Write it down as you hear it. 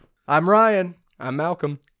I'm Ryan. I'm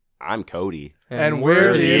Malcolm. I'm Cody. And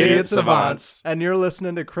we're the Idiot Savants. And you're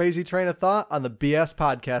listening to Crazy Train of Thought on the BS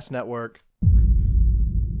Podcast Network.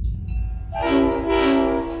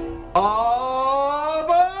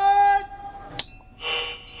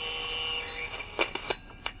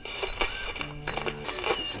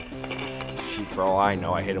 Shoot, for all I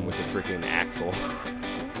know, I hit him with the freaking axle.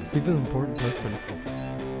 He's an important person.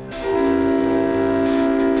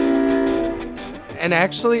 And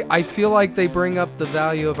actually, I feel like they bring up the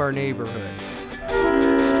value of our neighborhood.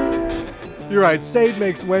 You're right. Stade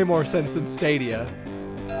makes way more sense than Stadia.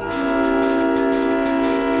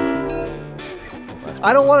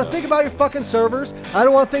 I don't want to think about your fucking servers. I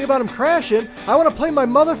don't want to think about them crashing. I want to play my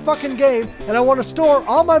motherfucking game, and I want to store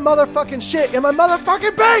all my motherfucking shit in my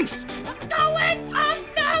motherfucking base! We're going off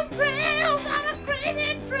the rails on a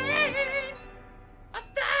crazy train of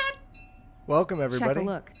thought. Welcome, everybody. Check a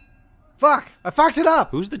look. Fuck! I fucked it up!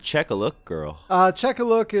 Who's the Check-a-Look girl?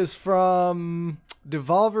 Check-a-Look is from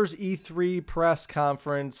Devolver's E3 press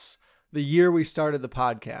conference the year we started the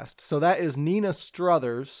podcast. So that is Nina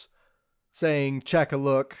Struthers saying check a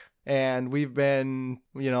look, and we've been,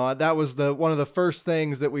 that was one of the first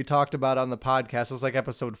things that we talked about on the podcast. It was like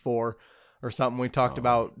episode 4 or something. We talked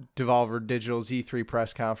about Devolver Digital's E3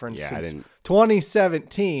 press conference. Yeah, I didn't.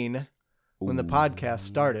 2017 when the podcast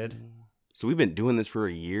started. So we've been doing this for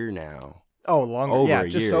a year now. Oh, longer. Over yeah, a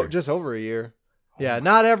just year. just over a year. Yeah,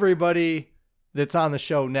 not everybody that's on the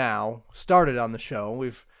show now started on the show.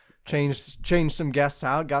 We've changed some guests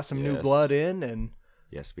out, got some new Yes. blood in, and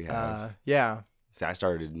Yes, we have. yeah, See, I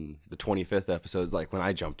started in the 25th episode, like when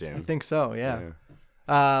I jumped in. I think so. Yeah.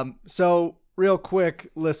 So real quick,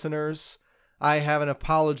 listeners, I have an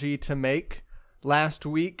apology to make. Last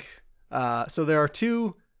week, so there are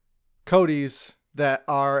two Codys that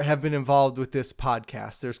have been involved with this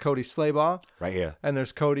podcast. There's Cody Slaybaugh, Right here. and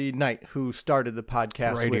there's Cody Knight, who started the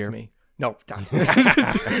podcast Right with here. me. No.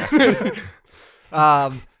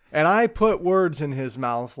 And I put words in his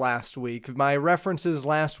mouth last week. My references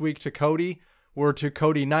last week to Cody were to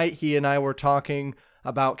Cody Knight. He and I were talking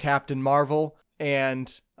about Captain Marvel,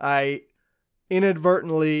 and I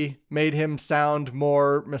inadvertently made him sound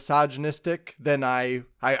more misogynistic than I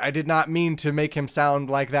did not mean to make him sound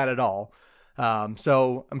like that at all.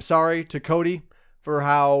 So I'm sorry to Cody for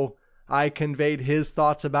how I conveyed his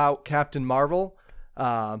thoughts about Captain Marvel.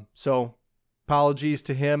 So apologies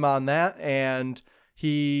to him on that. And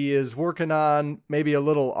he is working on maybe a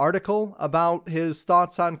little article about his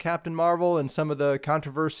thoughts on Captain Marvel and some of the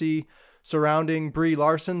controversy surrounding Brie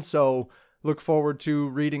Larson. So look forward to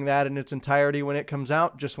reading that in its entirety when it comes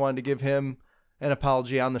out. Just wanted to give him an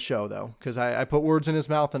apology on the show, though, because I put words in his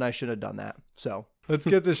mouth and I should have done that. So let's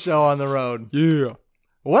get this show on the road. Yeah.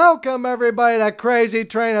 Welcome, everybody, to Crazy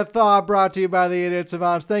Train of Thought, brought to you by the Idiot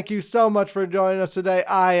Savants. Thank you so much for joining us today.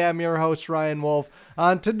 I am your host, Ryan Wolf.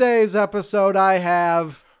 On today's episode, I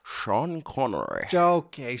have... Sean Connery.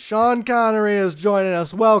 Okay, Sean Connery is joining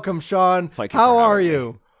us. Welcome, Sean. Thank you How for are having me.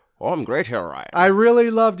 you? Oh, I'm great here, Ryan. I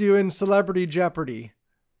really loved you in Celebrity Jeopardy.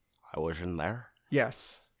 I was in there.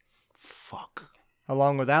 Yes, Fuck.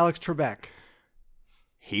 along with Alex Trebek.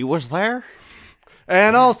 He was there?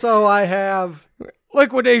 And also, I have...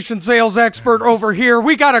 Liquidation sales expert over here.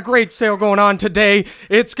 We got a great sale going on today.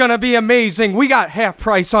 It's going to be amazing. We got half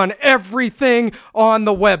price on everything on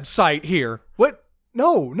the website here. What?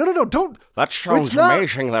 No, don't... That sounds It's not-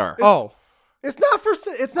 amazing there. Oh, It's not for...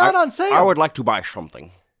 It's not on sale. I would like to buy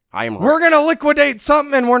something. I am. we're going to liquidate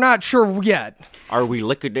something and we're not sure yet. Are we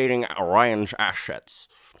liquidating Ryan's assets?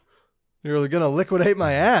 You're gonna liquidate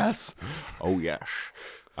my ass. Oh, yes.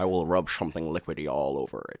 I will rub something liquidy all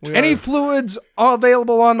over it. Any fluids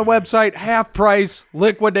available on the website, half price,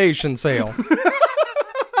 liquidation sale.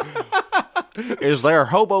 Is there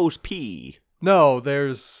hobo's pee? No,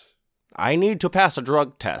 there's... I need to pass a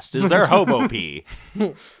drug test. Is there hobo pee?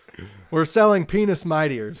 We're selling penis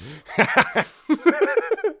mightiers.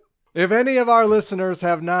 If any of our listeners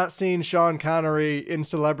have not seen Sean Connery in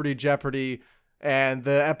Celebrity Jeopardy and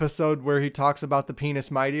the episode where he talks about the penis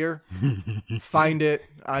mightier, find it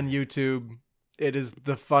on YouTube. It is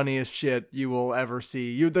the funniest shit you will ever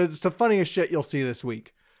see. It's the funniest shit you'll see this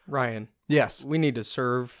week. Ryan, Yes. we need to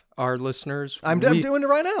serve our listeners. I'm doing it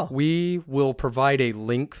right now. We will provide a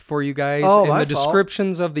link for you guys Oh, in my the fault.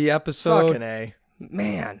 descriptions of the episode. Fucking A.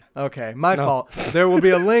 Man. Okay, my No. fault. There will be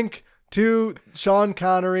a link to Sean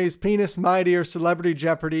Connery's Penis Mightier Celebrity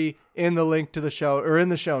Jeopardy in the link to the show, or in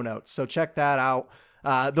the show notes. So check that out.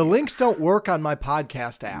 The links don't work on my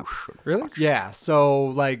podcast app. Really? Yeah, so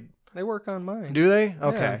like, They work on mine. do they?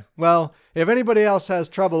 Okay. Well, if anybody else has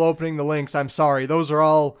trouble opening the links, I'm sorry. Those are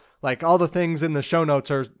all Like all the things in the show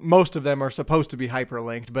notes most of them are supposed to be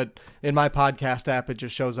hyperlinked, but in my podcast app, it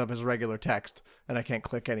just shows up as regular text and I can't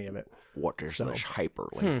click any of it. What is this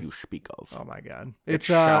hyperlink you speak of? Oh my God. It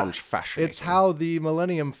sounds fascinating. It's how the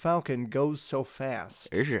Millennium Falcon goes so fast.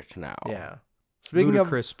 Is it now? Yeah.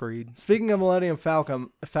 Ludicrous breed. Speaking of Millennium Falcon,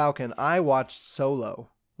 I watched Solo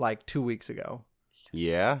like 2 weeks ago.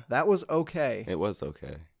 Yeah? That was okay. It was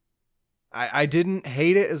okay. I didn't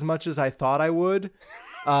hate it as much as I thought I would.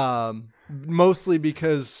 Mostly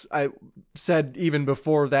because I said even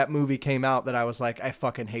before that movie came out that I was like, I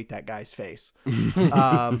fucking hate that guy's face.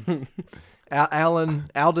 Alden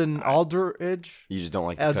Aldridge. You just don't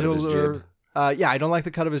like the cut of his jib? Yeah, I don't like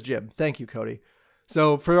the cut of his jib. Thank you, Cody.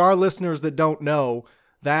 So for our listeners that don't know,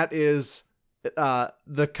 that is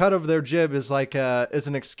the cut of their jib is like is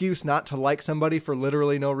an excuse not to like somebody for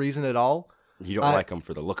literally no reason at all. You don't like them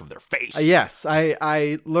for the look of their face. Yes,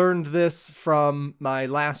 I learned this from my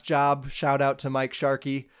last job. Shout out to Mike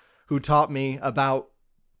Sharkey, who taught me about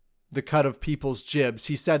the cut of people's jibs.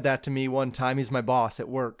 He said that to me one time. He's my boss at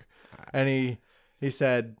work. And he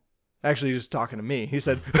said, actually, he was talking to me. He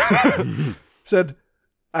said,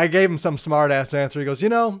 I gave him some smart ass answer. He goes, I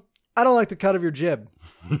don't like the cut of your jib.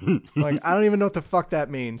 I'm like, I don't even know what the fuck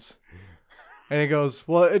that means. And he goes,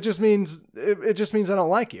 well, it just means I don't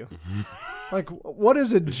like you. Like, what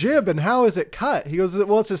is a jib and how is it cut? He goes,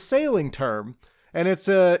 well, it's a sailing term, and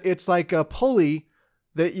it's like a pulley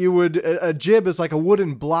that you would. A jib is like a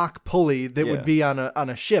wooden block pulley that would be on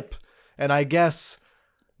a ship, and I guess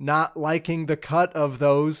not liking the cut of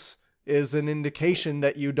those is an indication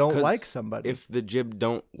that you don't like somebody. If the jib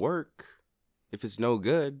don't work, if it's no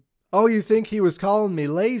good. Oh, you think he was calling me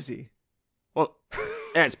lazy? Well,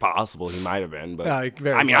 it's possible he might have been, but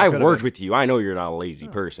I've worked with you. I know you're not a lazy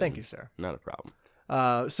person. Thank you, sir. Not a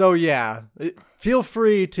problem. So yeah, feel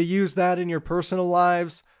free to use that in your personal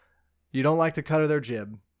lives. You don't like the cut of their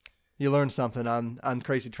jib. You learned something on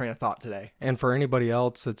Crazy Train of Thought today. And for anybody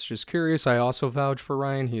else that's just curious, I also vouch for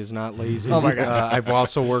Ryan. He is not lazy. Oh my God. I've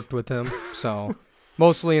also worked with him, so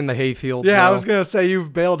mostly in the hayfield. Yeah, though. I was gonna say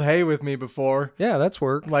you've baled hay with me before. Yeah, that's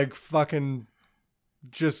work. Like fucking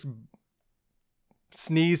just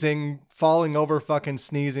sneezing, falling over fucking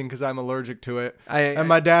sneezing because I'm allergic to it. And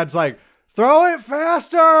my dad's like, throw it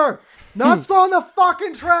faster! Not slowing the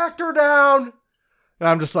fucking tractor down! And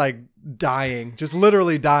I'm just like dying, just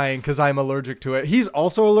literally dying because I'm allergic to it. He's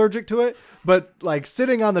also allergic to it, but like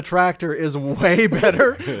sitting on the tractor is way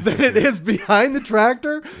better than it is behind the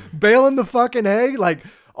tractor, baling the fucking hay. Like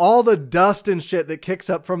all the dust and shit that kicks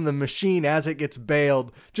up from the machine as it gets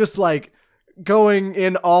baled, just like going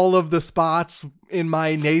in all of the spots in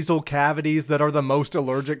my nasal cavities that are the most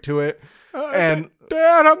allergic to it. And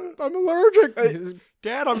Dad, I'm allergic.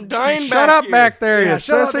 Dad, I'm dying. Shut up here. back there, yeah, you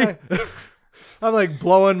sissy. I'm like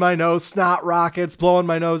blowing my nose, snot rockets, blowing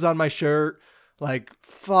my nose on my shirt. Like,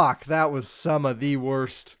 fuck, that was some of the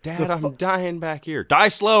worst. Dad, I'm dying back here. Die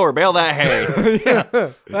slower, bale that hay. Yeah,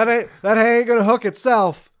 that hay ain't gonna hook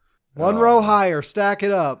itself. One row higher, stack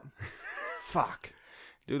it up. Fuck.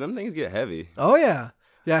 Dude, them things get heavy. Oh yeah.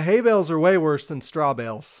 Yeah, hay bales are way worse than straw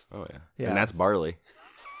bales. Oh, yeah. Yeah. And that's barley.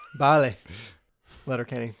 Barley.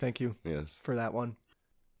 Letterkenny, thank you Yes. for that one.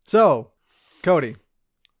 So, Cody,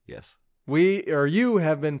 Yes. you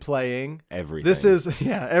have been playing Everything. This is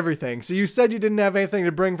everything. So you said you didn't have anything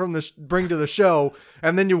to bring to the show,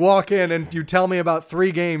 and then you walk in and you tell me about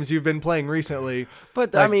 3 games you've been playing recently.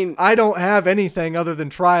 But, Like, I mean... I don't have anything other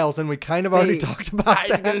than Trials, and we kind of already talked about I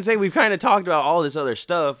was that. going to say, we've kind of talked about all this other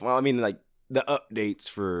stuff. Well, I mean, like, the updates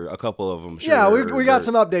for a couple of them. Sure, Yeah, we got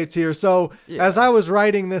some updates here. So Yeah. as I was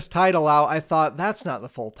writing this title out, I thought, that's not the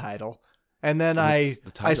full title. And then I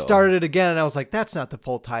the title? started it again, and I was like, that's not the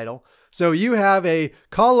full title. So you have a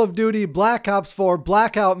Call of Duty Black Ops 4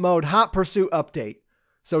 Blackout Mode Hot Pursuit update.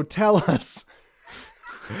 So tell us.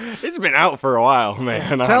 It's been out for a while,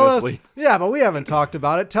 man, honestly. Us. Yeah, but we haven't talked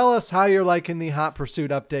about it. Tell us how you're liking the Hot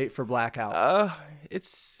Pursuit update for Blackout.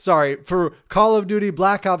 Sorry, for Call of Duty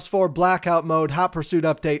Black Ops 4 Blackout Mode Hot Pursuit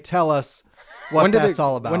update. Tell us what that's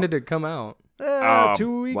all about. When did it come out?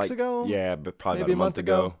 2 weeks ago? Yeah, but probably Maybe about a month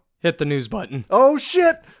ago. Hit the news button. Oh,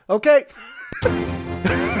 shit. Okay.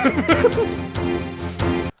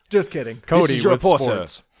 Just kidding. Cody is your with reporter.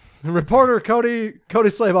 sports. Reporter Cody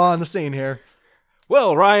Slabaugh on the scene here.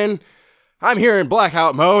 Well, Ryan, I'm here in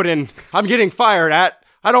blackout mode, and I'm getting fired at.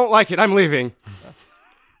 I don't like it. I'm leaving.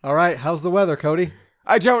 All right. How's the weather, Cody?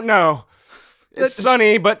 I don't know. It's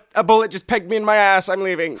sunny, but a bullet just pegged me in my ass. I'm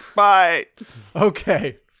leaving. Bye.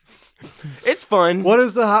 Okay. It's fun. What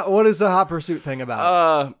is the Hot Pursuit thing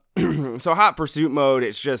about? So Hot Pursuit mode,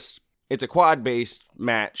 it's a quad-based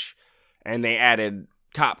match, and they added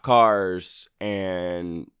cop cars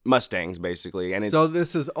and Mustangs, basically. And it's So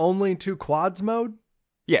this is only to quads mode?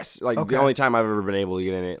 yes, like Okay. the only time I've ever been able to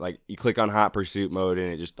get in it, like you click on Hot Pursuit mode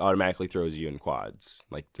and it just automatically throws you in quads,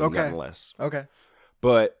 like Okay. nothing less. Okay.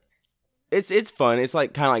 But it's fun. It's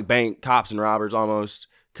like kind of like bank cops and robbers almost,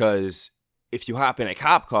 because if you hop in a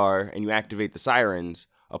cop car and you activate the sirens,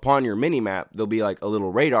 upon your mini map there'll be like a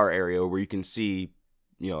little radar area where you can see,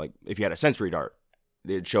 like if you had a sensory dart,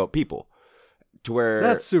 it'd show up people. To where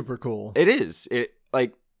That's super cool. it is. It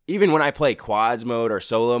like even when I play quads mode or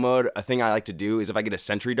solo mode, a thing I like to do is if I get a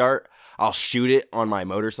sentry dart, I'll shoot it on my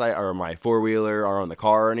motorcycle or my four-wheeler or on the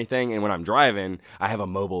car or anything. And when I'm driving, I have a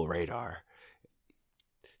mobile radar.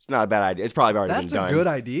 It's not a bad idea. It's probably already That's been done. a good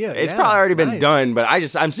idea. It's Yeah, probably already been nice. done, but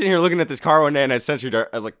I'm sitting here looking at this car one day and I had a sentry dart.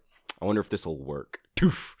 I was like, I wonder if this will work.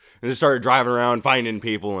 Toof. And just started driving around, finding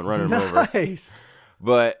people and running them over. Nice.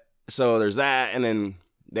 But so there's that, and then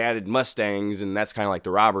they added Mustangs, and that's kind of like the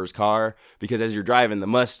robber's car, because as you're driving the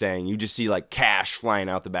Mustang, you just see like cash flying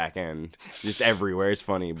out the back end, just everywhere. It's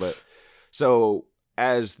funny. But so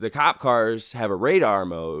as the cop cars have a radar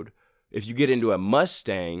mode, if you get into a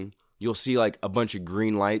Mustang, you'll see like a bunch of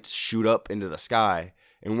green lights shoot up into the sky.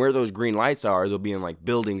 And where those green lights are, they'll be in like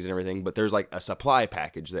buildings and everything, but there's like a supply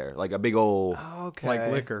package there, like a big old, Okay.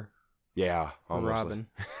 Like liquor. yeah, Or almost Robin.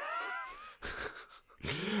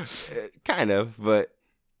 kind of, but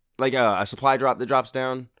like a supply drop that drops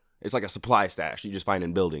down. It's like a supply stash you just find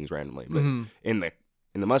in buildings randomly. But Mhm. in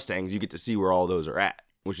the Mustangs, you get to see where all those are at,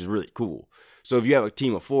 which is really cool. So if you have a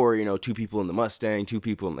team of 4, 2 people in the Mustang, 2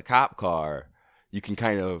 people in the cop car, you can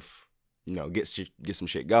kind of get some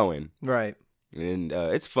shit going, Right. and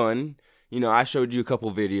it's fun. I showed you a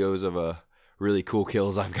couple videos of really cool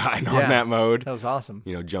kills I've gotten Yeah. on that mode. That was awesome.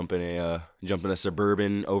 Jumping a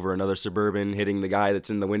Suburban over another Suburban, hitting the guy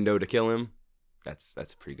that's in the window to kill him.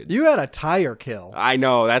 That's pretty good. You had a tire kill. I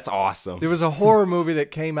know, that's awesome. There was a horror movie that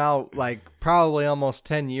came out like probably almost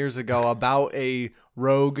 10 years ago about a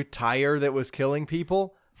rogue tire that was killing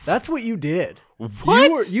people. That's what you did.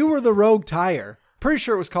 What? You were the rogue tire. Pretty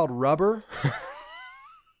sure it was called Rubber.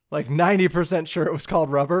 Like 90% sure it was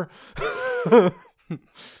called Rubber.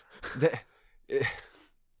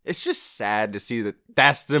 It's just sad to see that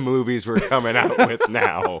that's the movies we're coming out with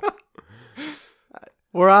now.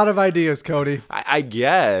 We're out of ideas, Cody. I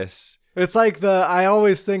guess. It's like I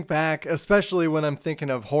always think back, especially when I'm thinking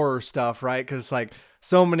of horror stuff, right? Because like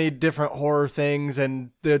so many different horror things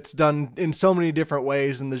and it's done in so many different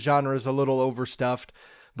ways and the genre is a little overstuffed.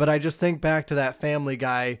 But I just think back to that Family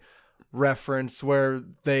Guy reference where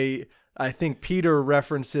I think Peter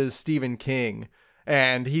references Stephen King.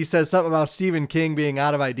 And he says something about Stephen King being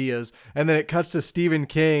out of ideas. And then it cuts to Stephen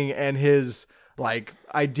King and his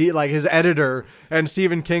his editor. And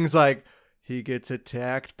Stephen King's like, he gets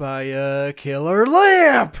attacked by a killer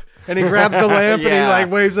lamp. And he grabs the lamp and he Yeah. like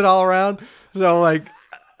waves it all around. So like,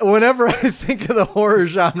 whenever I think of the horror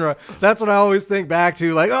genre, that's what I always think back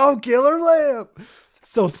to. Like, oh, killer lamp. It's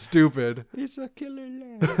so stupid. It's a killer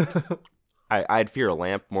lamp. I'd fear a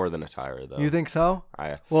lamp more than a tire, though. You think so?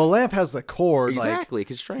 I Well, a lamp has the cord. exactly, it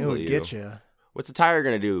could Like, it strangle would you. get you. What's a tire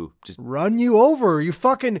gonna do? Just Run you over.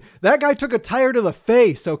 That guy took a tire to the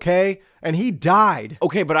face, okay? And he died.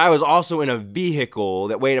 okay, but I was also in a vehicle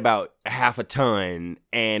that weighed about half a ton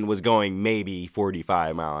and was going maybe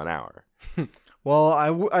 45 mile an hour. Well,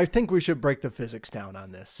 I think we should break the physics down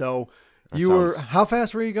on this. So That sounds- how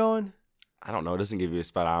fast were you going? I don't know. It doesn't give you a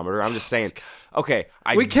speedometer. I'm just saying. Okay,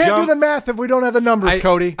 We can't do the math if we don't have the numbers,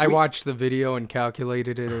 Cody. I watched the video and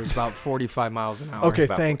calculated it. It was about 45 miles an hour. Okay,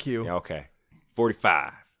 thank you. Yeah, okay,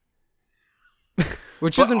 45.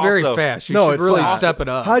 Which But isn't very also- fast. You No, should it's really not. step it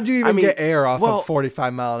up. How'd you even I mean, get air off well- of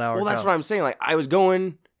 45 mile an hour? Well, that's jump? what I'm saying. Like I was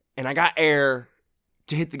going and I got air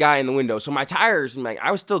to hit the guy in the window. So my tires,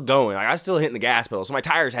 I was still going. Like I was still hitting the gas pedal. So my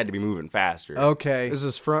tires had to be moving faster. Okay. Is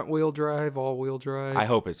this front wheel drive, all wheel drive? I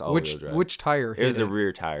hope it's all which wheel drive. which tire? It was hit the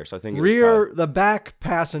rear tire. So I think it was Rear, the back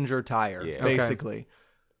passenger tire, Yeah. Okay. basically.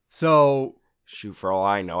 So shoot, for all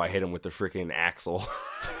I know, I hit him with the freaking axle.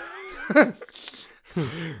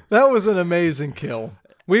 that was an amazing kill.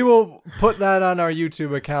 We will put that on our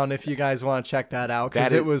YouTube account if you guys want to check that out because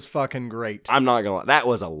That is- it was fucking great. I'm not gonna lie. That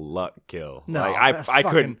was a luck kill. No, like, that's I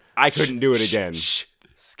fucking- couldn't do it again.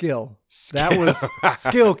 Skill. That was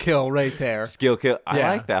skill kill right there. Skill kill. I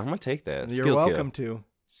Yeah. like that. I'm gonna take that. You're Skill welcome kill. to.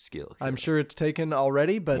 Skill kill. I'm sure it's taken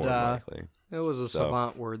already, but More than likely. It was a So-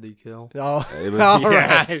 savant worthy kill. oh, It was, all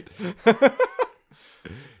yes. right.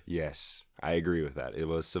 Yes, I agree with that. It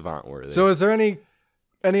was savant worthy. So, is there any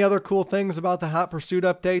other cool things about the Hot Pursuit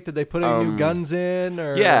update? Did they put any new guns in?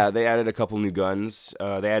 Or yeah, they added a couple new guns.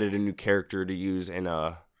 They added a new character to use in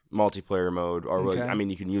multiplayer mode, or Okay. I mean,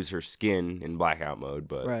 you can use her skin in blackout mode,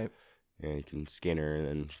 but Right. yeah, you can skin her and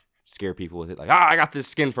then scare people with it. Like, I got this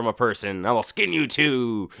skin from a person. I will skin you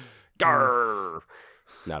too. Garr.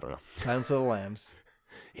 I don't know. Silence of the Lambs.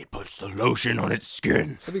 It puts the lotion on its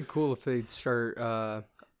skin. It'd be cool if they'd start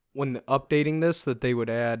when updating this that they would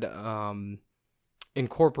add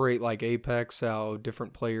incorporate like Apex, how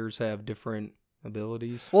different players have different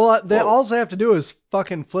abilities. Well, all they have to do is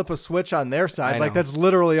fucking flip a switch on their side. I Like, know. that's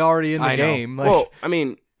literally already in the I know. game. Like, Well, I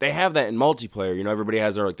mean, they have that in multiplayer. You know, everybody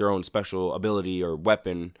has their own special ability or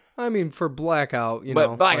weapon. I mean, for Blackout, you know.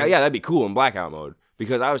 But Blackout, like- yeah, that'd be cool in blackout mode.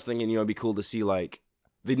 Because I was thinking, it'd be cool to see, like,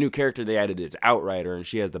 the new character they added is Outrider, and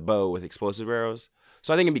she has the bow with explosive arrows.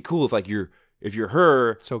 So I think it'd be cool if, like, if you're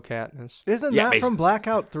her, So Katniss. isn't Yeah, that basically. from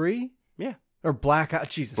Blackout 3? yeah, Or Blackout?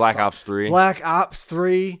 Jesus. Black fuck. Ops 3. Black Ops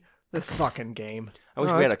 3. This fucking game. I wish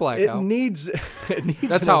No, we had it's a Blackout. It needs.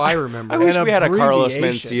 That's how I remember. I it. wish an we had a Carlos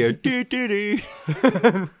abbreviation. Mencia.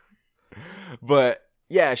 Doo-doo-doo. But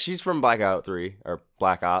yeah, she's from Blackout 3 or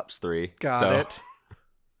Black Ops 3. Got it.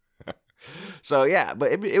 So yeah,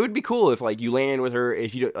 but it would be cool if like you land with her.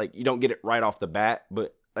 If you don't get it right off the bat,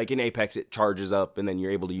 but like in Apex, it charges up and then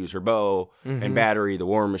you're able to use her bow Mhm. and battery, the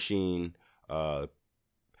War Machine.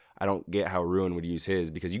 I don't get how Ruin would use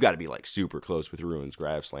his because you got to be like super close with Ruin's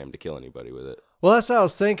Grav Slam to kill anybody with it. Well, that's what I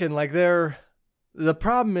was thinking. Like, the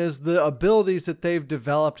problem is the abilities that they've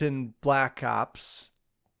developed in Black Ops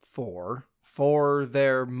 4 for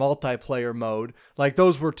their multiplayer mode. Like,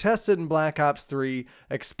 those were tested in Black Ops 3,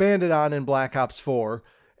 expanded on in Black Ops 4,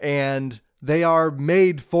 and they are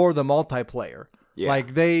made for the multiplayer. Yeah.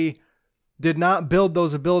 Like, they did not build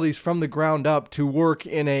those abilities from the ground up to work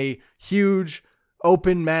in a huge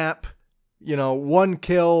open map, one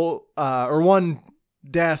kill or one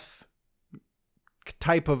death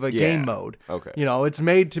type of a game mode. Okay. It's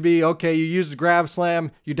made to be, okay, you use the grab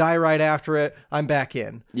slam, you die right after it, I'm back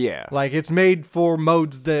in. Yeah. Like, it's made for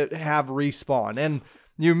modes that have respawn. And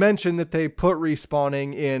you mentioned that they put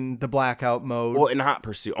respawning in the blackout mode. Well, in Hot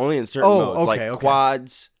Pursuit, only in certain Oh, modes, like okay.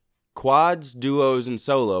 quads, duos, and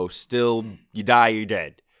solo. Still, you die, you're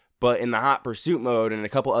dead. But in the Hot Pursuit mode and a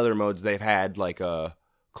couple other modes, they've had like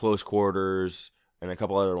close quarters and a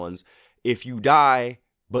couple other ones. If you die,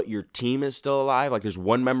 but your team is still alive, like there's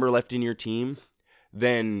one member left in your team,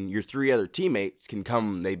 then your three other teammates can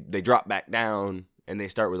come. They drop back down and they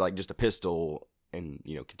start with like just a pistol and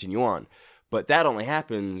continue on. But that only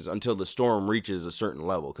happens until the storm reaches a certain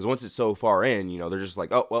level. Because once it's so far in, they're just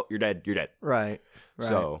like, oh, well, you're dead. Right.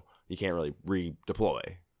 So you can't really redeploy.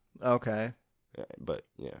 Okay. But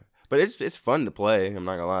yeah. But it's fun to play, I'm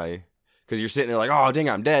not going to lie. Because you're sitting there like, oh, dang,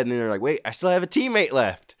 I'm dead. And then they're like, wait, I still have a teammate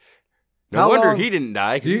left. No How wonder long- he didn't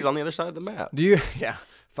die because do you- he's on the other side of the map. Do you, yeah,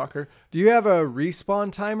 fucker. Do you have a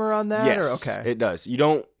respawn timer on that? Yes, Or, okay. it does. You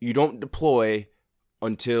don't deploy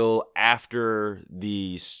until after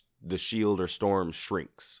the shield or storm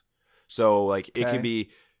shrinks. So like it Okay. could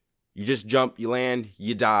be you just jump, you land,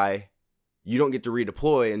 you die. You don't get to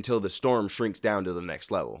redeploy until the storm shrinks down to the next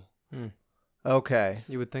level. Okay.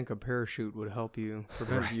 You would think a parachute would help you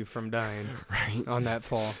prevent you from dying Right. on that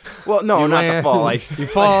fall. Well, no, You not the land- fall. Like you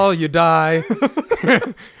fall, you die.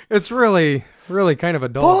 It's really, really kind of a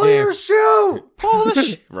dull Pull game. your shoe! pull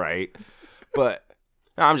the right. But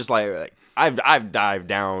I'm just like I've dived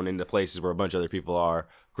down into places where a bunch of other people are,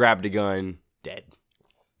 grabbed a gun, dead.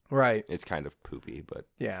 Right. It's kind of poopy, but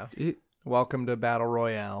Yeah. It- Welcome to Battle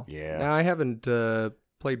Royale. yeah. Now, I haven't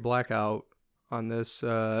played Blackout on this,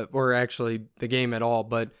 or actually the game at all,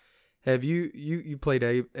 but have you played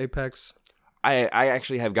Apex? I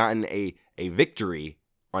actually have gotten a victory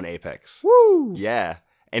on Apex. Woo! Yeah.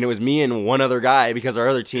 And it was me and one other guy because our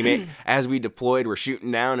other teammate, as we deployed, were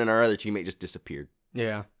shooting down and our other teammate just disappeared.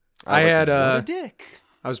 Yeah. I was I had, what a dick.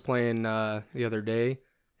 I was playing the other day,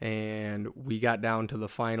 and we got down to the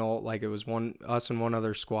final. Like, it was us and one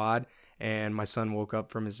other squad, and my son woke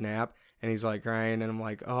up from his nap, and he's like crying, and I'm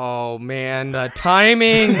like, oh man, the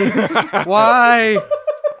timing. Why?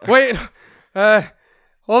 Wait.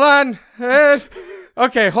 Hold on.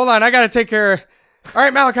 Okay, hold on. I gotta take care. All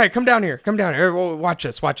right, Malachi, come down here. Come down here. Watch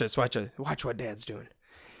this. Watch what Dad's doing.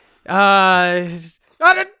 I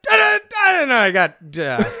don't know. I got.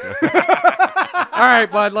 All right,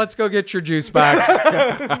 bud. Let's go get your juice box.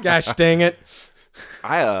 Gosh dang it.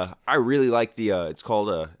 I really like the it's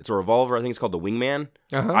a revolver. I think it's called the Wingman.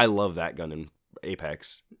 Uh-huh. I love that gun in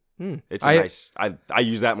Apex. It's nice. I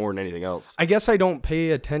use that more than anything else. I guess I don't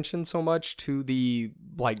pay attention so much to the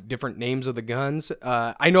like different names of the guns.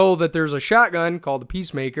 I know that there's a shotgun called the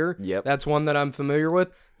Peacemaker. Yep. That's one that I'm familiar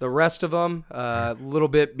with. The rest of them, a little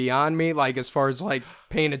bit beyond me, like as far as like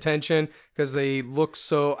paying attention, because they look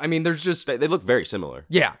so. I mean, there's just They look very similar.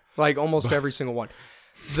 yeah, like almost every single one.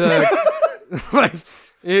 The like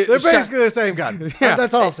They're basically the same gun. Yeah.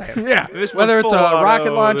 That's all I'm saying. yeah, This whether one's it's a full auto, rocket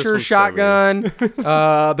this launcher, one's shotgun,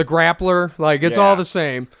 the grappler, like it's all Yeah. the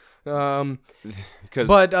same. 'Cause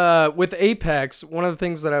But with Apex, one of the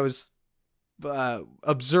things that I was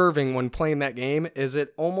observing when playing that game is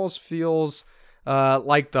it almost feels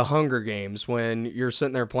like the Hunger Games when you're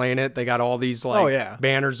sitting there playing it. They got all these like Oh, yeah.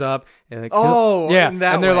 banners up, and they Oh, in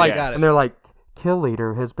that and they're way, like, got it. and they're like, kill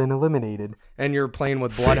leader has been eliminated, and you're playing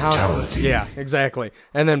with Bloodhound. Yeah, exactly.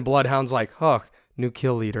 And then Bloodhound's like, oh, new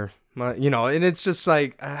kill leader, and it's just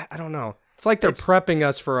like I don't know. It's like they're prepping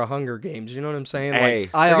us for a Hunger Games. You know what I'm saying? Hey.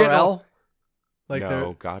 Like, they're getting all- IRL? Like no,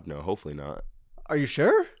 they're. God, no. Hopefully not. Are you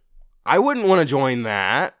sure? I wouldn't want to join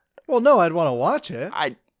that. Well, no, I'd want to watch it.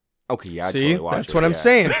 Okay, yeah, I'd See, totally watch that's it, what I'm yeah.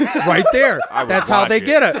 saying, right there. I would That's how watch they it.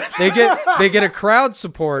 get it. They get a crowd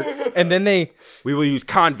support, and then they We will use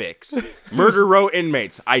convicts, murder row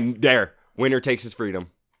inmates. Winner takes his freedom,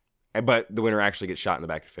 but the winner actually gets shot in the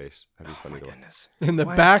back of the face. That'd be funny to watch. In the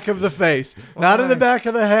back of the face, not in the back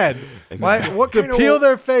of the head. Why? What To kind peel of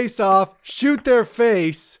their face off, shoot their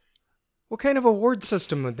face. what kind of award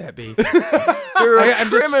system would that be? You're a I'm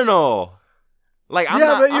just- criminal. Like I'm Yeah,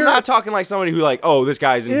 not. but I'm you're- not talking like somebody who like, oh, this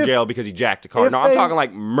guy's in If- jail because he jacked a car. if No, I'm they- talking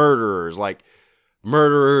like murderers,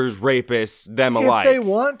 rapists, them alike. If they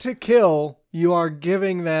want to kill, you are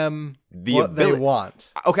giving them The what they ability- want.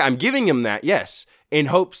 Okay, I'm giving them that, yes, in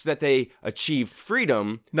hopes that they achieve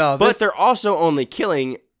freedom. No, but this- they're also only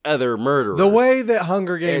killing other murderers. The way that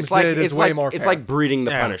Hunger Games it's like did is it's way like more fair. it's like breeding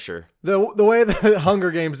the Yeah. Punisher. The way that Hunger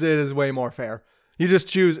Games did is way more fair. You just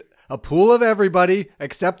choose a pool of everybody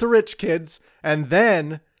except the rich kids, and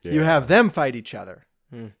then you Yeah. have them fight each other.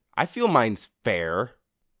 I feel mine's fair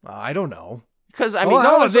I don't know. because I Well, mean,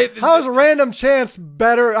 how is a random chance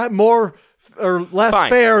better, more, or less Fine.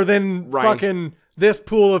 fair than Ryan. fucking this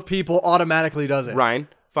pool of people automatically does it? Ryan,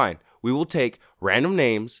 fine. We will take random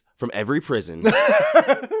names from every prison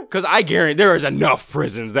because I guarantee there is enough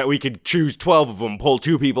prisons that we could choose 12 of them, pull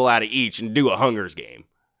 2 people out of each, and do a Hunger's game.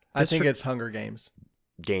 I think it's Hunger Games.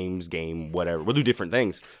 Game, whatever. We'll do different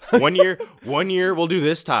things. One year we'll do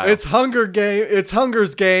this tile. It's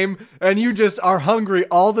Hunger's game, and you just are hungry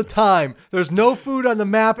all the time. There's no food on the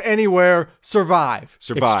map anywhere. Survive.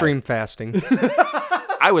 Survive. extreme fasting.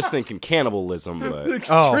 I was thinking cannibalism, but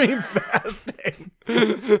Extreme fasting.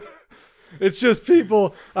 It's just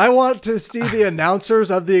people. I want to see the announcers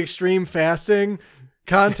of the extreme fasting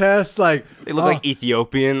contest. Like they look like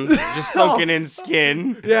Ethiopians, just sunken in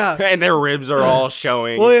skin. Yeah. And their ribs are all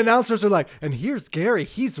showing. well, the announcers are like, and here's Gary.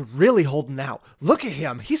 He's really holding out. Look at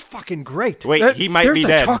him. He's fucking great. Wait, he might There's be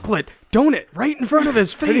a dead. chocolate donut right in front of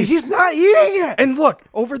his And face. he's not eating it. And look,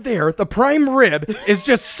 over there, the prime rib is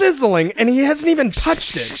just sizzling, and he hasn't even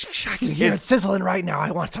touched it. I can hear it sizzling right now.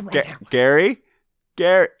 I want some right now. Gary?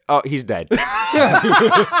 Oh, he's dead.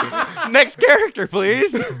 Next character,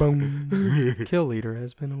 please. Boom. Kill leader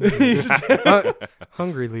has been eliminated.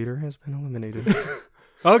 Hungry leader has been eliminated.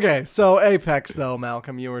 Okay, so Apex though,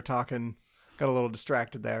 Malcolm, you were talking, got a little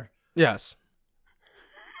distracted there. Yes.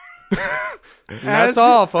 That's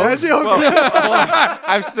all, folks. as you-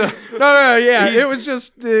 I'm still. No, yeah. It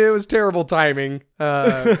was terrible timing.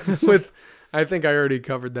 I think I already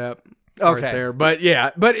covered that part Okay. there. But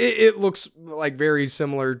yeah, it looks like very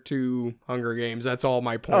similar to Hunger Games. That's all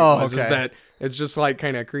my point Oh, was, is okay. that it's just like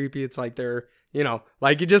kind of creepy. It's like they're,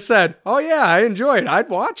 like you just said, oh yeah, I enjoy it. I'd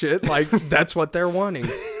watch it. Like that's what they're wanting,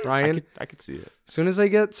 Ryan. I could see it. As soon as they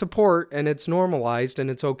get support and it's normalized and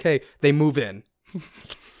it's okay, they move in.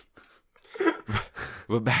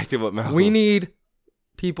 But back to what Malcolm. We need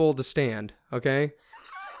people to stand, okay?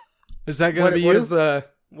 Is that gonna What be what you? is the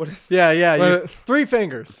what is Yeah. You, What- 3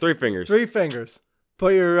 fingers. 3 fingers. 3 fingers.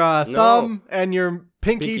 Put your thumb and your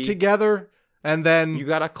pinky Pinky. together, and then You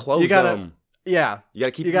gotta close You gotta- them. yeah, You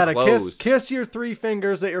gotta keep you them gotta closed. kiss your 3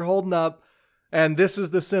 fingers that you're holding up, and this is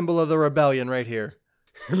the symbol of the rebellion right here.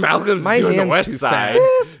 Malcolm's My doing the hand's West too Side. fat.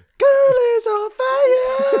 This girl is on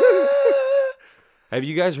fire. Have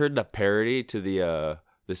you guys heard the parody to the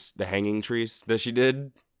hanging trees that she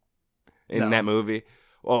did in No. that movie?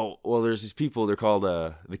 Well, there's these people. They're called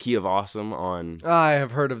the Key of Awesome on. I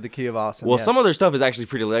have heard of the Key of Awesome. Well, yes. some of their stuff is actually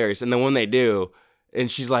pretty hilarious, and then when they do, and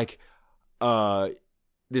she's like,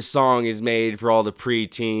 this song is made for all the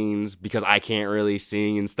preteens because I can't really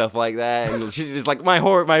sing and stuff like that. And she's just like, my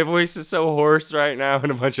voice is so hoarse right now,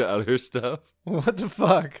 and a bunch of other stuff. What the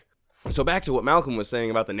fuck? So back to what Malcolm was saying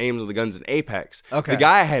about the names of the guns in Apex. Okay. The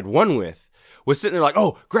guy I had one with was sitting there like,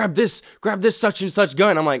 oh, grab this such and such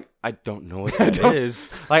gun. I'm like, I don't know what that is.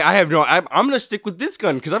 Like, I have no, I'm going to stick with this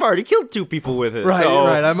gun because I've already killed 2 people with it. Right, so.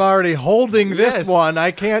 right. I'm already holding this Yes. one.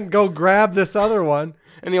 I can't go grab this other one.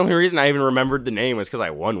 And the only reason I even remembered the name was because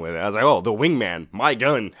I won with it. I was like, oh, the Wingman, my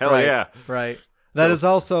gun. Hell Right, yeah. Right. That is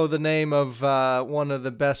also the name of one of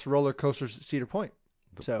the best roller coasters at Cedar Point.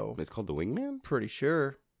 So, It's called the Wingman? pretty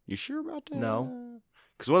sure. You sure about that? No.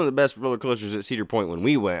 Because one of the best roller coasters at Cedar Point when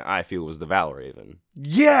we went, I feel, was the Valraven.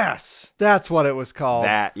 Yes! That's what it was called.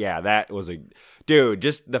 That was a... Dude,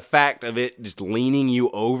 just the fact of it just leaning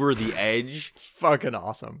you over the edge... Fucking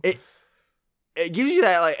awesome. It gives you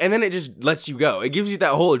that, like... And then it just lets you go. It gives you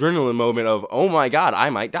that whole adrenaline moment of, oh my God, I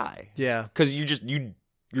might die. Yeah. Because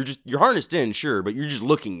you're harnessed in, sure, but you're just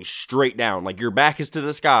looking straight down. Like, your back is to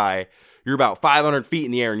the sky. You're about 500 feet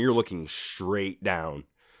in the air, and you're looking straight down.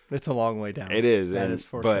 It's a long way down. It is. That is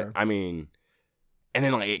for sure. But, I mean... And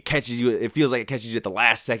then, like, it catches you. It feels like it catches you at the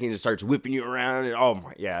last second. It starts whipping you around. And, oh,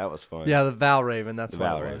 my... Yeah, that was fun. Yeah, the Valraven. That's The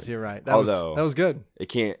what it Valraven. was. You're right. That Although- was good. It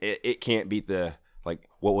can't beat the... Like,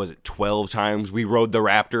 what was it? 12 times we rode the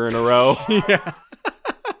Raptor in a row? Yeah.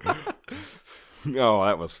 Oh,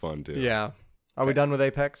 that was fun, too. Yeah. Are we done with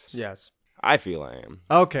Apex? Yes. I feel I am.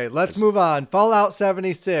 Okay, let's move on. Fallout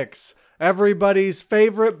 76. Everybody's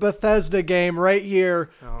favorite Bethesda game right here.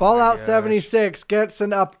 Oh Fallout my gosh. 76 gets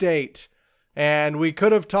an update. And we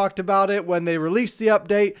could have talked about it when they released the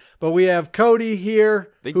update, but we have Cody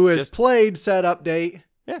here They who has just- played said update.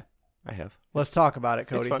 Yeah, I have. Let's talk about it,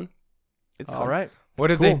 Cody. It's fun. It's All fun. right. What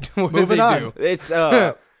did Cool. they do? What Moving did they on.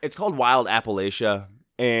 do? It's called Wild Appalachia,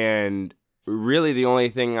 and really the only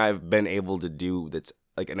thing I've been able to do that's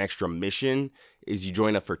like an extra mission is you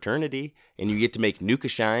join a fraternity and you get to make Nuka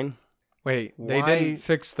shine. Wait, they Why- didn't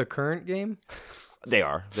fix the current game? They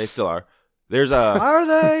still are. There's a Are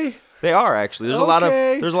they? they are actually. There's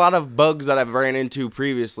Okay. a lot of bugs that I've ran into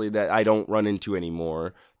previously that I don't run into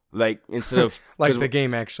anymore. Like instead of Like 'cause- the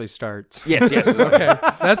game actually starts. yes. Okay,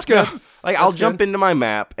 that's good. Like I'll That's jump good. into my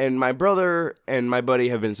map, and my brother and my buddy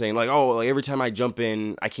have been saying like, oh, like every time I jump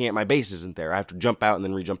in, I can't. My base isn't there. I have to jump out and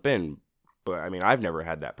then re-jump in. But I mean, I've never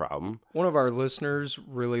had that problem. One of our listeners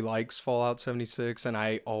really likes Fallout 76, and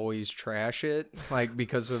I always trash it, like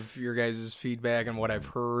because of your guys' feedback and what I've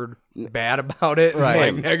heard bad about it,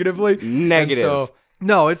 Right. like negatively. Negative. And so,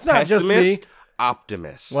 No, it's not just me. Pessimist,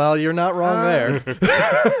 optimist. Well, you're not wrong there.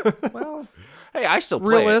 well, hey, I still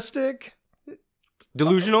play it. realistic.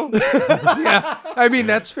 Delusional. Yeah, I mean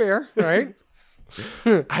that's fair, right?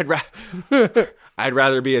 I'd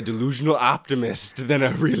rather be a delusional optimist than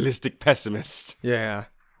a realistic pessimist. Yeah,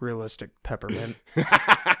 realistic peppermint.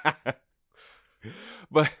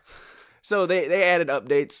 But so they added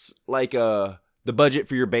updates like the budget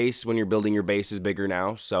for your base when you're building your base is bigger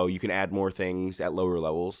now, so you can add more things at lower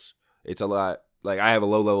levels. It's a lot like I have a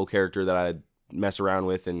low level character that I mess around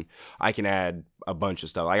with, and I can add a bunch of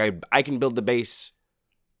stuff. Like I can build the base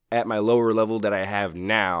at my lower level that I have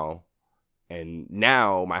now, and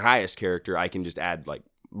now my highest character I can just add like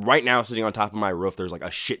right now sitting on top of my roof. There's like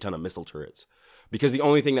a shit ton of missile turrets because the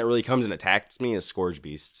only thing that really comes and attacks me is Scourge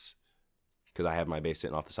Beasts. Because I have my base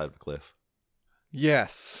sitting off the side of a cliff.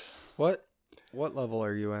 Yes. What level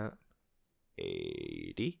are you at?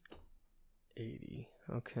 80. 80.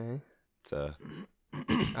 Okay. It's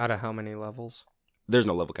Out of how many levels? there's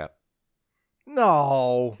no level cap.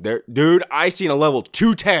 No. There, dude, I seen a level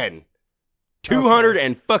 210.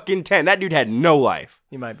 210. That dude had no life.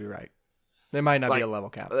 You might be right. There might not be Like, a level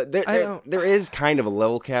cap. There is kind of a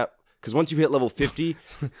level cap. Because once you hit level 50,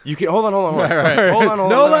 you can... Hold on. Right. Hold on.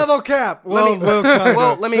 No level cap. Let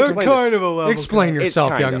me explain kind this. of a level Explain cap.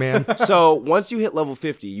 yourself, It's young kind man. of. So once you hit level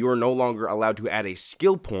 50, you are no longer allowed to add a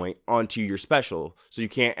skill point onto your special. So you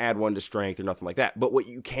can't add one to strength or nothing like that. But what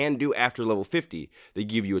you can do after level 50, they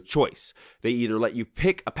give you a choice. They either let you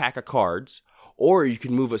pick a pack of cards, or you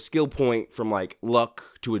can move a skill point from like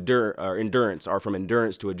luck to endurance, or from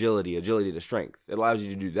endurance to agility to strength. It allows you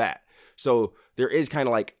to do that. So there is kind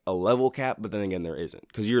of like a level cap, but then again, there isn't.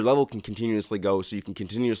 Because your level can continuously go, so you can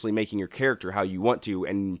continuously making your character how you want to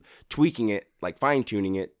and tweaking it, like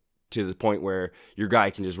fine-tuning it to the point where your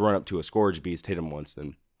guy can just run up to a Scourge Beast, hit him once,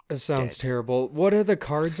 then... It sounds terrible. What do the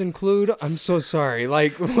cards include? I'm so sorry.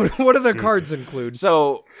 Like, what do the cards include?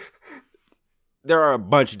 So there are a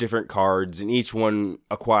bunch of different cards, and each one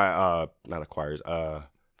Trying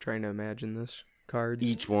to imagine this. Cards.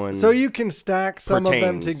 each one... So you can stack some of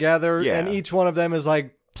them Pertains. together, Yeah. and each one of them is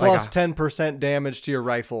like plus 10% damage to your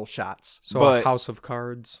rifle shots. So But- a House of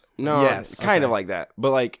Cards. No, Yes. kind of like that.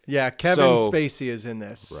 But like, Yeah, Kevin So- Spacey is in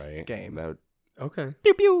this right, game. that- Okay.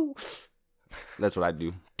 pew pew. That's what I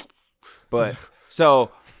do. But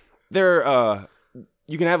so there,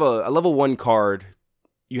 you can have a level 1 card.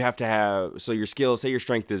 You have to have, so your skill, say your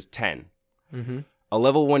strength is 10. Mm-hmm. A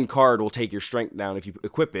level 1 card will take your strength down. If you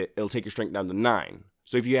equip it, it'll take your strength down to 9.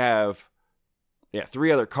 So if you have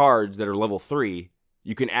 3 other cards that are level 3,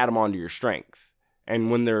 you can add them onto your strength. And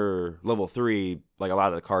when they're level 3, like a lot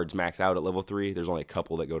of the cards max out at level 3. There's only a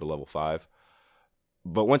couple that go to level 5.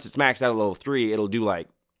 But once it's maxed out at level 3, it'll do like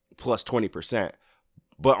plus 20%.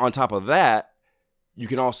 But on top of that, you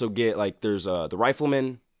can also get like there's the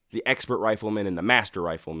rifleman, the expert rifleman, and the master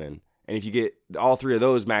rifleman. And if you get all 3 of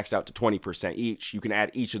those maxed out to 20% each, you can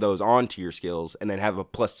add each of those onto your skills and then have a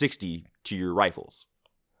plus 60 to your rifles,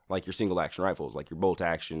 like your single action rifles, like your bolt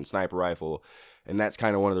action sniper rifle. And that's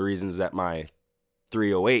kind of one of the reasons that my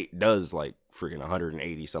 308 does like freaking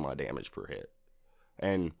 180 some odd damage per hit.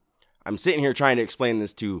 And I'm sitting here trying to explain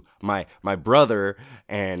this to my brother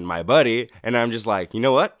and my buddy, and I'm just like, you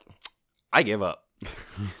know what? I give up.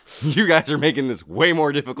 You guys are making this way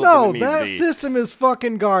more difficult than No, it needs that to be. system is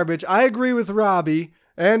fucking garbage. I agree with Robbie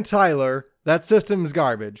and Tyler. That system is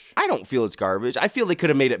garbage. I don't feel it's garbage. I feel they could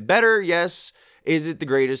have made it better. Yes. Is it the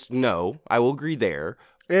greatest? No. I will agree there.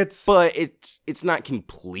 But it's not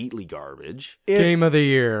completely garbage. Game of the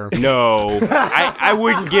year. No. I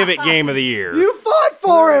wouldn't give it game of the year. You fought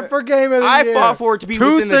for it for game of the year. I fought for it to be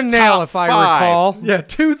Tooth within the and nail, top if I 5. recall. Yeah,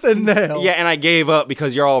 tooth and nail. Yeah, and I gave up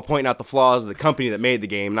because you're all pointing out the flaws of the company that made the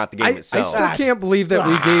game, not the game I itself. still can't believe that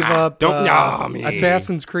we gave up Don't gnaw me.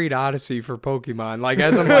 Assassin's Creed Odyssey for Pokemon. Like,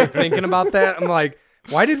 as I'm like thinking about that, I'm like,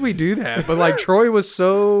 why did we do that? But like, Troy was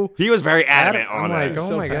so He was very adamant I'm on like, that. oh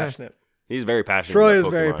So my gosh. passionate. He's very passionate. Troy about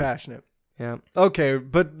is very Pokemon. passionate. Yeah. Okay,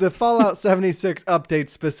 but the Fallout 76 update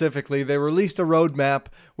specifically, they released a roadmap.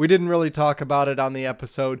 We didn't really talk about it on the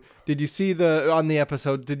episode. Did you see the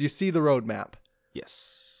roadmap?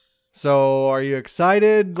 Yes. So, are you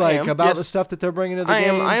excited am, about yes. the stuff that they're bringing to the I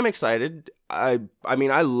game? am excited. I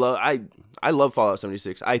mean I love Fallout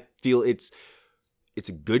 76. I feel it's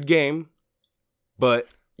a good game. But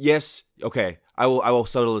yes, okay, I will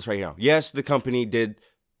settle this right now. Yes, the company did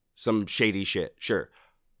some shady shit, sure.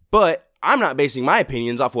 But I'm not basing my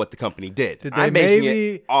opinions off what the company did. Did they I'm basing maybe-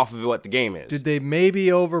 it off of what the game is. Did they maybe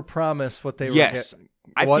overpromise what they Yes. were getting?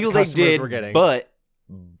 I what feel they customers did, were getting? but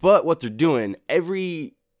what they're doing,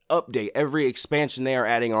 every update, every expansion they are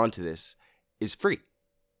adding onto this is free.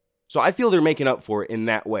 So I feel they're making up for it in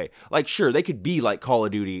that way. Like, sure, they could be like Call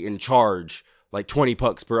of Duty and charge like $20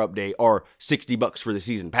 per update or $60 for the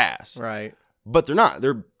season pass. Right. But they're not.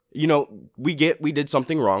 They're, we did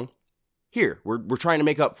something wrong. Here, we're trying to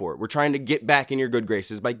make up for it. We're trying to get back in your good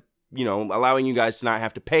graces by, allowing you guys to not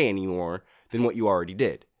have to pay any more than what you already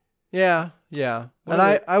did. Yeah, yeah. What And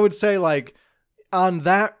are I would say like in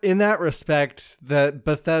that respect that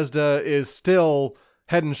Bethesda is still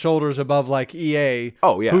head and shoulders above like EA.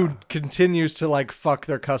 Oh, yeah. Who continues to like fuck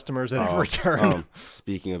their customers at every turn.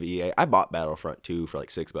 Speaking of EA, I bought Battlefront 2 for like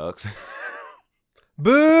 $6.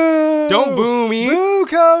 Boo! Don't boo me. Boo,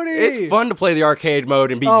 Cody! It's fun to play the arcade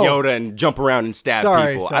mode and be Oh. Yoda and jump around and stab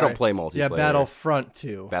Sorry, people. sorry. I don't play multiplayer. Yeah, Battlefront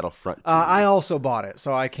 2. Battlefront 2. I also bought it,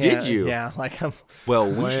 so I can't. Did you? Yeah, like I'm well,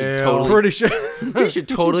 we should Well, totally pretty sure. we should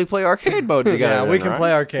totally play arcade mode together. yeah, we then, can right?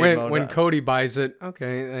 play arcade mode. When Cody buys it,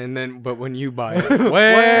 okay, and then but when you buy it,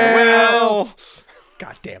 Well,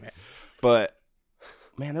 God damn it! but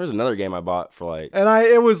man, there was another game I bought for like And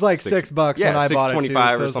it was like $6 yeah, when I bought it too.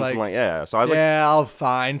 $6.25 So or it's something like, yeah. So I was like, yeah, I'll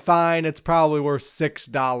fine. It's probably worth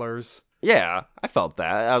 $6. yeah, I felt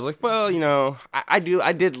that. I was like, well, I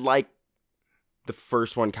did like the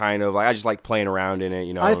first one kind of. Like I just like playing around in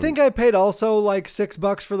it, I think I paid also like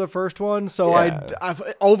 $6 for the first one. So Yeah.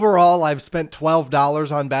 overall I've spent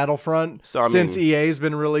 $12 on Battlefront So, I since mean- EA's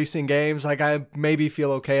been releasing games. Like I maybe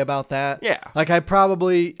feel okay about that. Yeah. Like I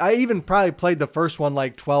even probably played the first one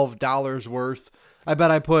like $12 worth. I bet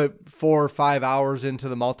I put 4 or 5 hours into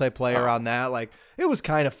the multiplayer on that. Like it was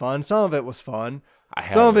kind of fun. Some of it was fun. Some of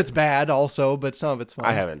haven't- it's bad also, but some of it's fun.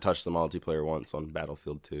 I haven't touched the multiplayer once on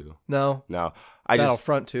Battlefield 2. No. No, I just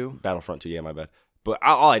Battlefront 2. Battlefront 2, yeah, my bad. But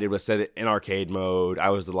all I did was set it in arcade mode. I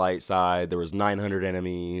was the light side. There was 900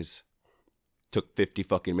 enemies. Took 50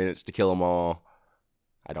 fucking minutes to kill them all.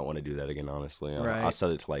 I don't want to do that again, honestly. Right. I'll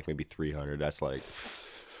set it to like maybe 300. That's like...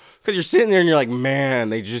 Because you're sitting there and you're like, man,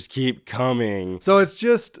 they just keep coming. So it's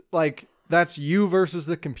just like that's you versus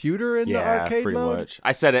the computer in the Yeah, arcade pretty mode? much.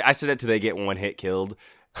 I set it till they get one hit killed.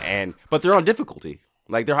 But they're on difficulty.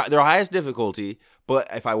 Like they're highest difficulty, but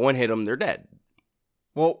if I one hit them, they're dead.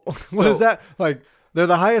 Well, what is that? Like, they're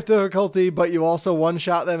the highest difficulty, but you also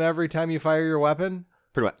one-shot them every time you fire your weapon?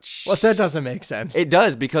 Pretty much. Well, that doesn't make sense. It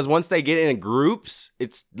does, because once they get in groups,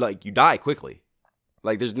 it's like you die quickly.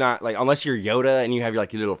 Like, there's not, like, unless you're Yoda and you have your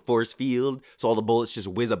little force field, so all the bullets just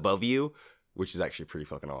whiz above you, which is actually pretty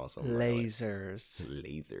fucking awesome. Lasers.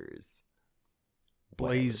 Lasers.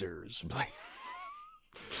 Blazers.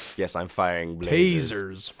 Yes, I'm firing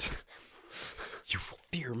blazers. Tasers. You will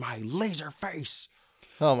fear my laser face.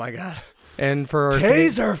 Oh, my God. And for our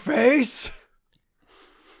Taser face!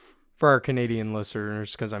 For our Canadian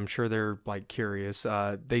listeners, because I'm sure they're like curious,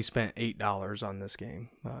 they spent $8 on this game.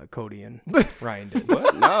 Cody and Ryan did.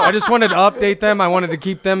 What? No. I just wanted to update them. I wanted to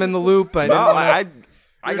keep them in the loop. I No, didn't wanna-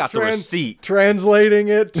 I got the receipt. Translating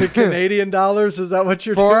it to Canadian dollars, is that what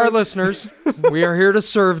you're For our doing? listeners, we are here to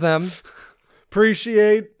serve them.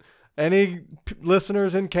 Appreciate any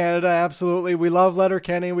listeners in Canada, absolutely. We love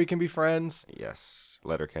Letterkenny. We can be friends. Yes.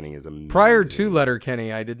 Letterkenny is amazing. Prior to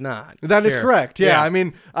Letterkenny, I did not. That is care. correct. Yeah, I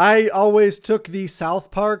mean, I always took the South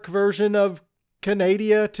Park version of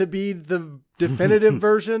Canada to be the definitive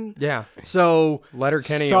version. Yeah. So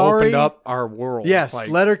Letterkenny sorry. opened up our world. Yes, Like,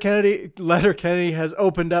 Letterkenny has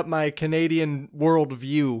opened up my Canadian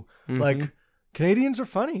worldview. Like, Canadians are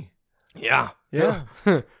funny. yeah. Yeah.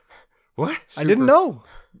 What? I didn't know.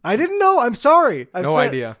 I'm sorry. I've No spent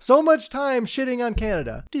idea. so much time shitting on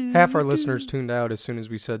Canada. Half our listeners tuned out as soon as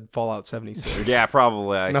we said Fallout 76. Yeah,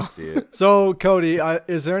 probably. I can see it. So, Cody,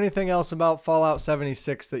 is there anything else about Fallout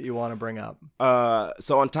 76 that you want to bring up?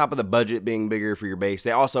 So on top of the budget being bigger for your base,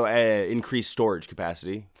 they also increased storage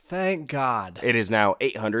capacity. Thank God. It is now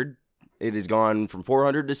 800. It has gone from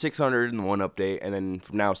 400 to 600 in one update, and then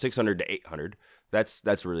from now 600 to 800.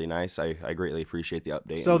 That's really nice. I greatly appreciate the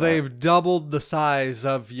update. So and that. they've doubled the size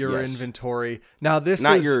of your Yes. inventory. Now this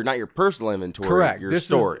not is your personal inventory. correct. Your this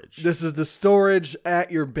storage. This is the storage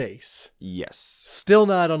at your base. Yes. Still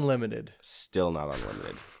not unlimited. Still not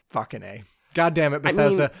unlimited. Fucking A. God damn it, I mean,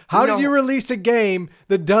 Bethesda. How did you release a game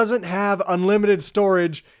that doesn't have unlimited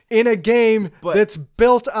storage in a game that's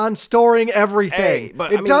built on storing everything? Hey,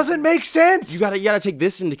 but, it I mean, doesn't make sense. You gotta take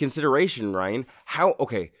this into consideration, Ryan.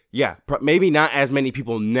 Maybe not as many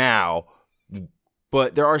people now,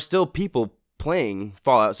 but there are still people playing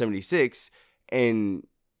Fallout 76, and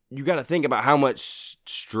you gotta think about how much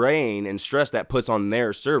strain and stress that puts on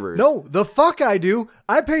their servers. No, the fuck I do.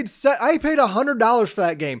 I paid $100 for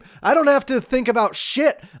that game. I don't have to think about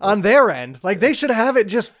shit on their end. Like, they should have it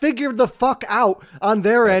just figured the fuck out on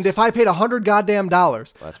their end if I paid $100 goddamn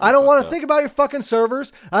dollars. I don't want to think about your fucking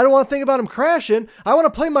servers. I don't want to think about them crashing. I want to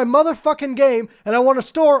play my motherfucking game, and I want to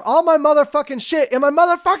store all my motherfucking shit in my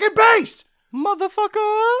motherfucking base.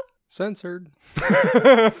 Motherfucker! Censored.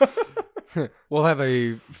 We'll have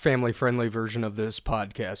a family-friendly version of this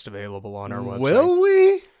podcast available on our website. Will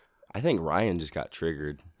we? I think Ryan just got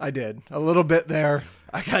triggered. I did. A little bit there.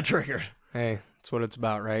 I got triggered. Hey, that's what it's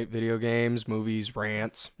about, right? Video games, movies,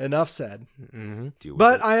 rants. Enough said. Deal with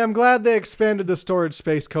But it. I am glad they expanded the storage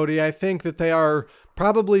space, Cody. I think that they are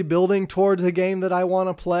probably building towards a game that I want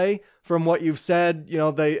to play. From what you've said,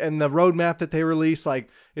 they and the roadmap that they release, like,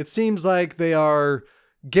 it seems like they are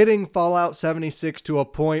getting Fallout 76 to a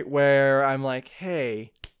point where I'm like,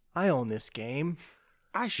 hey, I own this game.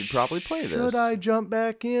 I should probably play this. Should I jump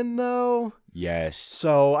back in though? Yes.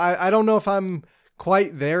 So I don't know if I'm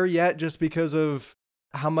quite there yet, just because of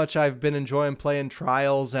how much I've been enjoying playing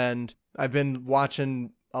Trials, and I've been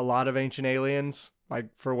watching a lot of Ancient Aliens, like,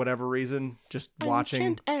 for whatever reason, just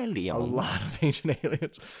watching a lot of Ancient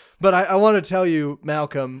Aliens. But I want to tell you,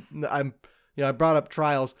 Malcolm, I brought up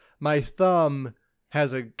Trials. My thumb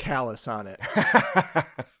has a callus on it.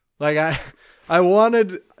 Like,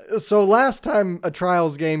 so last time a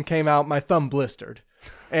Trials game came out, my thumb blistered.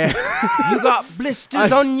 And You got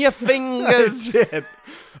blisters on your fingers. I did.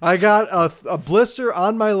 I got a blister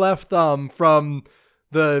on my left thumb from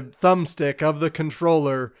the thumbstick of the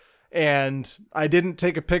controller, and I didn't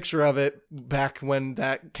take a picture of it back when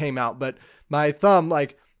that came out, but my thumb,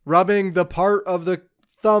 like, rubbing the part of the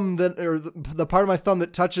thumb the part of my thumb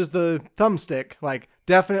that touches the thumbstick, like,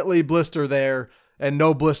 definitely blister there, and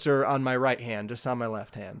no blister on my right hand, just on my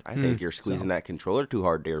left hand. I think you're squeezing that controller too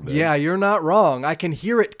hard there, babe. Yeah, you're not wrong. I can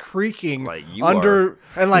hear it creaking Like you under,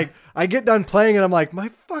 and like, I get done playing and I'm like, my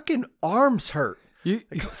fucking arms hurt. You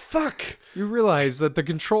Fuck. you realize that the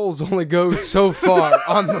controls only go so far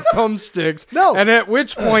on the thumbsticks. No. And at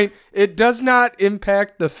which point, it does not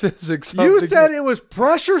impact the physics of You the said game. it was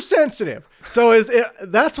pressure sensitive. So is it?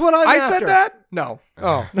 That's what I'm I after. said that? No.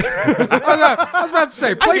 Oh. I was about to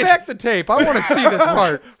say, play back the tape. I want to see this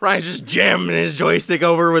part. Ryan's just jamming his joystick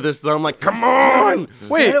over with his thumb, like, come on.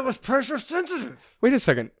 Wait. It was pressure sensitive. Wait a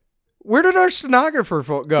second. Where did our stenographer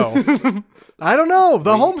go? I don't know.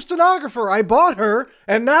 The home stenographer. I bought her,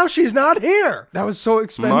 and now she's not here. That was so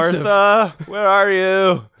expensive. Martha, where are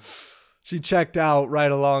you? She checked out right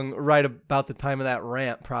about the time of that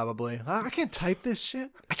rant, probably. I can't type this shit.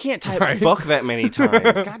 I can't type fuck that many times.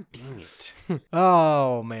 God dang it.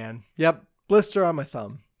 Oh, man. Yep. Blister on my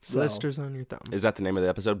thumb. So, Blisters on your thumb. Is that the name of the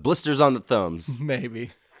episode? Blisters on the thumbs.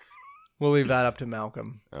 maybe. We'll leave that up to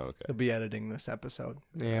Malcolm. Oh, okay. He'll be editing this episode.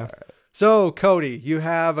 Yeah. So, Cody, you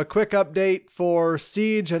have a quick update for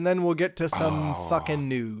Siege, and then we'll get to some fucking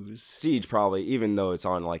news. Siege probably, even though it's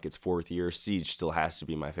on like its 4th year, Siege still has to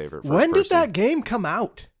be my favorite. When did that game come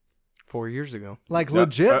out? 4 years ago. Like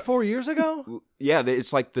legit 4 years ago? Yeah,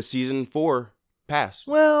 it's like the season 4 pass.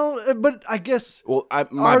 Well, but I guess Well,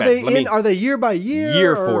 are they year by year?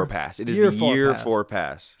 Year or 4 pass. It is year the 4 year pass? 4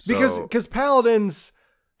 pass. So, Because Paladins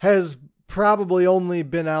has probably only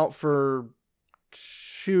been out for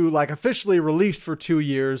like officially released for 2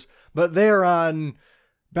 years, but they're on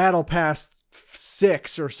Battle Pass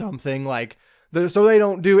 6 or something like. So they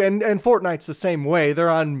don't do, and Fortnite's the same way. They're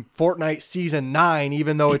on Fortnite Season 9,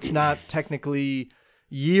 even though it's not technically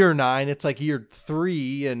year 9. It's like year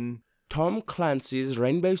 3, and Tom Clancy's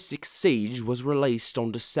Rainbow Six Siege was released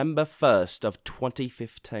on December 1st of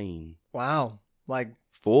 2015. wow, like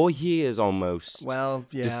 4 years almost. well,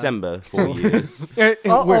 yeah, December, 4 years.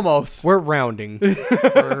 almost. We're rounding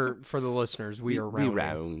for the listeners. We are We rounding.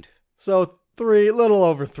 round. So little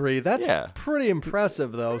over 3. That's Yeah. pretty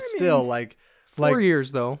impressive, though. Still, like 4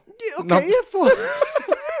 years though. okay, Nope. yeah, 4.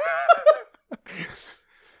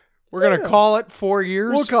 We're gonna call it 4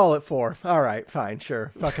 years. We'll call it 4. All right, fine,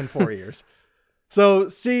 sure. Fucking 4 years. So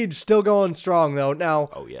Siege still going strong though. Now,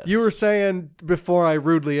 Oh, yes. you were saying before I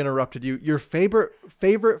rudely interrupted you, your favorite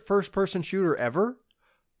first person shooter ever?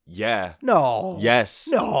 Yeah. No. Yes.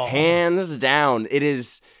 No. Hands down. It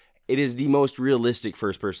is the most realistic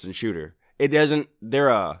first person shooter. It doesn't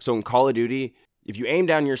so in Call of Duty, if you aim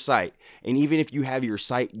down your sight, and even if you have your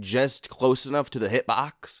sight just close enough to the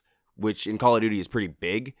hitbox, which in Call of Duty is pretty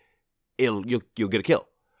big, you'll get a kill.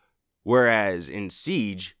 Whereas in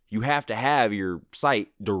Siege, you have to have your sight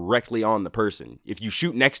directly on the person. If you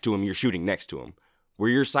shoot next to him, you're shooting next to him. Where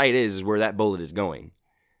your sight is where that bullet is going.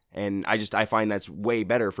 And I find that's way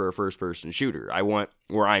better for a first-person shooter. I want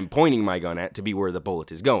where I'm pointing my gun at to be where the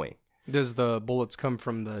bullet is going. Does the bullets come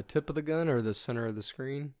from the tip of the gun or the center of the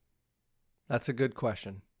screen? That's a good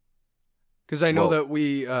question. Because I know Well- that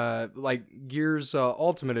we, like Gears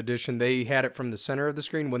Ultimate Edition, they had it from the center of the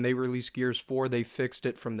screen. When they released Gears 4, they fixed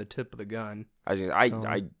it from the tip of the gun.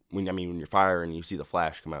 When you're firing, you see the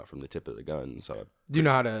flash come out from the tip of the gun. So Do you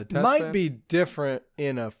know how to test Might that? be different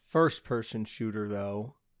in a first person shooter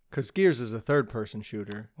though, because Gears is a third person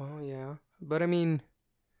shooter. Well, yeah. But I mean...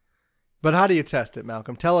 But how do you test it,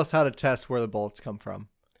 Malcolm? Tell us how to test where the bullets come from.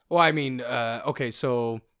 Well, I mean, okay,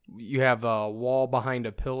 so you have a wall behind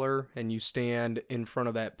a pillar, and you stand in front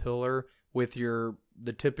of that pillar with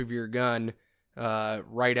the tip of your gun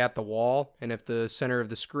right at the wall, and if the center of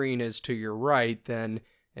the screen is to your right, then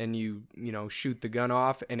and you shoot the gun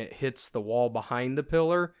off, and it hits the wall behind the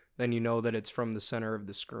pillar, then you know that it's from the center of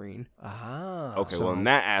the screen. Ah. okay, well in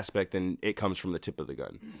that aspect, then it comes from the tip of the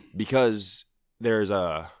gun because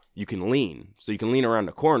you can lean, so you can lean around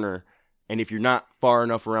the corner, and if you're not far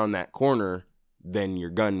enough around that corner, then your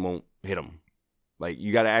gun won't hit them. Like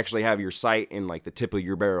you got to actually have your sight in like the tip of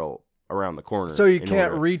your barrel around the corner. So you in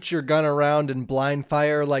can't order- reach your gun around and blind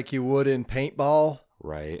fire like you would in paintball?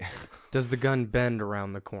 Right. Does the gun bend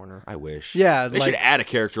around the corner? I wish. Yeah, They like should add a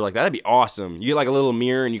character like that. That'd be awesome. You get like a little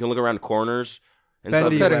mirror and you can look around the corners. And Bendy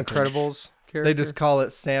What's stuff. that weapon. Incredibles character? they just call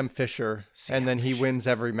it Sam Fisher, Sam and then he Fisher. wins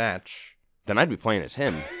every match. Then I'd be playing as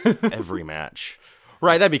him every match.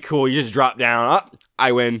 Right, that'd be cool. You just drop down.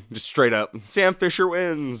 I win. Just straight up. Sam Fisher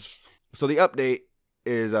wins. So the update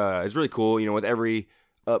is really cool. You know, with every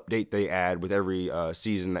update they add, with every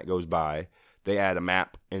season that goes by, they add a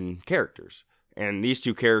map and characters. And these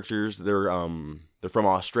two characters, they're from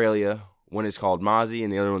Australia. One is called Mozzie,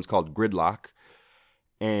 and the other one's called Gridlock.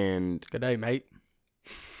 And Good day, mate.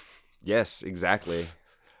 yes, exactly.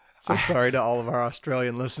 So sorry to all of our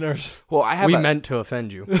Australian listeners. Well, I have We a- meant to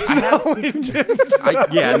offend you. No, we didn't.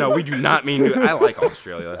 yeah, no, we do not mean to. I like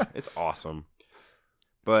Australia. It's awesome.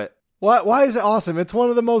 But Why is it awesome? It's one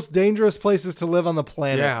of the most dangerous places to live on the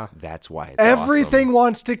planet. Yeah. that's why it's Everything awesome.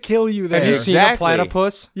 wants to kill you there. Have you seen a Exactly.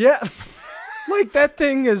 platypus? Yeah. Like that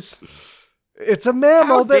thing It's a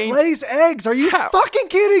mammal How that dang- lays eggs. Are you How? fucking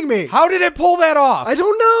kidding me? How did it pull that off? I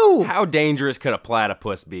don't know. How dangerous could a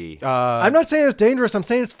platypus be? I'm not saying it's dangerous. I'm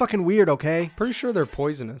saying it's fucking weird, okay? Pretty sure they're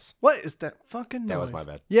poisonous. What is that fucking noise? That was my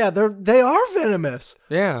bad. Yeah, they are venomous.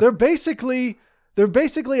 Yeah. They're basically a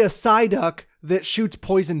Psyduck that shoots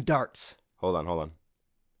poison darts. Hold on. No worries,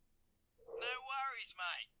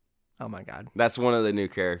 mate. Oh my god. That's one of the new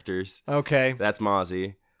characters. Okay. That's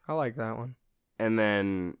Mozzie. I like that one. And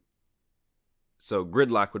then, so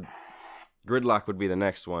Gridlock would be the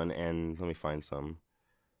next one. And let me find some.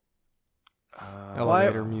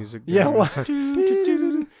 Elevator music. Yeah, dude. what?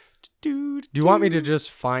 Do you want me to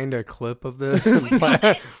just find a clip of this? And play?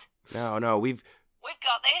 This. No, we've We've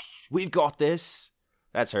got this. got this.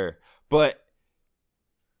 That's her. But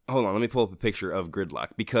hold on, let me pull up a picture of Gridlock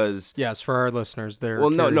because Yes, for our listeners, they're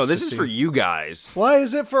no, curious this to is see. for you guys. Why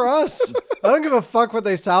is it for us? I don't give a fuck what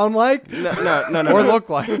they sound like. No, or look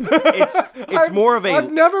like. It's more of a.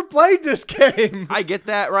 I've never played this game. I get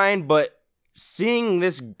that, Ryan, but seeing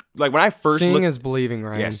this, like when I first Seeing looked, is believing,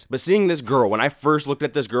 Ryan. yes, but seeing this girl, when I first looked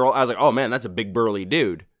at this girl, I was like, oh man, that's a big burly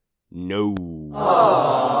dude. No.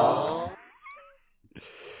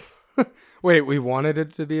 Wait, we wanted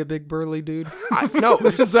it to be a big burly dude? No.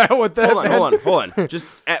 Is that what that meant? Hold on. Just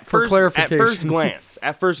at For first, clarification.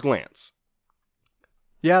 At first glance.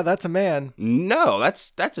 Yeah, that's a man. No,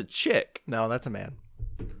 that's a chick. No, that's a man.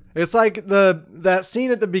 It's like that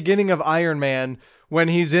scene at the beginning of Iron Man when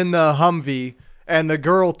he's in the Humvee and the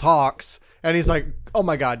girl talks and he's like, "Oh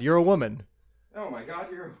my god, you're a woman." Oh my god,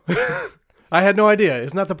 you're. I had no idea.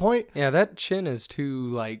 Isn't that the point? Yeah, that chin is too,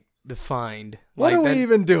 like, defined. What like, are that- we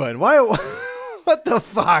even doing? Why? What the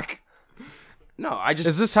fuck? No, I just.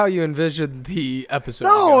 Is this how you envisioned the episode?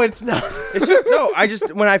 No, to go? it's not. It's just no. I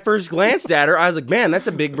just when I first glanced at her, I was like, man, that's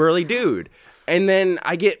a big burly dude. And then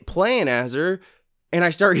I get playing as her, and I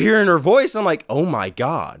start hearing her voice. I'm like, oh my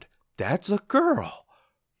god, that's a girl.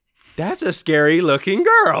 That's a scary looking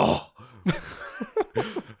girl.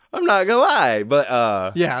 I'm not gonna lie,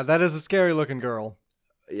 but Yeah, that is a scary looking girl.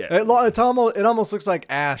 yeah. It almost looks like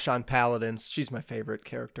Ash on Paladins. She's my favorite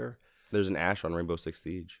character. There's an Ash on Rainbow Six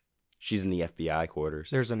Siege. She's in the FBI quarters.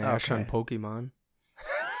 There's an Ash on Okay. Pokemon.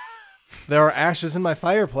 There are ashes in my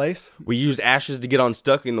fireplace. We used ashes to get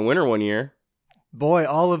unstuck in the winter one year. Boy,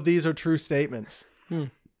 all of these are true statements.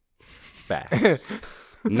 Facts.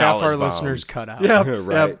 Half our Knowledge listeners bombs. cut out. Yep,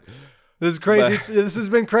 Right. yep. This is crazy. This has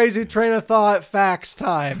been crazy train of thought facts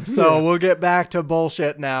time. So we'll get back to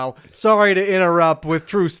bullshit now. Sorry to interrupt with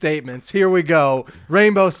true statements. Here we go.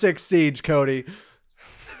 Rainbow Six Siege, Cody.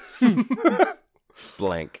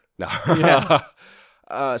 Blank. No.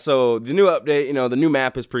 Yeah. So the new update, the new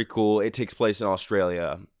map is pretty cool. It takes place in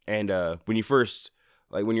Australia, and when you first,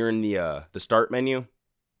 like, when you're in the start menu,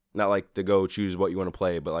 not like to go choose what you want to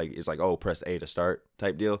play, but like it's like, oh, press A to start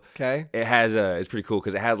type deal. Okay. It has it's pretty cool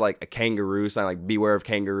because it has like a kangaroo sign, like beware of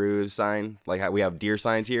kangaroo sign, like how we have deer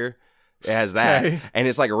signs here. It has that, Okay. and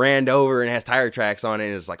it's like ran over and it has tire tracks on it.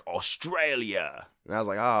 And it's like Australia, and I was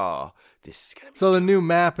like, oh, this is gonna be. So the new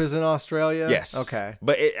map is in Australia? Yes. Okay.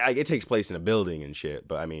 But it takes place in a building and shit.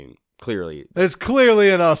 But I mean, clearly. It's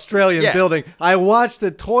clearly an Australian Yeah. building. I watched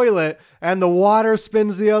the toilet and the water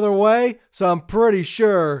spins the other way, so I'm pretty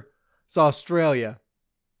sure it's Australia.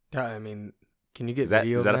 I mean, can you get Is that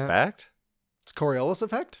video is that of a fact? It's Coriolis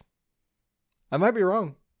effect? I might be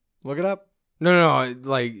wrong. Look it up. No.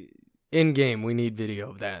 Like, in game, we need video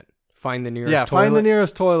of that. Find the nearest Yeah, toilet. find the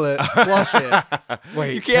nearest toilet, flush it.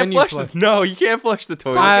 Wait, you can't can you flush flush- No, you can't flush the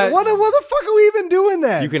toilet. Fuck. What the fuck are we even doing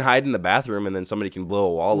then? You can hide in the bathroom and then somebody can blow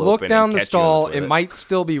a wall Look open. down and the catch you on stall. It toilet. might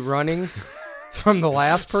still be running from the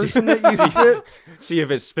last person that used it. See if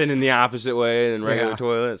it's spinning the opposite way than regular Yeah.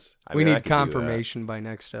 toilets. I We mean, I need could do that. confirmation by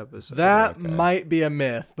next episode. That Okay. might be a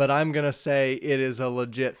myth, but I'm going to say it is a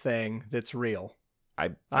legit thing that's real.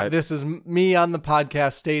 I This is me on the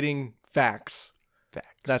podcast stating facts. facts.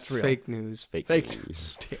 That's real. Fake news. fake Fake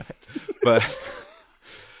news. Damn it. But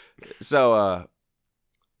so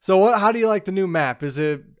So how do you like the new map? Is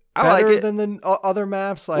it I like better it. than the other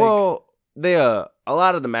maps? Like, well, they a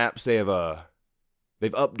lot of the maps they've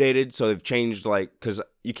updated, so they've changed, like, because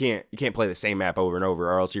you can't play the same map over and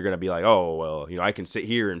over, or else you're gonna be like, oh well, I can sit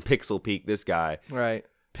here and pixel peek this guy. right.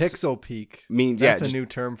 Pixel peak. Means That's yeah, a new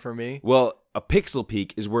term for me. well, a pixel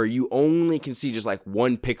peek is where you only can see just like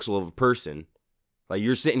one pixel of a person. Like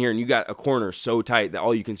you're sitting here and you got a corner so tight that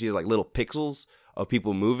all you can see is like little pixels of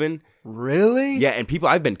people moving. Really? Yeah, and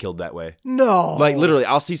I've been killed that way. No. Like literally,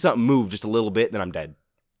 I'll see something move just a little bit, then I'm dead.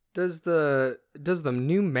 Does the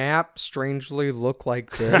new map strangely look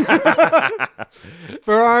like this?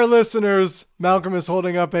 For our listeners, Malcolm is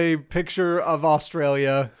holding up a picture of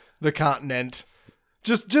Australia the continent.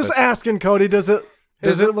 Just asking, Cody. Does it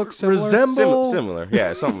look similar? resemble? Similar.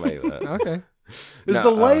 Yeah, something like that. Okay. Is No,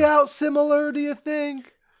 the layout similar? Do you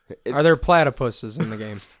think? Are there platypuses in the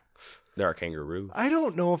game? There are kangaroo. I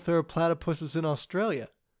don't know if there are platypuses in Australia.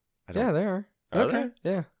 Yeah, they are. Are Okay. there?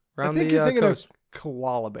 Yeah. I Around think the you're thinking coast. of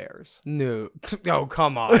koala bears. No. Oh,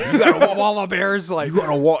 come on. You got koala bears? Like,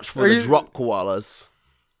 gotta watch for the drop koalas.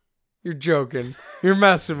 you're joking. You're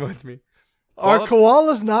messing with me. Are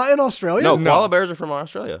koalas not in Australia? No, No. koala bears are from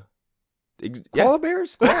Australia. Yeah. Koala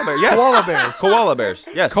bears? Koala bears. Yes. Koala bears. Koala bears.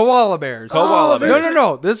 Yes. Koala bears. Koala Oh, bears.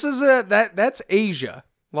 No. This is that's Asia.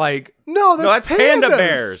 Like, No, No, that's panda pandas.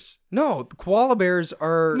 bears. no, the koala bears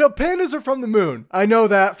are. No, pandas are from the moon. I know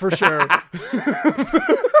that for sure.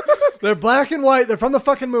 They're black and white. They're from the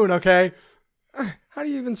fucking moon, okay? How do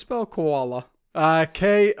you even spell koala?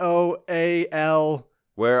 Koal.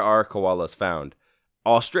 Where are koalas found?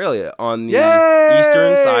 Australia, on the Yay!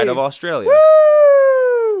 eastern side of Australia.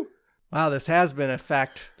 Woo! Wow, this has been a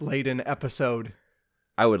fact-laden episode.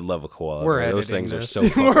 I would love a koala. We're bear. Those editing things are this. so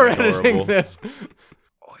fucking We're adorable. editing this.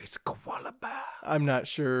 Oh, it's a koala bear. I'm not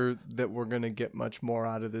sure that we're going to get much more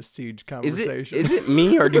out of this siege Is conversation. it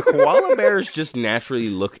me, or do koala bears just naturally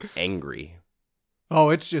look angry? Oh,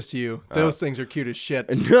 it's just you. Those things are cute as shit.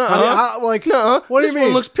 Nuh-uh. Like, No, what do this you mean?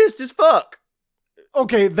 one looks pissed as fuck.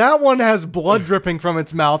 Okay, that one has blood dripping from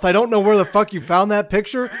its mouth. I don't know where the fuck you found that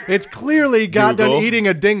picture. It's clearly got done Google. eating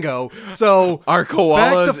a dingo. So, Are Back the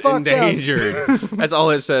koalas fuck down. endangered? That's all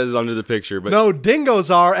it says under the picture. But no, dingoes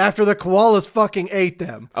are after the koalas fucking ate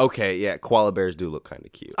them. okay, yeah, koala bears do look kind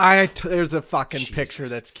of cute. There's a fucking picture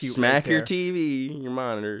that's cute. Smack right your there. TV, your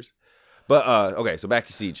monitors. But okay, so back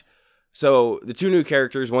to Siege. So the two new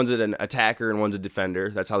characters, one's an attacker and one's a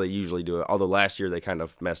defender. That's how they usually do it. Although last year they kind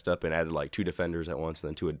of messed up and added like two defenders at once and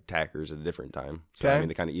then two attackers at a different time. So I Okay. mean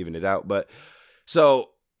they kind of evened it out. But so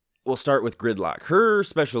we'll start with Gridlock. Her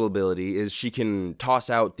special ability is she can toss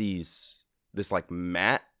out this like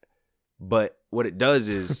mat, but what it does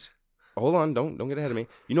is hold on, don't get ahead of me.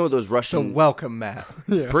 You know those So Russian welcome, Matt.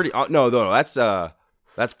 pretty no,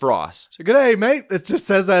 that's Frost. Good day, mate. It just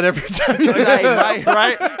says that every time. You Good say day, that. mate,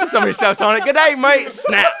 right? Somebody steps on it. Good day, mate.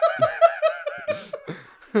 Snap.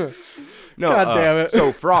 No, God damn it.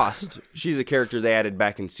 So Frost, she's a character they added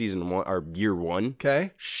back in season 1 or year 1.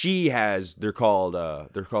 Okay. She has they're called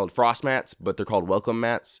frost mats, but they're called welcome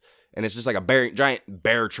mats, and it's just like a giant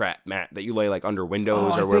bear trap mat that you lay like under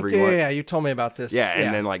windows or wherever you want. Yeah, you told me about this. Yeah,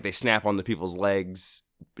 and then like they snap onto people's legs.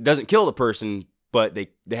 It doesn't kill the person, but they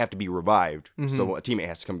have to be revived. So a teammate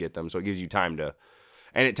has to come get them. So it gives you time to,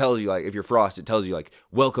 and it tells you like if you're Frost, it tells you like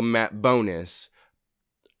welcome mat bonus.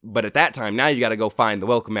 But at that time, now you got to go find the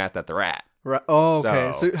welcome mat that they're at. Right. Oh,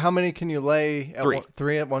 okay. So- So how many can you lay? At 3.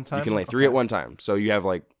 3 at one time? You can lay 3 Okay. at one time, so you have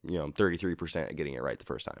like 33% at getting it right the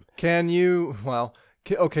first time. Can you? Well,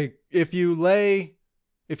 okay. If you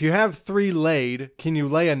have 3 laid, can you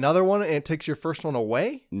lay another one and it takes your first one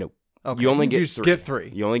away? Nope. Okay. You only get just 3. get 3.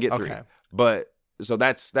 You only get 3. Okay. But so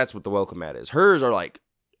that's what the welcome mat is. Hers are like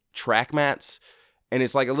track mats, and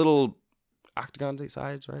it's like a little octagon's 8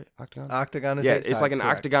 sides, right? Octagon. Octagon is Yeah, 8 it's sides, like an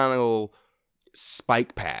correct. octagonal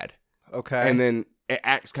spike pad, Okay. and then it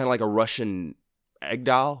acts kind of like a Russian egg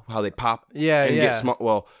doll. How they pop yeah, and yeah. get small.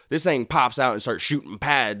 Well, this thing pops out and starts shooting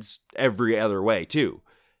pads every other way too.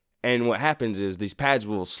 And what happens is these pads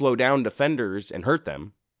will slow down defenders and hurt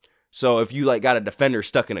them. So if you like got a defender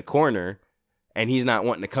stuck in a corner and he's not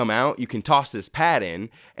wanting to come out, you can toss this pad in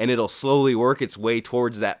and it'll slowly work its way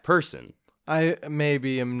towards that person. I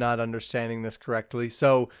maybe am not understanding this correctly.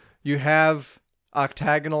 So you have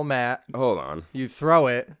octagonal mat, Hold on. you throw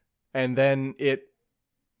it, and then it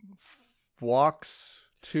walks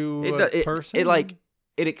to a person.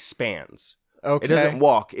 It expands. Okay. It doesn't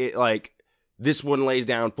walk. It like this one lays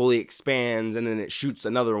down, fully expands, and then it shoots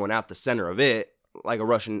another one out the center of it like a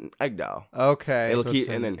Russian egg doll. Okay. It'll So keep it's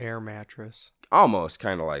and an then air mattress. almost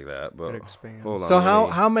kind of like that, but It expands. hold on. So let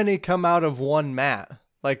me- how many come out of one mat?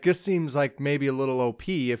 Like this seems like maybe a little OP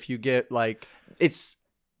if you get like it's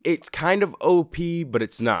kind of OP, but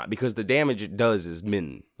it's not because the damage it does is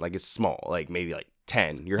like it's small, like maybe like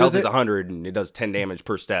 10. Your Does health is it- 100 and it does 10 damage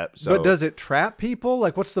per step. So but does it trap people?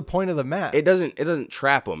 Like what's the point of the mat? it doesn't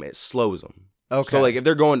trap them, it slows them. Okay. So like if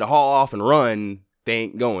they're going to haul off and run, they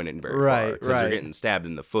ain't going in very far Right, because right. they're getting stabbed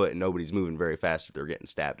in the foot and nobody's moving very fast if they're getting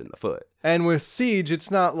stabbed in the foot. And with Siege,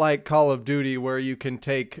 it's not like Call of Duty where you can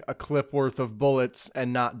take a clip worth of bullets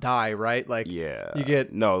and not die, right? Like Yeah. you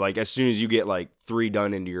get No, like as soon as you get like 3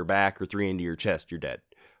 done into your back or 3 into your chest, you're dead.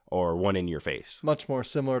 Or 1 in your face. much more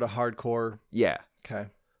similar to hardcore. Yeah. Okay.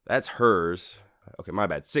 That's hers. Okay, my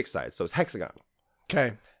bad. 6 sides. So it's hexagon.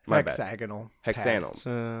 Okay. My bad. Hexagonal. Hexanal.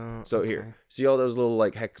 So, So here, see all those little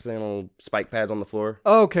like hexagonal spike pads on the floor?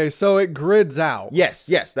 Okay, so it grids out. Yes,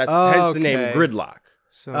 that's hence the name Okay. gridlock.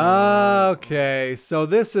 So Okay, so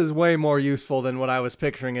this is way more useful than what I was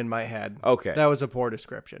picturing in my head. Okay, That was a poor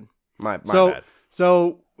description. my so, bad.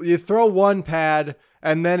 so you throw one pad,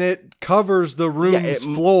 and then it covers the room's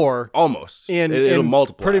floor Almost. in It'll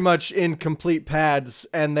multiply. pretty much in complete pads,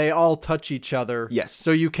 and they all touch each other. Yes.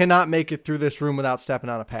 So you cannot make it through this room without stepping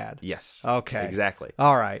on a pad. Yes. Okay. Exactly.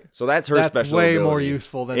 All right. So that's her That's special way ability. more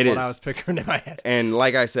useful than It what is. I was picturing in my head. And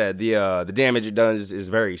like I said, the damage it does is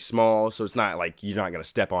very small, so it's not like you're not gonna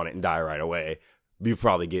step on it and die right away. You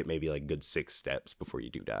probably get maybe like good 6 steps before you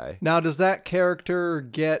do die. Now, does that character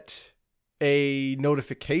get a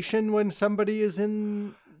notification when somebody is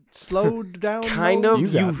in slowed down? Kind mode? of.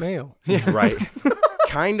 you got mail. Right.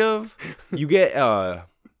 Kind of. You get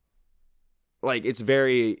like it's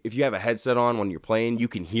very, if you have a headset on when you're playing, you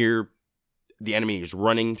can hear the enemies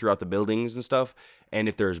running throughout the buildings and stuff. And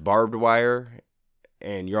if there's barbed wire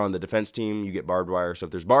and you're on the defense team, you get barbed wire. So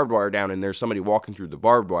if there's barbed wire down and there's somebody walking through the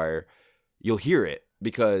barbed wire, you'll hear it,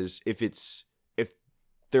 because if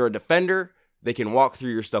they're a defender, they can walk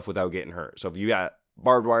through your stuff without getting hurt. So if you got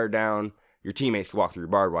barbed wire down, your teammates can walk through your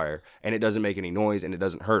barbed wire and it doesn't make any noise and it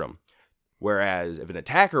doesn't hurt them. Whereas if an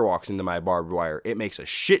attacker walks into my barbed wire, it makes a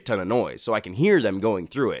shit ton of noise. So I can hear them going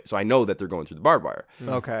through it. So I know that they're going through the barbed wire.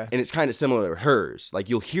 Okay. And it's kind of similar to hers. Like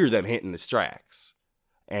you'll hear them hitting the tracks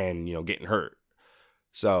and, getting hurt.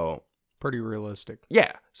 So Pretty realistic.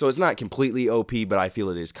 yeah. So it's not completely OP, but I feel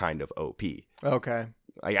it is kind of OP. Okay.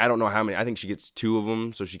 Like, I don't know how many. I think she gets 2 of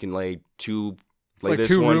them, so she can lay 2. It's like this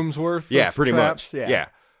 2 one. rooms worth. Yeah, of pretty traps? much. Yeah.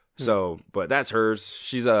 So, but that's hers.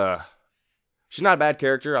 She's not a bad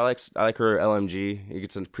character. I like her LMG. It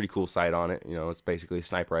gets a pretty cool sight on it. It's basically a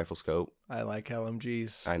sniper rifle scope. I like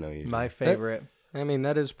LMGs. I know you. My do. favorite. I mean,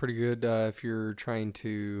 that is pretty good if you're trying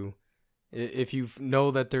to, if you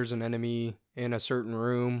know that there's an enemy in a certain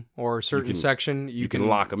room or a certain section, you can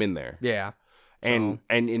lock them in there. Yeah. And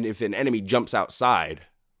if an enemy jumps outside,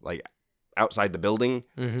 like outside the building,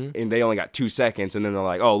 and they only got 2 seconds, and then they're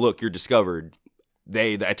like, "Oh, look, you're discovered."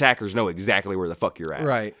 The attackers know exactly where the fuck you're at.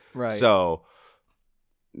 Right. Right. So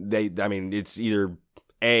it's either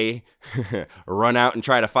A, run out and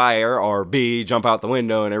try to fire, or B, jump out the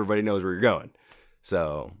window and everybody knows where you're going.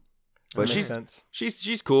 So, but That makes she's sense.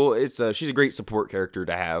 she's cool. She's a great support character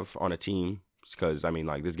to have on a team, because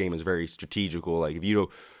this game is very strategical. Like if you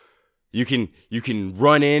can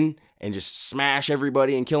run in and just smash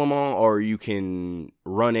everybody and kill them all, or you can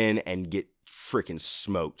run in and get freaking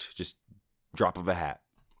smoked, just drop of a hat.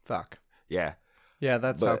 Fuck. Yeah. Yeah,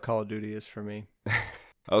 that's how But- Call of Duty is for me.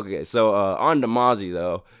 Okay, so on to Mozzie,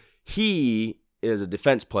 though. He is a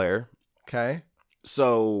defense player. Okay.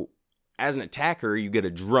 So as an attacker, you get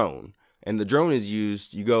a drone. And the drone is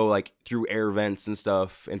used, you go like through air vents and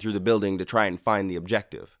stuff and through the building to try and find the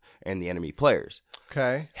objective and the enemy players.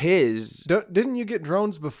 Okay. Didn't you get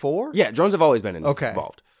drones before? Yeah, drones have always been Okay.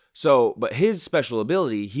 involved. So, but his special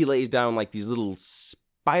ability, he lays down like these little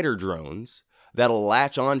spider drones that'll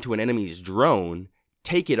latch onto an enemy's drone,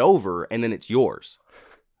 take it over, and then it's yours.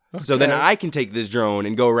 So then Okay. I can take this drone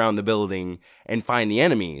and go around the building and find the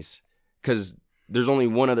enemies, because there's only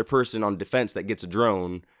one other person on defense that gets a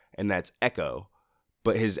drone, and that's Echo.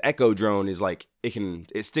 But his Echo drone is like,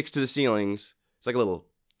 it sticks to the ceilings. It's like a little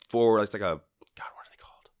it's like a, God, what are they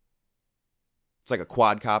called? It's like a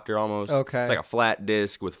quadcopter almost. Okay. It's like a flat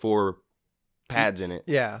disc with 4 pads in it.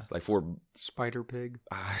 Yeah. Like 4, Spider pig.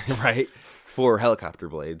 right? 4 helicopter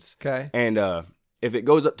blades. Okay. And if it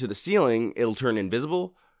goes up to the ceiling, it'll turn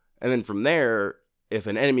invisible. And then from there, if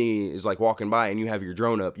an enemy is like walking by and you have your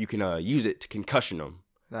drone up, you can use it to concussion them.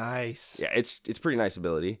 Nice. Yeah, it's pretty nice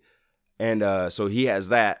ability. And so he has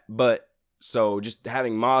that. But so just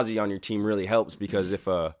having Mozzie on your team really helps, because if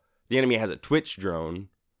the enemy has a Twitch drone,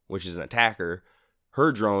 which is an attacker,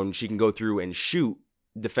 her drone, she can go through and shoot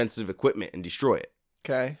defensive equipment and destroy it.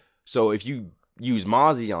 Okay. So if you use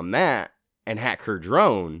Mozzie on that and hack her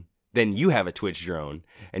drone, then you have a Twitch drone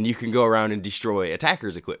and you can go around and destroy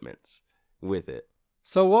attackers' equipments with it.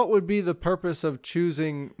 So what would be the purpose of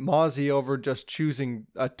choosing Mozzie over just choosing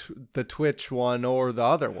the Twitch one or the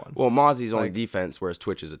other one? Well, Mozzie's only Like- defense, whereas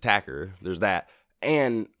Twitch is attacker. There's that.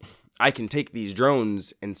 And I can take these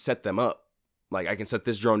drones and set them up. Like, I can set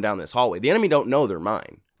this drone down this hallway. The enemy don't know they're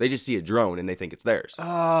mine. They just see a drone and they think it's theirs.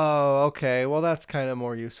 Oh, okay. Well, that's kind of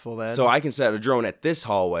more useful then. So I can set a drone at this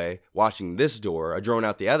hallway watching this door, a drone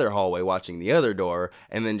out the other hallway watching the other door,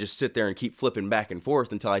 and then just sit there and keep flipping back and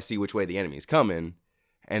forth until I see which way the enemy's coming.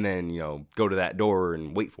 and then, go to that door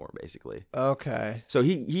and wait for him, basically. Okay. So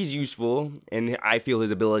he's useful, and I feel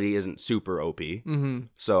his ability isn't super OP. Mm-hmm.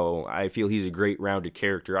 So I feel he's a great rounded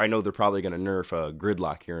character. I know they're probably going to nerf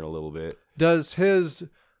Gridlock here in a little bit. Does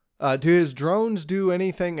do his drones do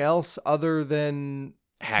anything else other than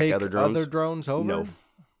Hack take other drones? over?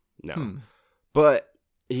 No. But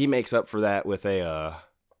he makes up for that with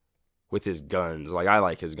with his guns. Like, I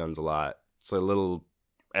like his guns a lot. It's a little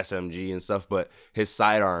SMG and stuff, but his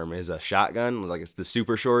sidearm is a shotgun. Like, it's the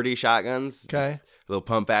super shorty shotguns. Okay. Just a little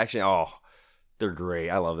pump action. Oh, they're great.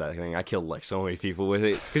 I love that thing. I killed like so many people with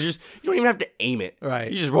it because you don't even have to aim it.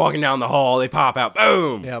 Right. You're just walking down the hall. They pop out.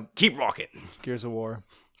 Boom. Yep. Keep walking. Gears of War.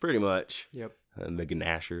 Pretty much. Yep. And the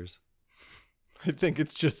Ganashers. I think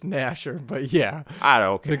it's just Nasher, but yeah. I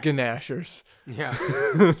don't The care. Ganashers. Yeah.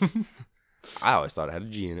 I always thought it had a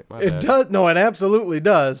G in it. My It bad. does. No, it absolutely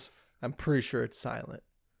does. I'm pretty sure it's silent.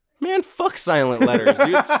 Man, fuck silent letters,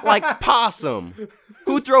 dude. Like possum.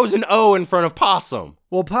 Who throws an O in front of possum?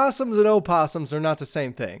 Well, possums and opossums are not the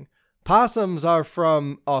same thing. Possums are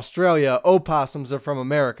from Australia. Opossums are from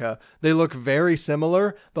America. They look very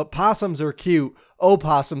similar, but possums are cute.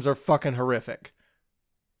 Opossums are fucking horrific.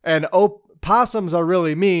 And possums are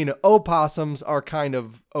really mean. Opossums are kind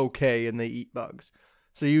of okay and they eat bugs.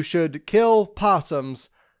 So you should kill possums,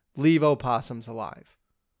 leave opossums alive.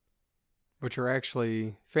 Which are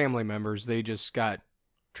actually family members. They just got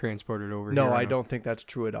transported over here. No, I on a- don't think that's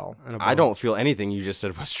true at all. on a I boat. don't feel anything you just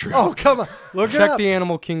said was true. Oh, come on. Look it Check up. the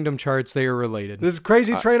Animal Kingdom charts. They are related. This is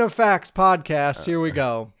Crazy Train of Facts podcast. Here we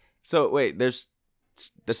go. So, wait, there's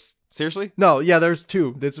this seriously? No, yeah, there's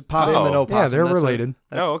two. There's a possum Oh. and opossum. Yeah, they're That's related.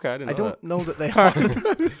 Oh, okay. I didn't I know don't know that they are.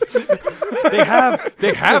 that.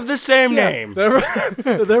 They have the same name. They're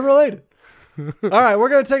related. All right, we're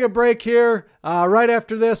going to take a break here. Right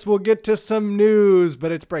after this, we'll get to some news,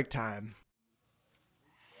 but it's break time.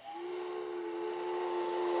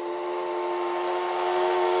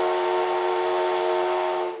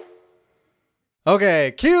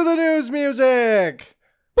 Okay, cue the news music.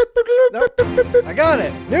 Nope, I got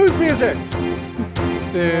it. News music.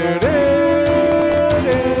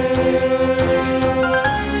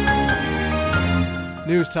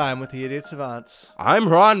 News time with the Idiot Savants. I'm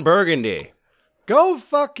Ron Burgundy. Go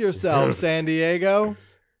fuck yourself, San Diego.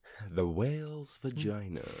 The whale's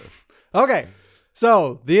vagina. Okay,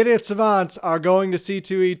 so the Idiot Savants are going to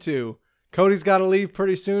C2E2. Cody's got to leave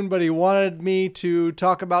pretty soon, but he wanted me to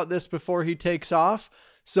talk about this before he takes off.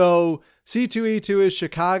 So C2E2 is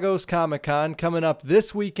Chicago's Comic-Con coming up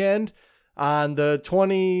this weekend on the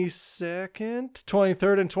 22nd,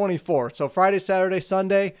 23rd, and 24th. So Friday, Saturday,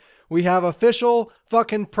 Sunday. We have official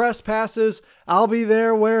fucking press passes. I'll be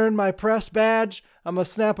there wearing my press badge. I'm going to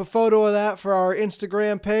snap a photo of that for our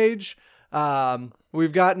Instagram page.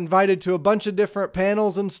 We've got invited to a bunch of different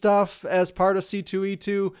panels and stuff as part of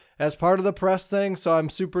C2E2, as part of the press thing, so I'm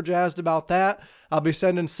super jazzed about that. I'll be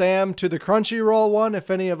sending Sam to the Crunchyroll one if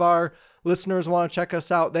any of our listeners want to check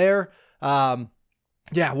us out there.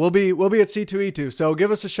 Yeah, we'll be at C2E2, so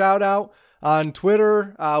give us a shout out on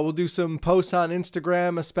Twitter. We'll do some posts on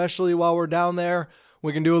Instagram, especially while we're down there.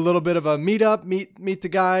 We can do a little bit of a meetup, meet the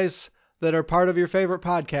guys that are part of your favorite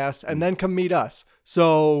podcast, and then come meet us.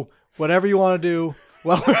 So whatever you want to do.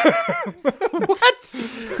 Well, What?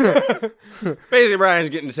 Basically, Brian's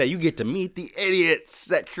getting to say, you get to meet the idiots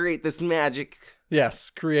that create this magic. yes,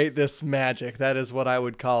 create this magic. That is what I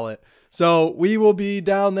would call it. So we will be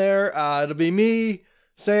down there. It'll be me,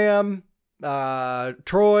 Sam,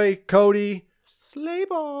 Troy, Cody,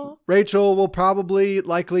 Slayball. Rachel will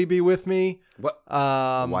likely be with me. What?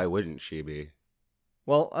 Um, Why wouldn't she be?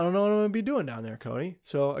 Well, I don't know what I'm going to be doing down there, Cody.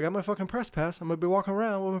 So I got my fucking press pass. I'm going to be walking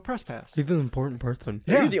around with my press pass. He's an important person.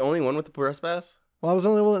 Yeah. Are you the only one with the press pass? Well, I was the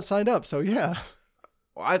only one that signed up, so yeah.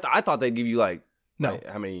 Well, I thought they'd give you like No.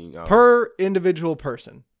 how many Per individual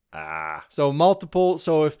person. ah. So multiple.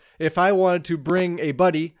 So if I wanted to bring a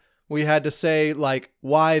buddy, we had to say like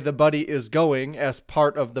why the buddy is going as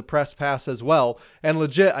part of the press pass as well. And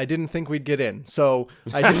legit, I didn't think we'd get in. So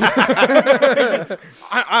I didn't.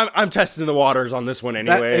 I'm testing the waters on this one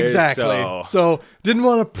anyway. Exactly. So didn't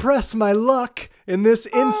want to press my luck in this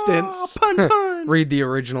instance. Pun. Read the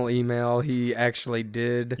original email. He actually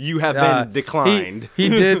did. You have been declined.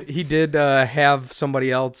 He did have somebody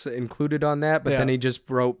else included on that, but Yeah. then he just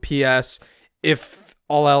wrote, P.S. If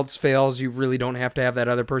all else fails, you really don't have to have that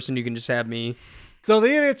other person. You can just have me. So the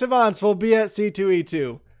Idiot Savants will be at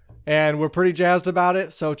C2E2, and we're pretty jazzed about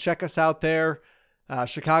it. So check us out there.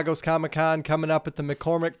 Chicago's Comic-Con coming up at the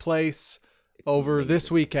McCormick Place over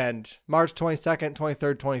this weekend, March 22nd,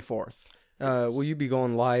 23rd, 24th. Will you be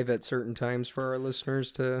going live at certain times for our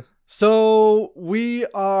listeners to So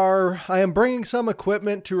I am bringing some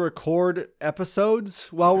equipment to record episodes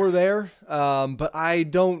while we're there, but I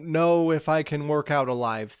don't know if I can work out a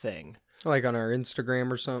live thing. Like on our Instagram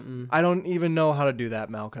or something. I don't even know how to do that,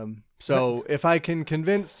 Malcolm. So if I can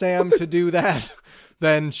convince Sam to do that,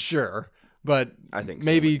 then sure. But I think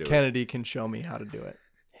Sam maybe would do Kennedy can show me how to do it.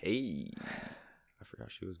 Hey, I forgot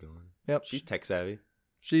she was going. Yep. She's tech savvy.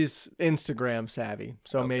 She's Instagram savvy,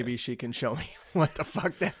 so Okay. maybe she can show me what the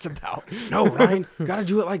fuck that's about. No, Ryan, you gotta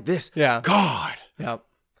do it like this. Yeah. God. Yep.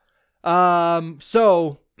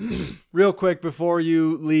 So real quick before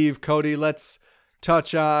you leave, Cody, let's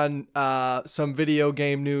touch on some video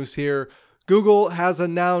game news here. Google has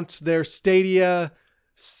announced their Stadia.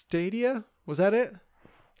 Was that it?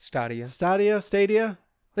 Stadia. Stadia?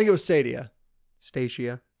 I think it was Stadia.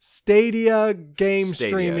 Stadia game Stadia,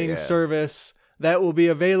 streaming yeah. service that will be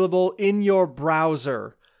available in your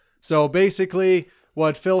browser. So basically,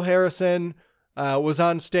 what Phil Harrison was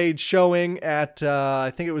on stage showing at, I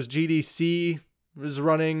think it was GDC, was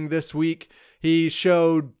running this week. He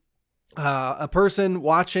showed a person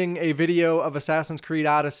watching a video of Assassin's Creed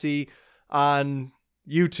Odyssey on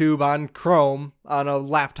YouTube, on Chrome, on a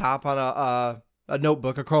laptop, on a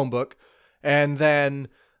notebook, a Chromebook, and then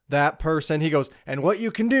that person, he goes, and what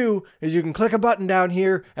you can do is you can click a button down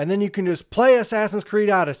here, and then you can just play Assassin's Creed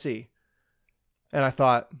Odyssey. And I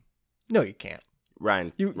thought, no, you can't.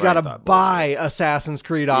 Ryan, You Ryan gotta thought buy bullshit. Assassin's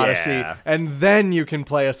Creed Odyssey, Yeah. and then you can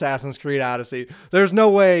play Assassin's Creed Odyssey. There's no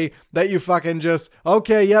way that you fucking just,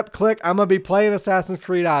 okay, yep, click, I'm gonna be playing Assassin's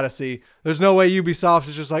Creed Odyssey. There's no way Ubisoft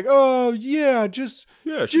is just like, oh, yeah, just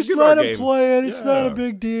give let our him game. play it. It's not a Yeah.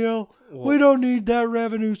 big deal. Well- We don't need that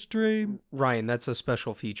revenue stream. Ryan, that's a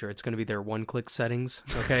special feature. It's going to be their one-click settings,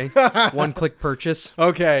 okay? One-click purchase.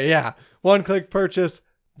 Okay, yeah. One-click purchase.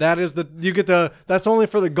 That is that's only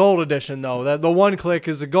for the gold edition, though. The one click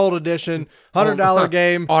is the gold edition, $100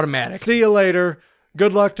 game. Automatic. See you later.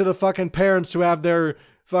 Good luck to the fucking parents who have their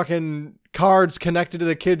fucking cards connected to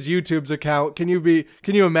the kid's YouTube's account. Can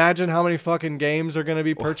you imagine how many fucking games are going to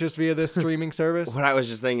be purchased via this streaming service? What I was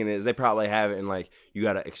just thinking is they probably have it in like you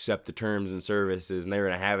got to accept the terms and services, and they're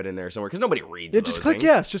gonna have it in there somewhere because nobody reads. Yeah, those just click things.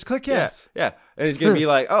 yes. Just click yes. Yeah, and it's gonna be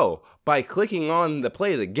like, oh, by clicking on the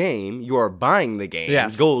play the game, you are buying the game,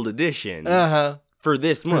 Yes. gold edition, Uh-huh. for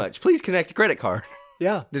this much. Please connect a credit card.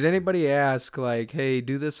 Yeah. Did anybody ask, like, hey,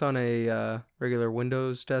 do this on a regular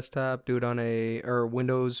Windows desktop? Do it on or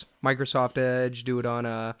Windows Microsoft Edge? Do it on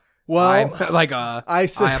a like a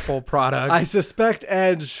Apple product? I suspect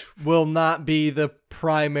Edge will not be the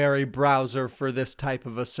primary browser for this type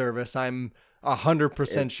of a service. I'm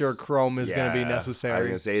 100% sure Chrome is going to be I was necessary.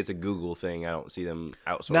 gonna say it's a Google thing. I don't see them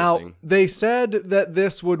outsourcing. Now, they said that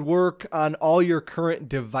this would work on all your current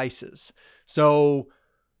devices. So,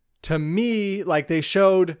 to me, like they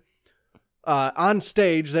showed on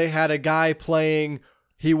stage, they had a guy playing.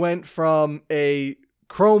 He went from a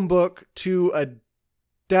Chromebook to a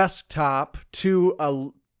desktop to a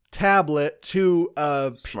tablet to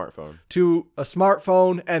a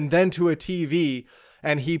smartphone and then to a TV,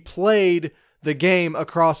 and he played the game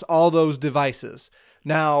across all those devices.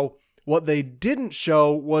 Now, what they didn't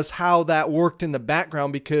show was how that worked in the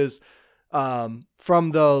background, because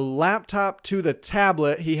from the laptop to the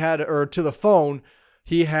tablet, to the phone,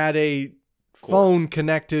 he had a phone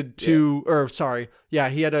connected to, he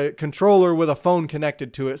had a controller with a phone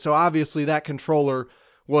connected to it. So obviously that controller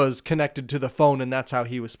was connected to the phone, and that's how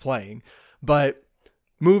he was playing. But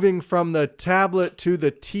moving from the tablet to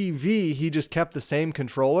the TV, he just kept the same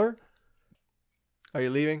controller. Are you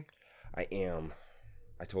leaving? I am.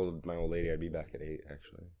 I told my old lady I'd be back at 8,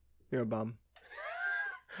 actually. You're a bum.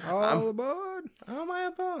 All aboard. How am I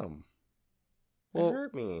a bum? Well, It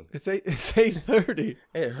hurt me. It's 8:30.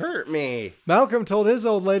 It hurt me. Malcolm told his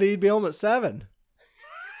old lady he'd be home at 7.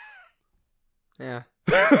 Yeah.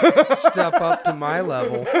 Step up to my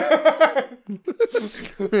level.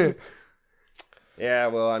 Yeah,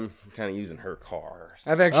 well, I'm kind of using her car.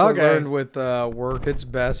 So. I've actually Okay. learned with work, it's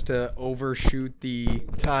best to overshoot the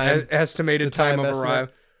Time. estimated The time time of estimate.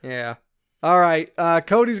 arrival. Yeah. All right.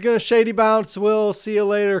 Cody's going to shady bounce. We'll see you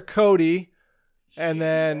later, Cody. And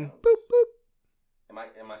then boop, boop.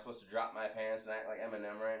 Am I supposed to drop my pants and act like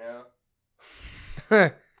Eminem right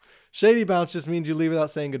now? Shady bounce just means you leave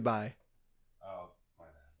without saying goodbye. Oh, my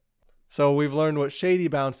bad. So we've learned what shady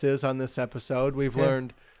bounce is on this episode. We've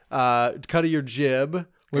learned cut of your jib.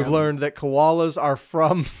 We've learned that koalas are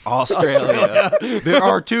from Australia. There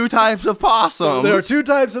are 2 types of possums. There are 2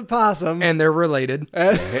 types of possums. And they're related.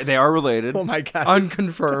 They are related. Oh my God.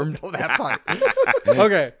 Unconfirmed. Oh, that part.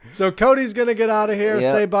 Okay. So Cody's going to get out of here.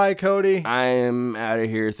 Yep. Say bye, Cody. I am out of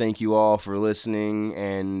here. Thank you all for listening,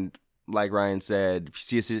 and like Ryan said,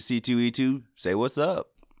 if you see a C2E2, say what's up.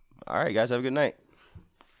 All right, guys, have a good night.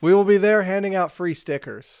 We will be there handing out free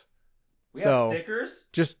stickers. We So, have stickers?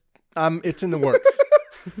 Just it's in the works.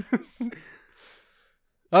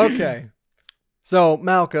 Okay. So,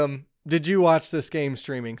 Malcolm, did you watch this game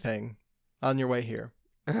streaming thing on your way here?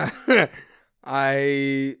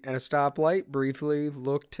 I, at a stoplight, briefly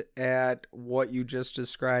looked at what you just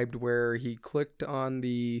described, where he clicked on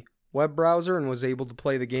the web browser and was able to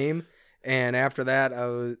play the game. And after that,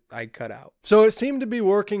 I cut out. So it seemed to be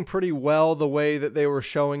working pretty well the way that they were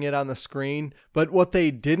showing it on the screen, but what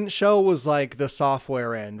they didn't show was like the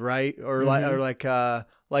software end, right? Or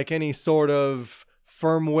like any sort of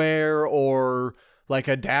firmware or like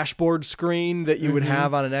a dashboard screen that you would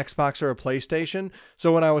have on an Xbox or a PlayStation.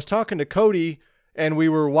 So when I was talking to Cody and we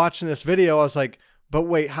were watching this video, I was like, but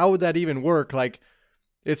wait, how would that even work? Like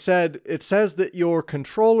it says that your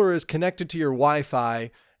controller is connected to your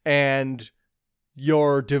Wi-Fi and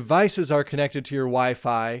your devices are connected to your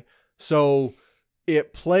Wi-Fi. So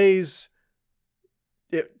it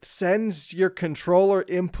sends your controller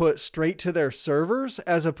input straight to their servers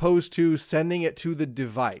as opposed to sending it to the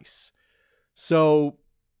device. So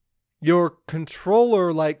your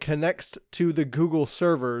controller like connects to the Google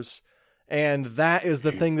servers, and that is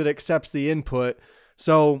the thing that accepts the input.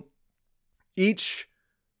 So each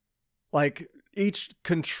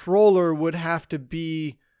controller would have to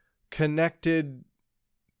be connected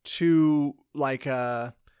to like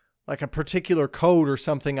a particular code or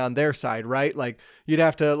something on their side, right? Like you'd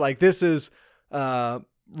have to like, this is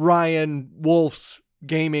Ryan Wolf's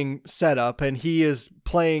gaming setup and he is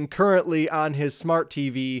playing currently on his smart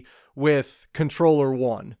TV with controller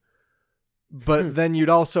 1. But then you'd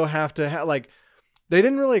also have to have like, they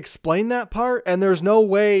didn't really explain that part, and there's no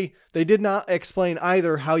way they did not explain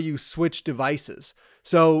either how you switch devices.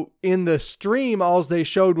 So in the stream, all they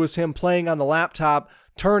showed was him playing on the laptop,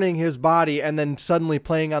 turning his body, and then suddenly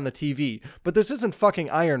playing on the TV. But this isn't fucking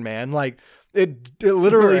Iron Man. Like it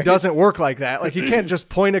literally Right. doesn't work like that. Like you can't just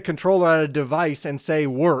point a controller at a device and say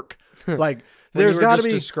work. Like When there's you were got to just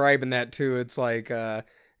be. describing that too. It's like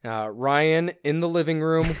Ryan in the living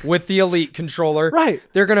room with the Elite controller. Right.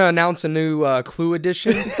 They're gonna announce a new Clue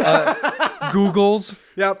edition. Google's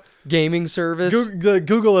Yep. gaming service. The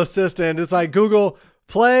Google Assistant. It's like Google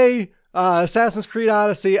play Assassin's Creed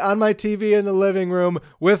Odyssey on my TV in the living room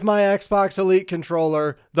with my Xbox Elite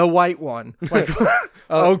controller, the white one. Like,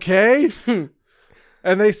 okay.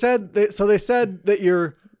 And they said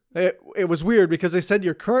that it was weird because they said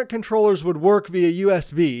your current controllers would work via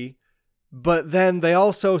USB, but then they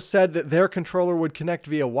also said that their controller would connect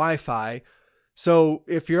via Wi-Fi. So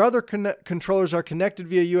if your other controllers are connected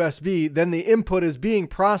via USB, then the input is being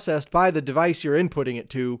processed by the device you're inputting it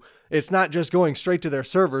to. It's not just going straight to their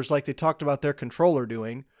servers like they talked about their controller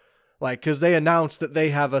doing. Like, because they announced that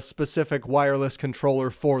they have a specific wireless controller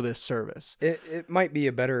for this service. It might be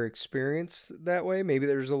a better experience that way. Maybe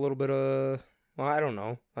there's a little bit of, well, I don't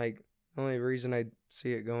know. Like, the only reason I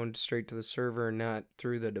see it going straight to the server and not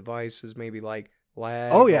through the device is maybe like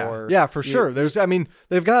lag. Oh yeah, or, yeah, for sure.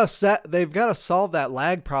 They've got to solve that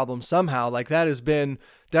lag problem somehow. Like that has been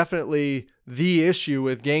definitely the issue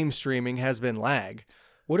with game streaming has been lag.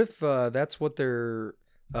 What if that's what their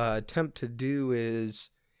attempt to do is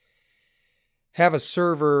have a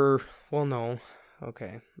server? Well, no.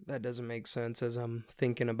 Okay, that doesn't make sense as I'm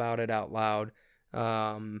thinking about it out loud.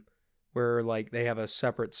 Where like they have a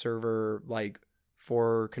separate server like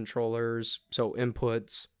for controllers, so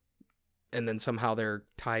inputs, and then somehow they're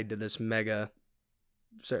tied to this mega.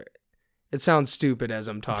 Sorry, it sounds stupid as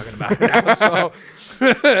I'm talking about it now, so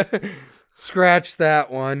scratch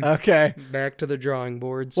that one. Okay. Back to the drawing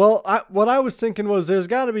boards. Well, what I was thinking was there's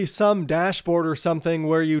got to be some dashboard or something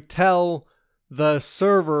where you tell the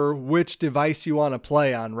server which device you want to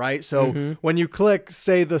play on, right? So when you click,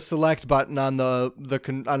 say, the select button on on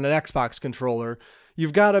an Xbox controller,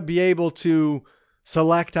 you've got to be able to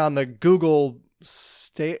select on the Google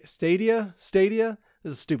Stadia. Stadia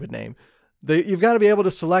is a stupid name. You've got to be able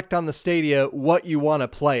to select on the Stadia what you want to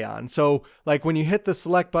play on. So, like when you hit the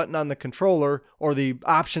select button on the controller or the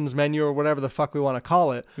options menu or whatever the fuck we want to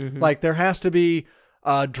call it, like there has to be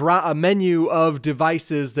a menu of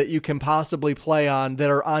devices that you can possibly play on that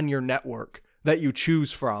are on your network that you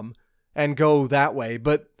choose from and go that way.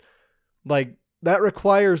 But like that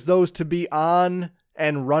requires those to be on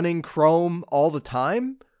and running Chrome all the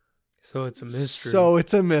time. So it's a mystery. So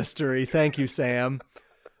it's a mystery. Thank you, Sam.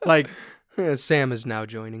 Like, Sam is now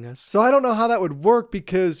joining us. so I don't know how that would work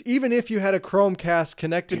because even if you had a Chromecast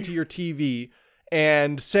connected to your TV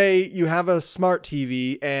and say you have a smart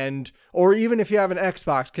TV or even if you have an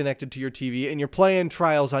Xbox connected to your TV and you're playing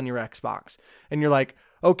Trials on your Xbox and you're like,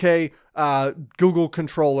 okay, Google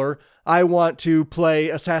controller, I want to play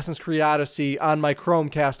Assassin's Creed Odyssey on my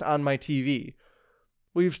Chromecast on my TV.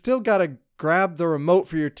 Well, you've still got to grab the remote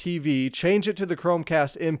for your TV, change it to the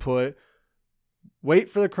Chromecast input, wait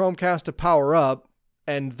for the Chromecast to power up,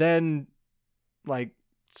 and then like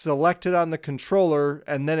select it on the controller,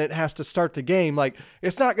 and then it has to start the game. Like,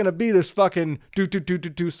 it's not going to be this fucking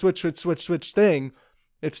do switch thing.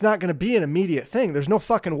 It's not going to be an immediate thing. There's no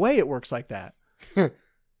fucking way it works like that. For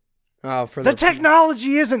The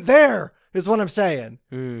technology isn't there, is what I'm saying.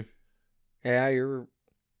 Yeah, you're.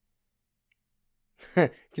 Can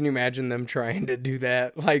you imagine them trying to do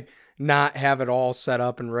that? Like, not have it all set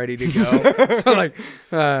up and ready to go. So, like,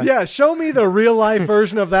 yeah, show me the real life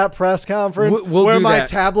version of that press conference We'll where do my that.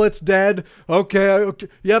 tablet's dead. Okay,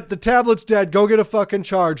 yep, the tablet's dead. Go get a fucking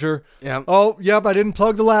charger. Yep. Oh, yep, I didn't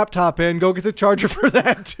plug the laptop in. Go get the charger for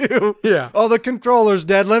that too. Yeah. Oh, the controller's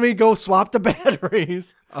dead. Let me go swap the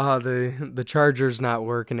batteries. The charger's not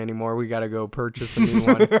working anymore. We got to go purchase a new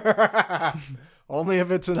one. Only if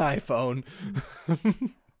it's an iPhone.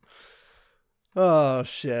 Oh,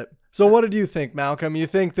 shit. So what did you think, Malcolm? You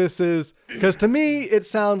think this is... Because to me, it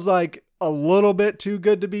sounds like a little bit too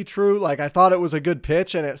good to be true. Like, I thought it was a good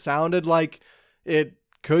pitch, and it sounded like it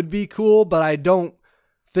could be cool, but I don't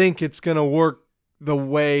think it's going to work the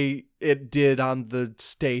way it did on the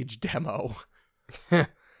stage demo.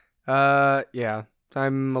 Yeah.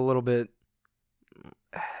 I'm a little bit...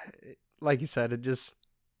 Like you said, it just...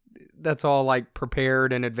 That's all, like,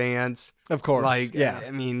 prepared in advance. Of course. Like, yeah.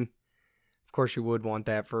 I mean... Of course you would want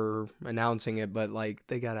that for announcing it, but like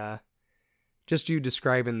they gotta just you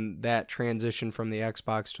describing that transition from the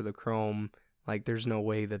Xbox to the Chrome, like there's no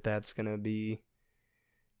way that that's gonna be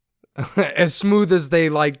as smooth as they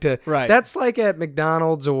like to. Right. That's like at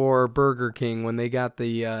McDonald's or Burger King when they got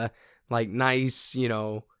the like nice,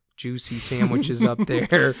 juicy sandwiches up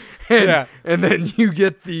there. And, Yeah. And then you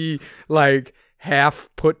get the like half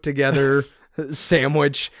put together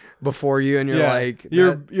sandwich before you, and you're like,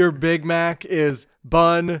 your Big Mac is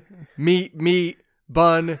bun, meat,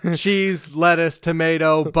 bun, cheese, lettuce,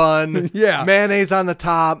 tomato, bun, Yeah. mayonnaise on the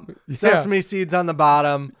top, sesame seeds on the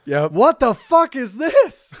bottom. Yep. What the fuck is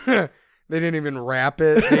this? They didn't even wrap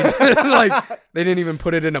it. They didn't even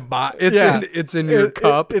put it in a box. It's in your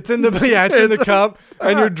cup. It's in the it's in the cup,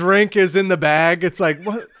 and your drink is in the bag. It's like,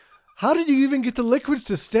 what? How did you even get the liquids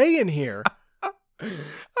to stay in here?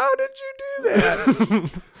 How did you do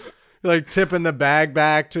that? Like tipping the bag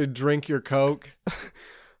back to drink your Coke.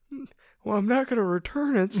 Well, I'm not gonna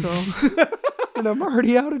return it, so and I'm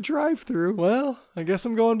already out of drive-through. Well, I guess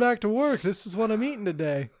I'm going back to work. This is what I'm eating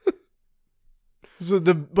today.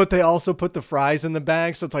 But they also put the fries in the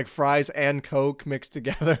bag, so it's like fries and Coke mixed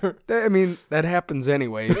together. I mean, that happens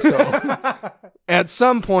anyway. So at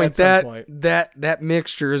some point, that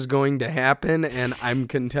mixture is going to happen, and I'm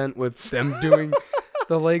content with them doing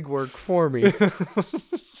the legwork for me.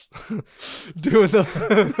 Doing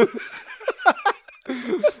the.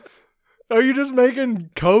 Are you just making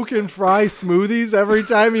Coke and fry smoothies every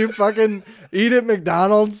time you fucking eat at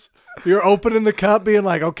McDonald's? You're opening the cup, being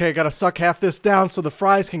like, "Okay, gotta suck half this down so the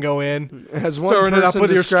fries can go in." As one Stirring it up person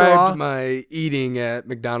with your straw. described my eating at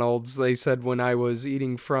McDonald's, they said when I was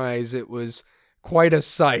eating fries, it was quite a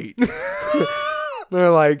sight.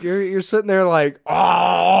 They're like, you're sitting there like,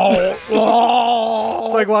 oh.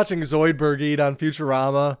 It's like watching Zoidberg eat on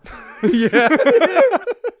Futurama. Yeah.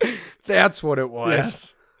 That's what it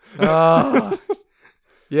was. Yes.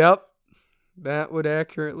 Yep. That would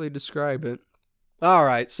accurately describe it. All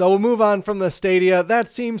right, so we'll move on from the Stadia. That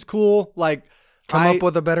seems cool. Like, Come up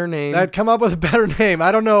with a better name. Come up with a better name.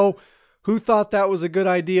 I don't know who thought that was a good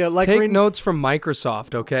idea. Like, Take notes from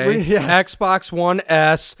Microsoft, okay? Yeah. Xbox One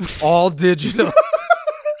S, all digital.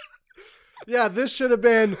 Yeah, this should have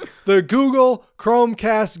been the Google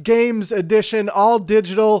Chromecast Games Edition all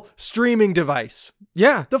digital streaming device.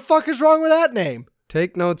 Yeah. The fuck is wrong with that name?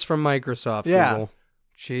 Take notes from Microsoft, Yeah. Google.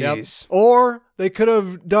 Yep. Jeez. Or they could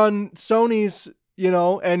have done Sony's,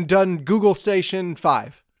 and done Google Station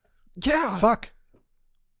 5. Yeah. Fuck.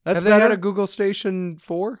 That's Have they better. had a Google Station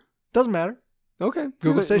 4? Doesn't matter. Okay.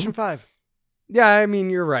 Google Station 5. Yeah, I mean,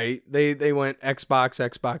 you're right. They went Xbox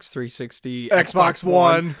 360, Xbox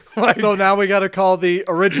One. Like- So now we got to call the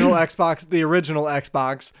original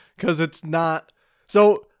Xbox, because it's not.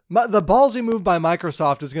 So the ballsy move by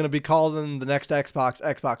Microsoft is going to be calling the next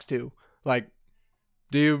Xbox 2. Like,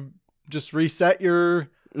 do you just reset your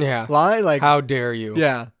Yeah. line? Like, How dare you?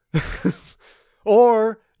 yeah.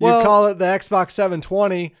 Or You call it the Xbox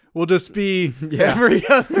 720. Will just be every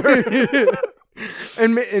other.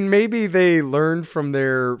 and maybe they learned from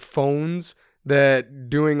their phones that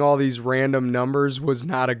doing all these random numbers was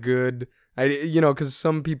not a good, because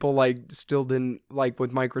some people like still didn't like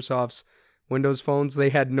with Microsoft's Windows phones. They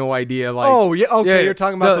had no idea. Like, oh yeah, okay. You're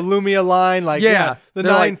talking about the Lumia line, like the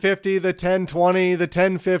 950, the 1020, the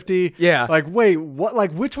 1050. Yeah. Like, wait, what?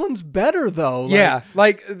 Like, which one's better though?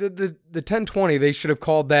 Like the 1020, they should have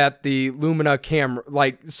called that the Lumina camera,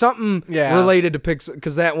 like something related to Pixel,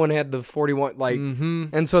 because that one had the 41. Like,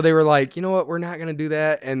 and so they were like, you know what, we're not gonna do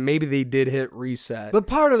that, and maybe they did hit reset. But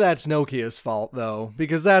part of that's Nokia's fault though,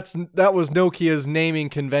 because that was Nokia's naming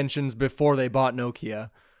conventions before they bought Nokia.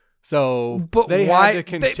 So they had to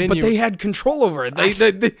continue. But they had control over it.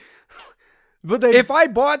 But if I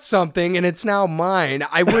bought something and it's now mine,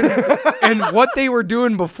 I wouldn't. And what they were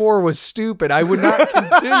doing before was stupid. I would not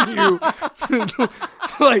continue.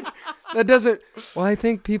 Like, that doesn't. Well, I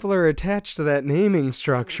think people are attached to that naming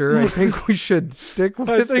structure. I think we should stick with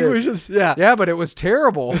it. I think we should. Yeah. Yeah, but it was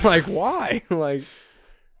terrible. Like, why? Like,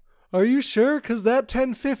 are you sure? Because that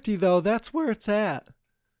 1050 though, that's where it's at.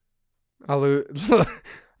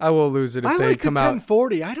 I will lose it if they come out. I like the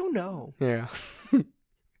 1040. I don't know. Yeah.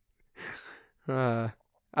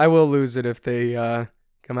 I will lose it if they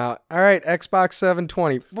come out. All right, Xbox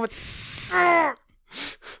 720. What?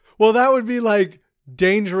 Well, that would be like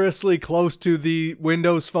dangerously close to the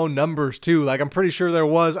Windows Phone numbers too. Like I'm pretty sure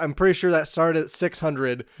that started at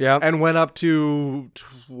 600 and went up to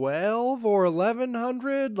 12 or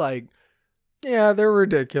 1100. Like, yeah, they're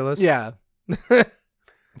ridiculous. Yeah.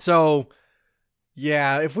 So,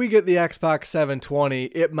 yeah, if we get the Xbox 720,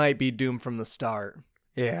 it might be doomed from the start.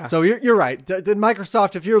 Yeah. So you're right.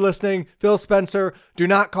 Microsoft, if you're listening, Phil Spencer, do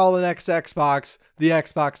not call an Xbox the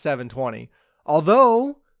Xbox 720.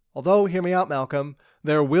 Although, hear me out, Malcolm,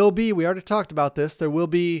 there will be, we already talked about this, there will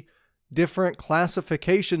be different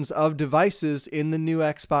classifications of devices in the new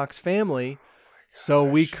Xbox family. So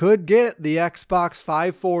we could get the Xbox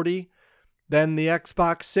 540, then the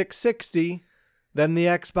Xbox 660, then the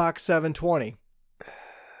Xbox 720.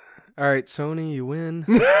 All right, Sony, you win.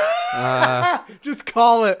 Just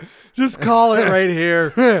call it. Just call it right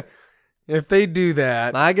here. If they do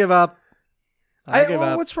that, I give up. I give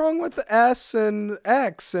up. What's wrong with the S and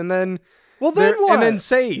X and then what? And then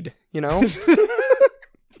SAID, you know?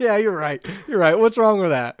 Yeah, you're right. You're right. What's wrong with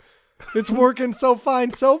that? It's working so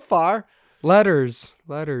fine so far. Letters,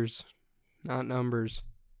 not numbers.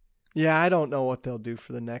 Yeah, I don't know what they'll do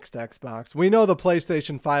for the next Xbox. We know the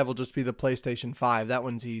PlayStation 5 will just be the PlayStation 5. That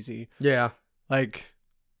one's easy. Yeah. Like,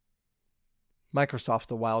 Microsoft's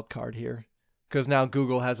the wild card here because now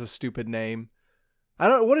Google has a stupid name. I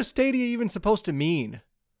don't. What is Stadia even supposed to mean?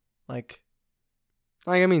 Like,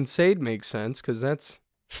 I mean, SAID makes sense because that's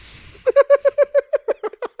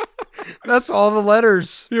that's all the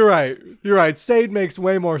letters. You're right. You're right. SAID makes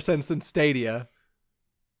way more sense than Stadia.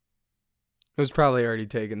 It was probably already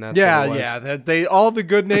taken. That's yeah, what it was. yeah. They all the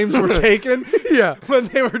good names were taken. Yeah, when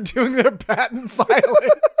they were doing their patent filing.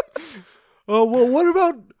 Oh well,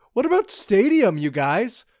 what about Stadium, you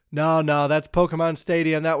guys? No, that's Pokemon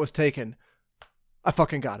Stadium. That was taken. I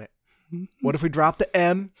fucking got it. What if we drop the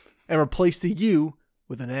M and replace the U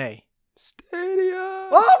with an A? Stadia.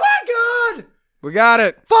 Oh my God! We got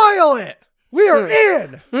it. File it. We are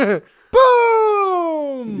in.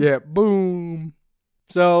 Boom. Yeah. Boom.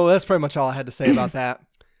 So that's pretty much all I had to say about that.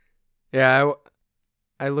 Yeah,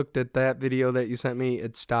 I looked at that video that you sent me.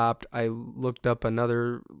 It stopped. I looked up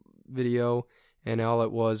another video, and all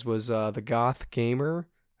it was the Goth Gamer,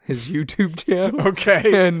 his YouTube channel.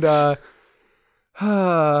 Okay. And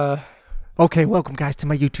okay, welcome guys to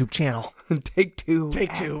my YouTube channel. Take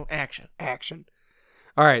two. Action.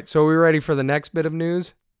 All right, so are we ready for the next bit of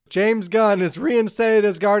news? James Gunn is reinstated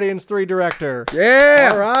as Guardians 3 director. Yeah.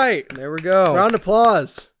 All right. There we go. Round of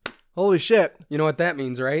applause. Holy shit. You know what that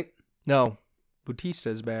means, right? No.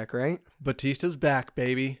 Bautista's back, right? Batista's back,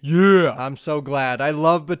 baby. Yeah. I'm so glad. I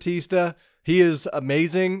love Batista. He is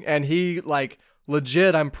amazing. And he, like,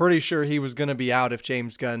 legit, I'm pretty sure he was going to be out if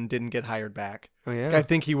James Gunn didn't get hired back. Oh, yeah. I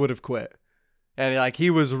think he would have quit. And, like, he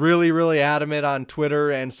was really, really adamant on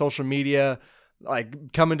Twitter and social media,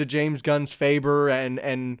 like coming to James Gunn's favor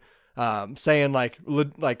and saying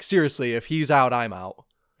like seriously, if he's out, I'm out.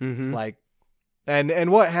 Mm-hmm. Like,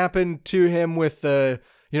 and what happened to him with the,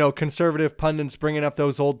 conservative pundits bringing up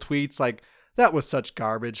those old tweets, like that was such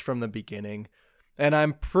garbage from the beginning. And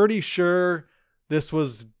I'm pretty sure this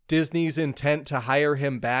was Disney's intent to hire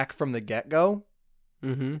him back from the get-go,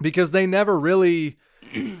 because they never really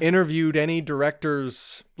interviewed any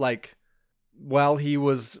directors like while he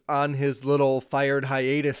was on his little fired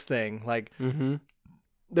hiatus thing. Like, Mm-hmm.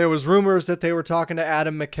 there was rumors that they were talking to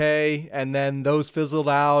Adam McKay, and then those fizzled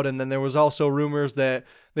out. And then there was also rumors that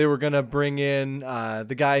they were going to bring in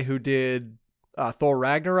the guy who did Thor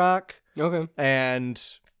Ragnarok, Okay. and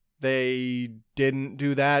they didn't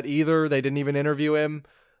do that either. They didn't even interview him.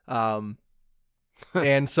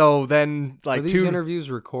 And so then, Were like, these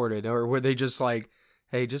interviews recorded, or were they just like,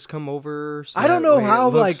 "Hey, just come over"? So I don't that know way how,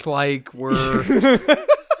 it looks like we're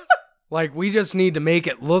like we just need to make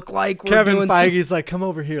it look like we're Kevin doing Feige's like, come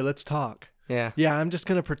over here, let's talk. Yeah. Yeah, I'm just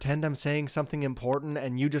gonna pretend I'm saying something important,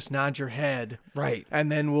 and you just nod your head, Right.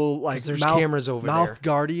 and then we'll like 'Cause there's cameras over mouth there.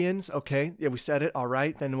 guardians. Okay, yeah, we said it. All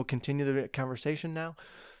right, then we'll continue the conversation now.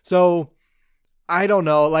 So I don't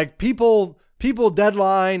know, like people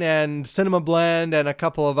Deadline and Cinema Blend and a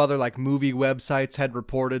couple of other like movie websites had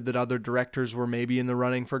reported that other directors were maybe in the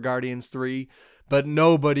running for Guardians 3, but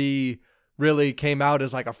nobody really came out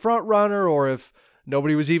as like a front runner, or if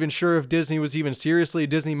nobody was even sure if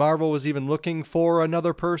Disney Marvel was even looking for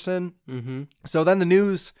another person. Mm-hmm. So then the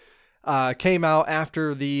news came out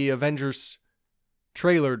after the Avengers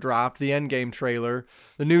trailer dropped, the Endgame trailer.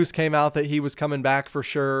 The news came out that he was coming back for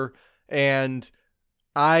sure, and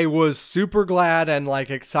I was super glad and like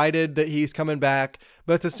excited that he's coming back.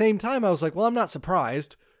 But at the same time, I was like, well, I'm not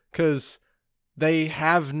surprised, because they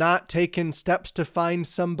have not taken steps to find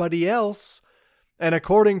somebody else. And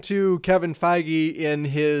according to Kevin Feige in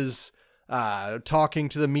his talking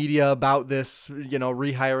to the media about this,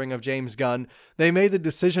 rehiring of James Gunn, they made the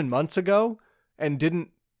decision months ago and didn't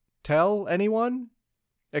tell anyone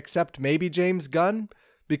except maybe James Gunn,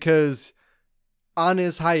 because on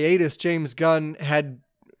his hiatus, James Gunn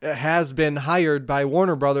has been hired by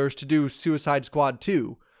Warner Brothers to do Suicide Squad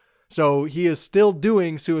 2. So he is still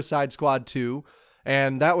doing Suicide Squad 2.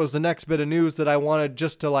 And that was the next bit of news that I wanted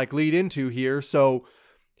just to like lead into here. So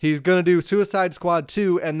he's going to do Suicide Squad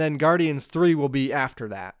 2, and then Guardians 3 will be after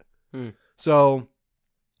that. So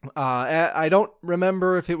I don't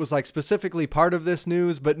remember if it was like specifically part of this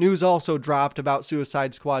news, but news also dropped about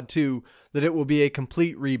Suicide Squad 2 that it will be a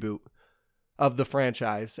complete reboot of the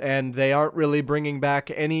franchise, and they aren't really bringing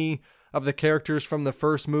back any of the characters from the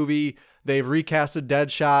first movie. They've recasted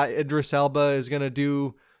Deadshot. Idris Elba is going to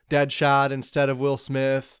do Deadshot instead of Will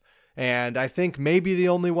Smith, and I think maybe the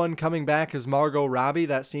only one coming back is Margot Robbie.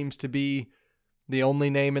 That seems to be the only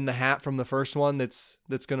name in the hat from the first one that's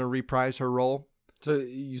going to reprise her role. So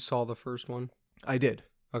you saw the first one? I did.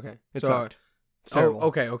 Okay. It so, sucked. It's terrible.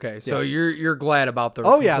 Okay. So Yeah. you're glad about the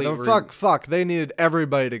Oh yeah, complete fuck. They needed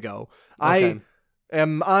everybody to go. Okay. I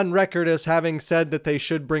am on record as having said that they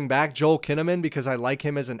should bring back Joel Kinnaman because I like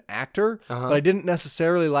him as an actor, but I didn't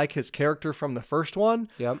necessarily like his character from the first one.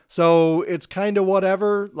 Yep. So it's kind of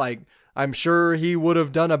whatever. Like, I'm sure he would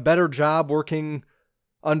have done a better job working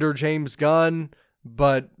under James Gunn,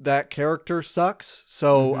 but that character sucks.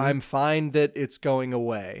 So I'm fine that it's going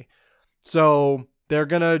away. So they're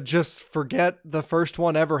going to just forget the first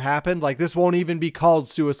one ever happened. Like, this won't even be called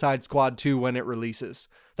Suicide Squad 2 when it releases.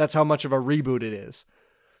 That's how much of a reboot it is.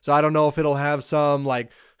 So I don't know if it'll have some like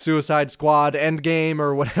Suicide Squad Endgame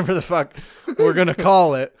or whatever the fuck we're going to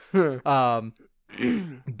call it. But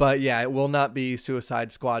yeah, it will not be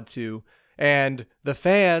Suicide Squad 2. And the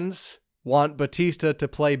fans want Batista to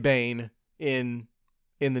play Bane in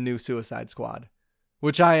the new Suicide Squad,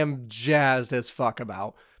 which I am jazzed as fuck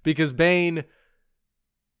about, because Bane,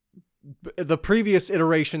 the previous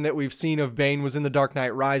iteration that we've seen of Bane was in The Dark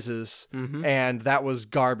Knight Rises, and that was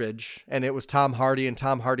garbage, and it was Tom Hardy, and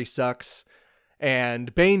Tom Hardy sucks.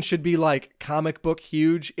 And Bane should be like comic book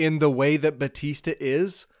huge in the way that Batista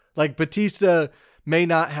is. Like, Batista may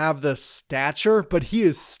not have the stature, but he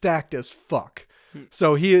is stacked as fuck.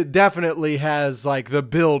 So he definitely has like the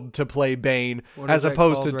build to play Bane, What as is that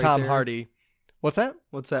opposed to called right Tom there? Hardy. What's that?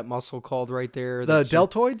 What's that muscle called right there? The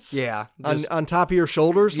deltoids? Yeah. Just- On top of your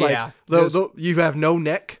shoulders? Yeah, Like, just- you have no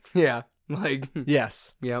neck? yeah. Like,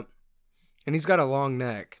 Yes. yep. And he's got a long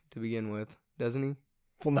neck to begin with, doesn't he?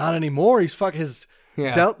 Well, not anymore. He's his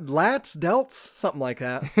Yeah. delts, something like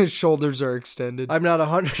that. His shoulders are extended. I'm not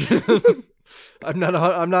 100. I'm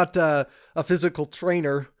not a physical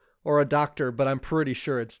trainer or a doctor, but I'm pretty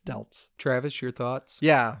sure it's delts. Travis, your thoughts?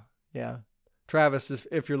 Yeah. Travis,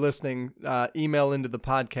 if you're listening, email into the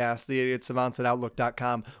podcast,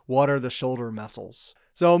 theidiotssavants@outlook.com. What are the shoulder muscles?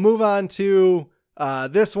 So move on to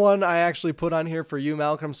this one I actually put on here for you,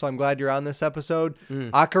 Malcolm, so I'm glad you're on this episode.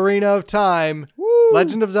 Ocarina of Time.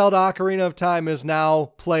 Legend of Zelda Ocarina of Time is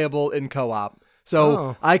now playable in co-op.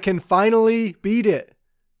 So I can finally beat it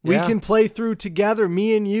We Yeah. can play through together,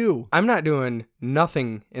 me and you. I'm not doing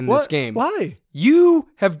nothing in this What? game. Why? You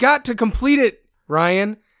have got to complete it,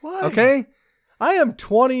 Ryan. Why? Okay? I am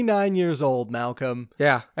 29 years old, Malcolm,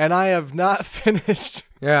 Yeah. and I have not finished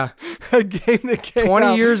Yeah. a game that came 20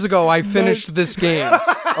 out. years ago, I finished this game.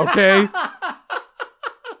 Okay?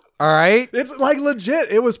 All right? It's like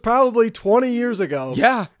legit. It was probably 20 years ago.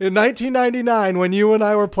 Yeah. In 1999, when you and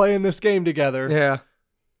I were playing this game together. Yeah.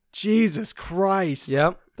 Jesus Christ.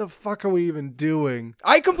 Yep. What the fuck are we even doing?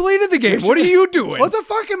 I completed the game. What are you doing? What the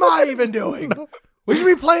fuck am I even doing? We should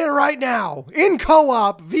be playing it right now in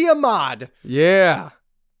co-op via mod. Yeah.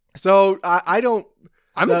 So I don't.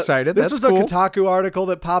 I'm excited. This That's was cool. a Kotaku article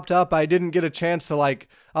that popped up. I didn't get a chance to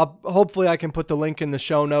hopefully I can put the link in the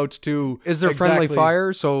show notes to. Is there friendly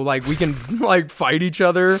fire? So like we can like fight each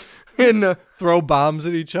other and throw bombs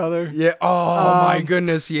at each other? yeah. Oh my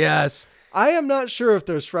goodness. Yes. I am not sure if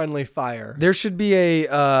there's friendly fire. There should be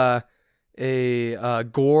a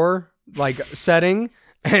gore like setting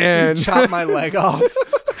and Chop my leg off.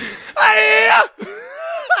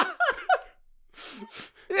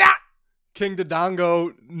 Yeah. King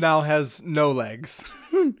Dodongo now has no legs.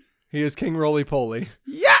 He is King Roly Poly.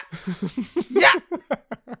 Yeah. Yeah.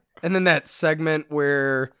 And then that segment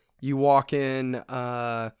where you walk in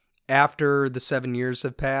after the 7 years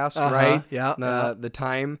have passed, right? Yeah. The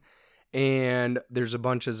time. And there's a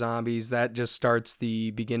bunch of zombies. That just starts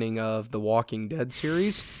the beginning of the Walking Dead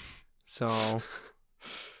series. So,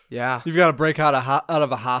 yeah. You've got to break out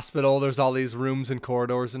of a hospital. There's all these rooms and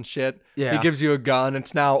corridors and shit. Yeah. He gives you a gun.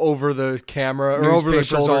 It's now over the camera or over the Newspapers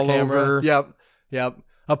shoulder all camera. over. Yep.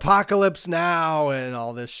 Apocalypse now and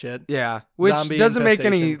all this shit. Yeah. Which Zombie doesn't make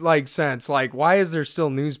any infestation. sense. Like, why is there still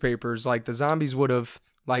newspapers? Like, the zombies would have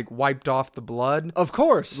wiped off the blood. Of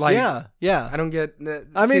course. Like, yeah. I don't get.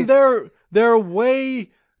 I mean, they're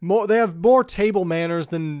way more. They have more table manners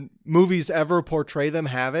than movies ever portray them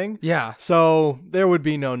having. yeah. So there would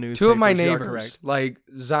be no newspapers. Two of my You are neighbors, correct. like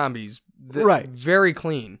zombies, Right. Very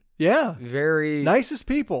clean, Yeah. very Nicest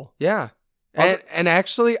people. Yeah, and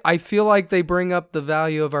actually, I feel like they bring up the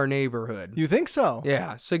value of our neighborhood. You think so?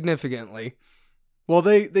 Yeah, significantly. Well,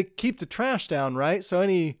 they keep the trash down, right? So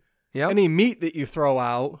any meat that you throw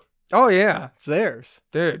out, Oh yeah, it's theirs.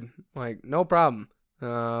 dude. Like no problem.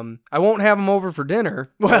 I won't have them over for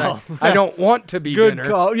dinner. Well, I don't want to be Good dinner.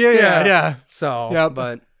 call. Yeah. So, Yep.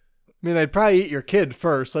 but I mean, they'd probably eat your kid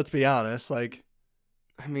first. Let's be honest. Like,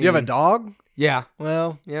 I mean, you have a dog? Yeah.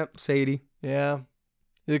 Well, Yep. Sadie. yeah.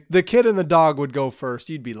 The kid and the dog would go first.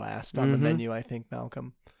 You'd be last on the Mhm. menu, I think,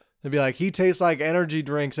 Malcolm. They'd be like, he tastes like energy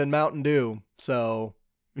drinks and Mountain Dew. So,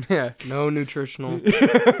 Yeah. No nutritional.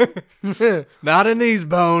 not in these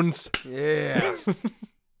bones. Yeah.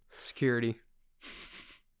 Security.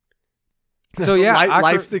 So yeah,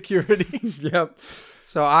 life security. Yep.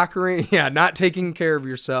 So Ocarina, yeah, not taking care of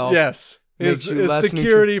yourself. Yes. Makes Is you less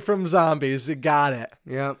security from zombies. You got it.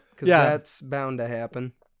 Yep. Because Yeah. that's bound to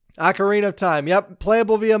happen. Ocarina of Time. Yep.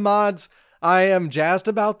 Playable via mods. I am jazzed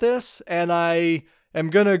about this, and I am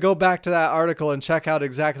going to go back to that article and check out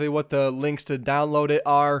exactly what the links to download it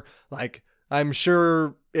are. Like, I'm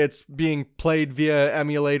sure it's being played via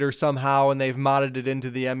emulator somehow, and they've modded it into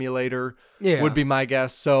the emulator, Yeah. would be my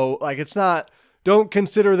guess. So, like, it's not, don't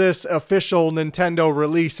consider this official Nintendo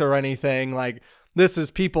release or anything. Like, this is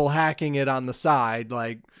people hacking it on the side.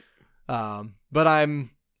 Like, but I'm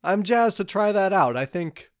jazzed to try that out. I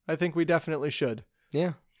think we definitely should.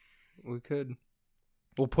 Yeah. We could.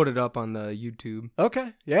 We'll put it up on the YouTube.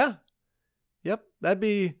 Okay. Yeah. Yep. That'd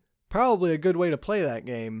be probably a good way to play that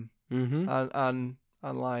game Mm-hmm. on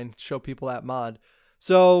online. Show people that mod.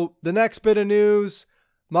 So the next bit of news: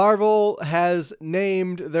 Marvel has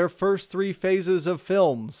named their first 3 phases of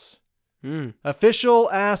films. Official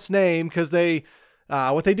ass name, because they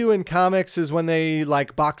what they do in comics is when they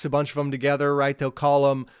like box a bunch of them together, right? They'll call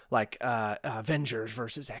them like Avengers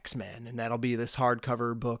versus X-Men, and that'll be this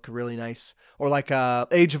hardcover book, really nice. Or like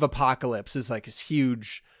Age of Apocalypse is like this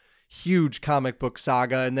huge comic book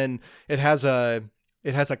saga, and then it has a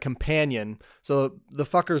companion. So the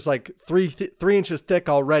fucker's like 3 inches thick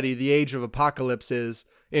already. The Age of Apocalypse is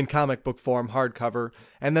in comic book form, hardcover,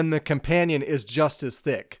 and then the companion is just as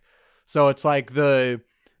thick. So it's like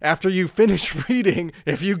after you finish reading,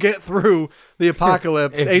 if you get through the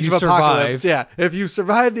Apocalypse, If Age you of Apocalypse, survive. if you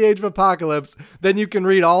survive the Age of Apocalypse, then you can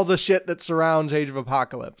read all the shit that surrounds Age of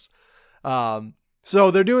Apocalypse. So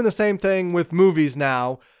they're doing the same thing with movies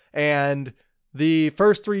now, and the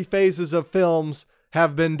first 3 phases of films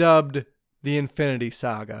have been dubbed the Infinity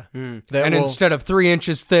Saga. That And will- instead of 3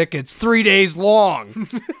 inches thick, it's 3 days long.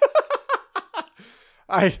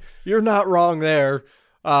 You're not wrong there.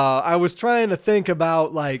 I was trying to think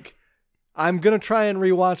about, like, I'm going to try and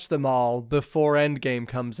rewatch them all before Endgame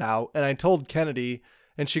comes out. And I told Kennedy,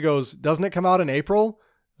 and she goes, doesn't it come out in April?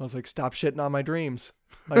 I was like, stop shitting on my dreams.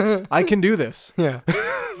 Like, I can do this. Yeah.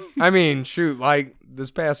 I mean, shoot, like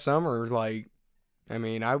this past summer, like, I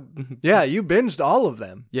mean, Yeah, you binged all of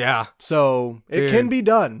them. yeah. So it Dude. can be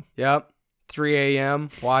done. Yep. 3 a.m.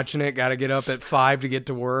 watching it. Got to get up at 5 to get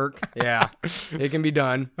to work. Yeah. It can be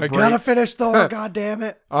done. I gotta finish Thor, God damn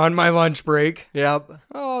it. On my lunch break. Yep.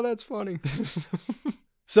 Oh, that's funny.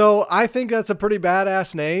 So I think that's a pretty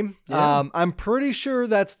badass name. Yeah. I'm pretty sure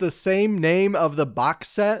that's the same name of the box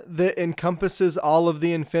set that encompasses all of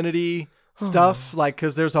the Infinity stuff. Like,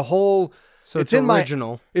 because there's a whole. So it's in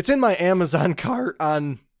original. It's in my Amazon cart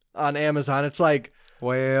on Amazon. It's like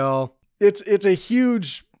Well, it's a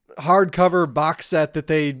huge hardcover box set that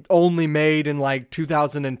they only made in like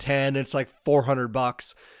 2010. It's like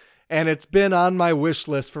 $400, and it's been on my wish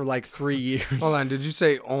list for like 3 years. hold on. Did you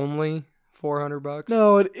say only $400?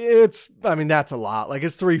 No, it's. I mean, that's a lot. Like,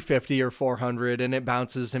 it's $350 or $400, and it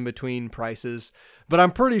bounces in between prices. But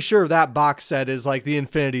I'm pretty sure that box set is like the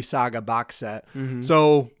Infinity Saga box set. Mm-hmm.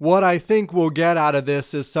 So what I think we'll get out of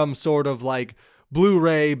this is some sort of like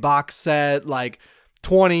Blu-ray box set, like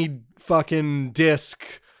 20 fucking disc,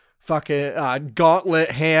 fucking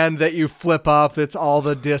gauntlet hand that you flip up. That's all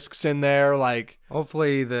the discs in there. Like,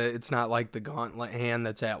 Hopefully it's not like the gauntlet hand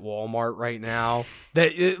that's at Walmart right now.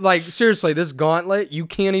 Like, seriously, this gauntlet, you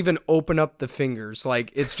can't even open up the fingers.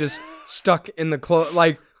 Like, it's just stuck in the clothes.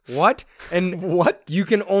 Like, what? And what? you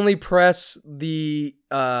can only press the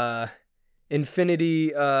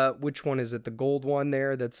Infinity, which one is it? The gold one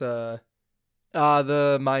there that's The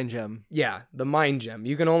Mind Gem. yeah, the Mind Gem.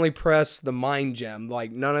 You can only press the Mind Gem.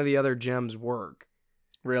 Like, none of the other gems work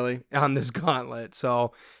Really? on this gauntlet.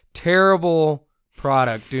 So, terrible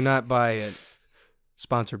product. Do not buy it.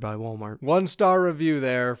 Sponsored by Walmart. 1-star review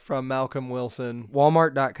there from Malcolm Wilson.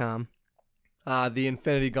 Walmart.com. The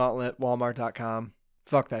Infinity Gauntlet, Walmart.com.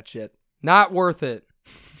 Fuck that shit. Not worth it.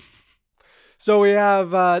 So we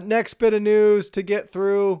have next bit of news to get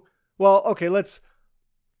through. Well, okay, let's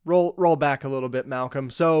roll back a little bit, Malcolm.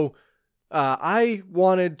 So I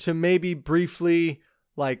wanted to maybe briefly,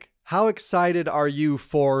 like, how excited are you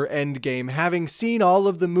for Endgame? Having seen all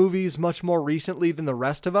of the movies much more recently than the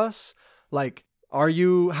rest of us, like,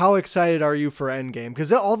 how excited are you for Endgame?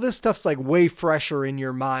 Because all this stuff's like way fresher in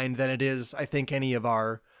your mind than it is, I think, any of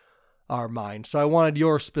our minds. So I wanted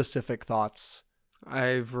your specific thoughts.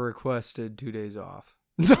 I've requested 2 days off.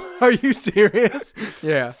 Are you serious?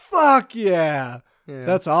 Yeah. Fuck yeah. Yeah.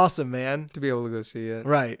 That's awesome, man. to be able to go see it.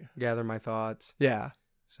 Right. Gather my thoughts. Yeah.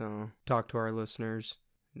 So talk to our listeners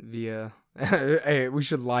via. Hey, we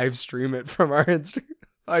should live stream it from our Instagram.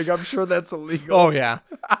 Like, I'm sure that's illegal. Oh, yeah.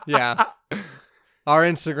 Yeah. Our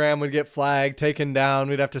Instagram would get flagged, taken down.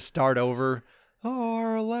 We'd have to start over. Oh,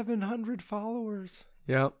 our 1,100 followers.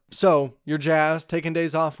 Yep. So you're jazzed, taking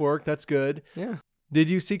days off work. That's good. Yeah. Did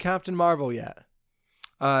you see Captain Marvel yet?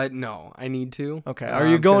 No, I need to. Okay. Are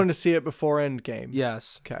you going to see it before Endgame?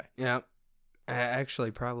 Yes. Okay. Yeah.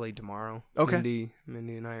 Actually, probably tomorrow. Okay.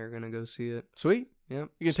 Mindy and I are gonna go see it. Sweet. Yep.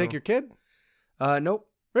 You can take your kid? Nope.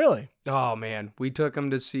 Really? Oh man, we took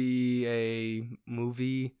him to see a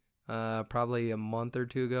movie probably a month or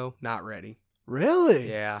two ago. Not ready. Really?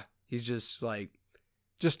 Yeah. He's just like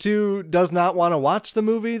does not want to watch the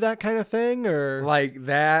movie, that kind of thing, or like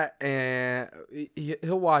that, and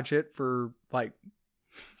he'll watch it for like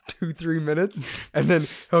 2-3 minutes, and then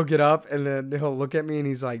he'll get up and then he'll look at me and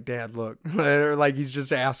he's like, "Dad, look," or like he's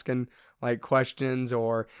just asking like questions,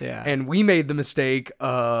 or yeah. And we made the mistake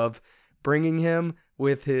of bringing him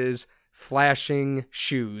with his flashing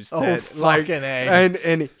shoes. Oh, that, fucking A.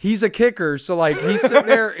 And he's a kicker, so like he's sitting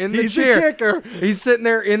there in the He's chair. a kicker. He's sitting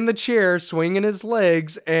there in the chair, swinging his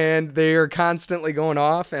legs, and they are constantly going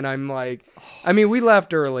off. And I'm like, I mean, we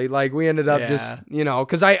left early. Like, we ended up just,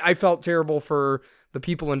 because I felt terrible for the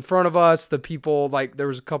people in front of us, the people, like, there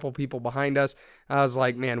was a couple people behind us. I was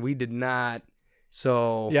like, man, we did not.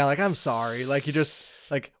 So, Yeah, like, I'm sorry. Like, you just,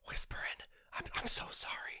 like, whispering, I'm so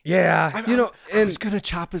sorry. yeah, I was going to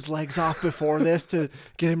chop his legs off before this to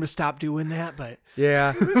get him to stop doing that, but...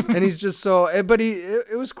 yeah. And he's just so, but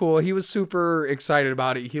it was cool. He was super excited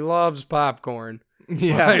about it. He loves popcorn.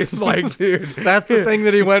 Yeah. like, dude. That's the thing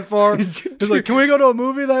that he went for. He's like, can we go to a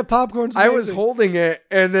movie? That popcorn's I amazing. was holding it,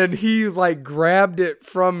 and then he like grabbed it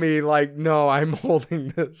from me. Like, no, I'm holding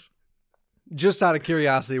this. Just out of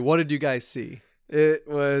curiosity, what did you guys see? It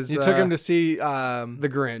was You took him to see The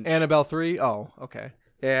Grinch. Annabelle 3? Oh, okay.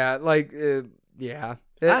 Yeah, like yeah.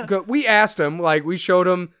 We asked him, like we showed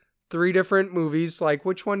him 3 different movies. Like,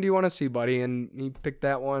 which one do you want to see, buddy? And he picked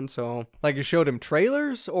that one. So Like you showed him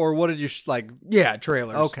trailers, or what did you like? yeah,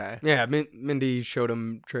 trailers. Okay. Yeah, Mindy showed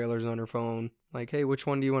him trailers on her phone. Like, hey, which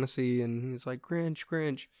one do you want to see? And he's like,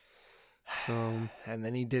 Grinch. So And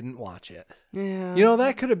then he didn't watch it. yeah, You know,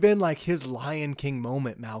 that could have been like his Lion King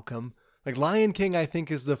moment, Malcolm. Like Lion King, I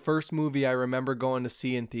think, is the first movie I remember going to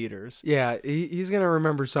see in theaters. yeah, he's gonna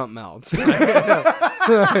remember something else.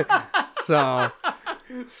 So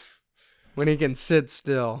when he can sit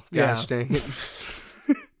still, gosh Yeah. dang it.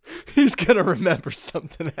 He's gonna remember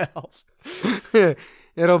something else.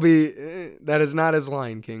 It'll be that is not his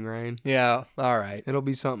Lion King, Ryan. Yeah. All right. It'll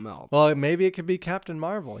be something else. Well, maybe it could be Captain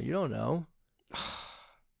Marvel. You don't know.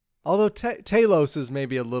 Although Talos is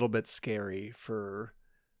maybe a little bit scary for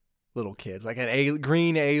little kids, like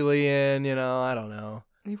green alien. You know, I don't know.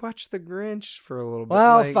 He watched The Grinch for a little bit.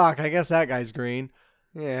 Well, like, fuck. I guess that guy's green.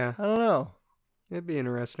 Yeah, I don't know. it'd be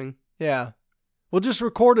interesting. Yeah. Well, just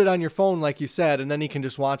record it on your phone, like you said, and then you can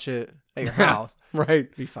just watch it at your house.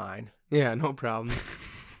 Right. Be fine. Yeah, no problem.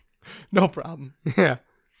 No problem. Yeah.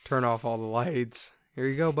 Turn off all the lights. Here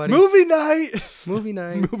you go, buddy. Movie night. Movie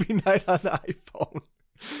night. Movie night on the iPhone.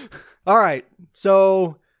 All right.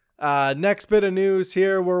 So, next bit of news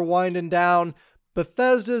here. We're winding down.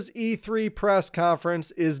 Bethesda's E3 press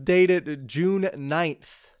conference is dated June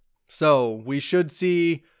 9th. So, we should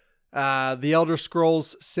see The Elder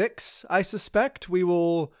Scrolls 6, I suspect. We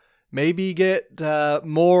will maybe get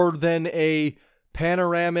more than a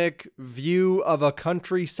panoramic view of a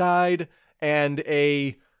countryside and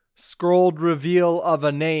a scrolled reveal of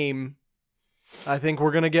a name. I think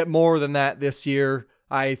we're going to get more than that this year.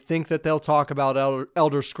 I think that they'll talk about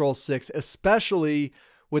Elder Scrolls 6, especially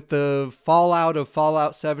with the fallout of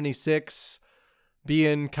Fallout 76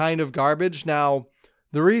 being kind of garbage. Now,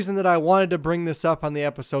 the reason that I wanted to bring this up on the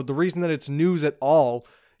episode, the reason that it's news at all,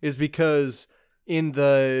 is because in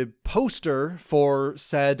the poster for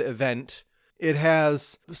said event, it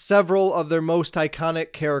has several of their most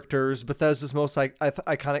iconic characters, Bethesda's most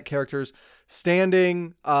iconic characters,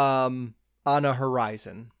 standing on a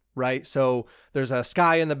horizon, right? So there's a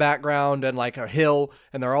sky in the background and like a hill,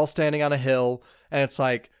 and they're all standing on a hill, and it's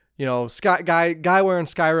like, you know, guy wearing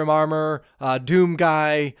Skyrim armor, Doom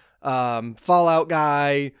guy, Fallout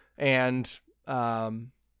guy, and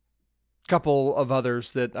couple of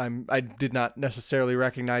others that I did not necessarily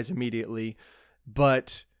recognize immediately,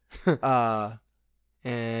 but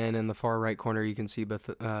And in the far right corner, you can see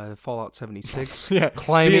Fallout 76 yeah,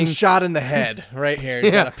 climbing, being shot in the head right here.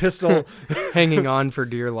 He's got a pistol. hanging on for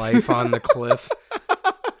dear life on the cliff.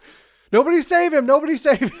 Nobody save him! Nobody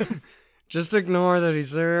save him! Just ignore that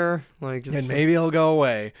he's there. Like, And maybe he'll go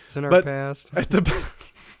away. it's in our but- past.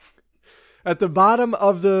 At the bottom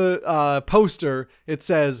of the poster, it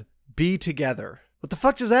says "Be together." What the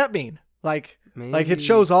fuck does that mean? Like it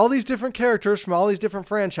shows all these different characters from all these different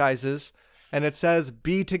franchises, and it says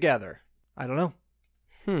 "Be together." I don't know.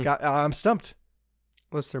 I'm stumped.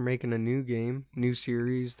 Unless they're making a new game, new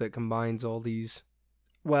series that combines all these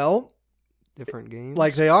Well, different games.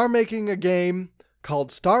 like they are making a game called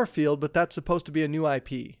Starfield, but that's supposed to be a new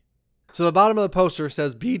IP. So the bottom of the poster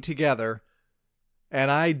says "Be together,"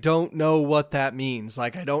 and I don't know what that means.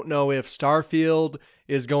 Like, I don't know if Starfield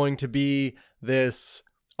is going to be this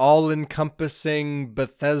all-encompassing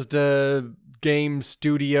Bethesda Game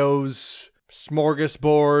Studios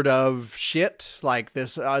smorgasbord of shit, like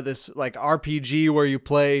this like RPG where you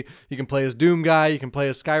can play as Doom guy, you can play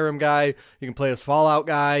as Skyrim guy, you can play as Fallout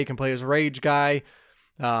guy, you can play as Rage guy,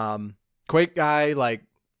 Quake guy. Like,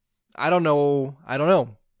 I don't know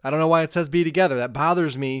why it says "Be together." That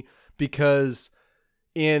bothers me because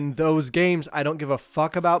in those games I don't give a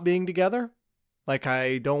fuck about being together. Like,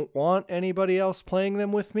 I don't want anybody else playing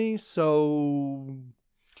them with me, so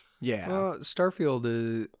yeah. Well, Starfield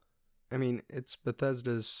is, I mean, it's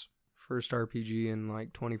Bethesda's first RPG in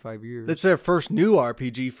like 25 years. It's their first new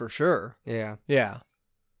RPG for sure. Yeah. Yeah.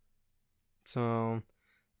 So,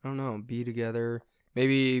 I don't know, Be Together.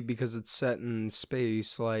 Maybe because it's set in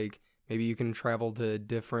space, like, maybe you can travel to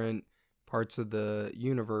different parts of the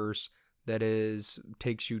universe that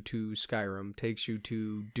takes you to Skyrim, takes you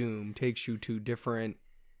to Doom, takes you to different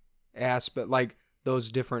like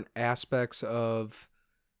those different aspects of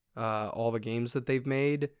all the games that they've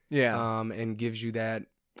made. Yeah. And gives you that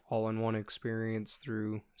all-in-one experience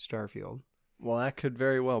through Starfield. Well, that could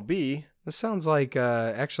very well be. This sounds like,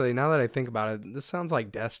 actually, now that I think about it, this sounds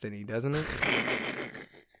like Destiny, doesn't it?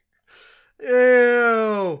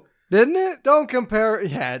 Ew. Didn't it? Don't compare.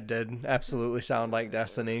 Yeah, it did absolutely sound like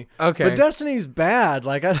Destiny. Okay. But Destiny's bad.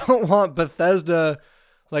 Like, I don't want Bethesda,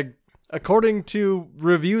 like, according to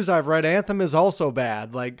reviews I've read, Anthem is also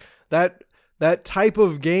bad. Like, that type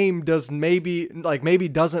of game maybe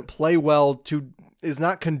doesn't play well is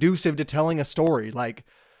not conducive to telling a story. Like,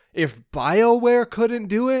 if BioWare couldn't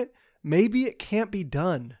do it, maybe it can't be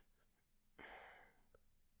done.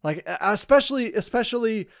 Like, especially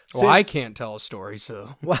Well, I can't tell a story,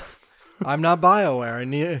 so. well, I'm not BioWare,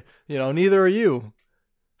 and neither are you.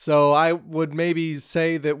 So I would maybe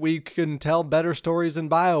say that we can tell better stories than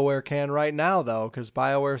BioWare can right now, though, because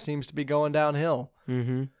BioWare seems to be going downhill.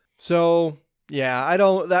 Mm-hmm. So yeah,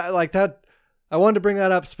 I wanted to bring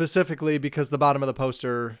that up specifically because the bottom of the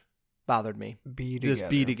poster bothered me. This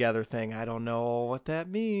be together thing. I don't know what that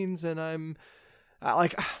means, and I'm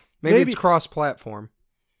like, maybe it's cross-platform.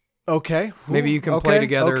 Okay. Maybe you can play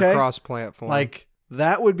together cross-platform. Like,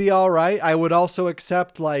 that would be all right. I would also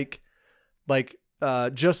accept just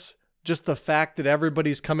the fact that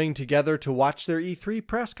everybody's coming together to watch their E3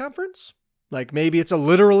 press conference. Like, maybe it's a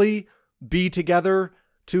literally be together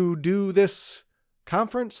to do this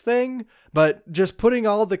conference thing, but just putting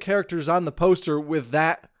all the characters on the poster with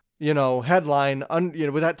that, headline,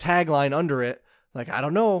 with that tagline under it. Like, I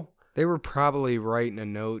don't know. They were probably writing a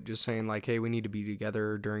note just saying, like, hey, we need to be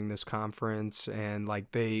together during this conference. And,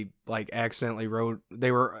 like, they, like, accidentally wrote, they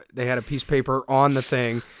had a piece of paper on the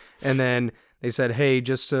thing. And then they said, hey,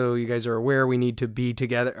 just so you guys are aware, we need to be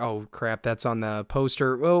together. Oh, crap, that's on the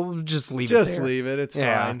poster. Well, we'll just leave it there. Just leave it. It's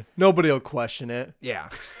fine. Nobody will question it. Yeah.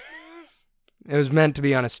 It was meant to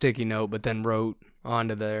be on a sticky note, but then wrote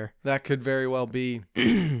onto there. That could very well be.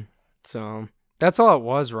 So... that's all it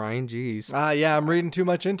was, Ryan. Jeez. Yeah, I'm reading too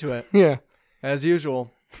much into it. Yeah. As usual.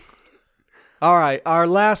 All right, our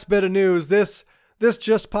last bit of news. This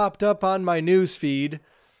just popped up on my news feed.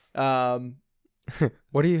 What are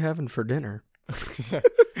you having for dinner?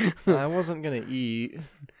 I wasn't going to eat.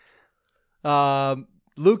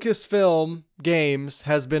 Lucasfilm Games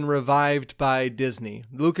has been revived by Disney.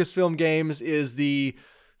 Lucasfilm Games is the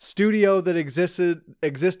studio that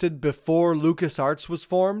existed before LucasArts was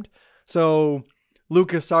formed. So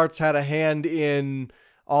LucasArts had a hand in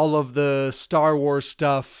all of the Star Wars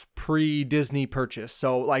stuff pre-Disney purchase.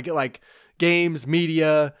 So like games,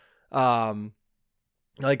 media,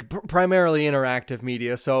 primarily interactive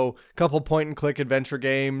media. So a couple point-and-click adventure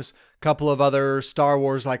games, a couple of other Star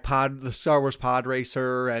Wars, like the Star Wars Pod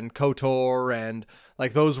Racer and KOTOR, and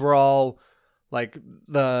like those were all like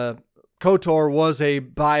the... KOTOR was a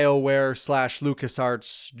BioWare /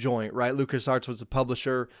 LucasArts joint, right? LucasArts was the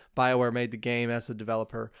publisher. BioWare made the game as the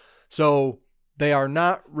developer. So they are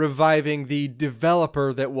not reviving the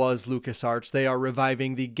developer that was LucasArts. They are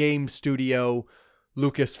reviving the game studio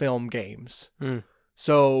Lucasfilm Games.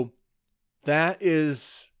 So that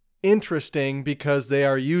is interesting because they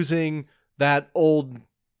are using that old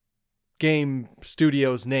game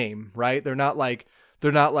studio's name, right? They're not like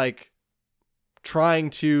trying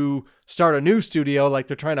to start a new studio, like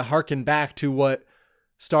they're trying to harken back to what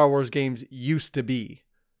Star Wars games used to be.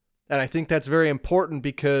 And I think that's very important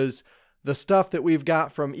because the stuff that we've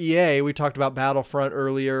got from EA, we talked about Battlefront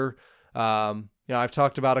earlier. I've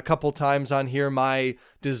talked about a couple times on here my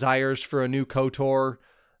desires for a new KOTOR.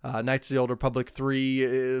 Knights of the Old Republic 3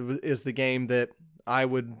 is the game that I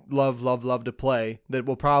would love to play that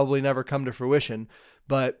will probably never come to fruition.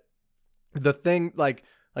 But the thing, like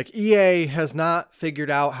EA has not figured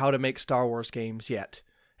out how to make Star Wars games yet.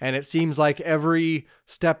 And it seems like every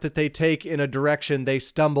step that they take in a direction, they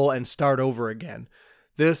stumble and start over again.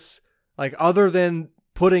 This, like, other than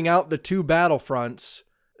putting out the 2 Battlefronts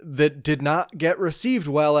that did not get received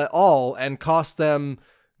well at all and cost them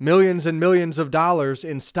millions and millions of dollars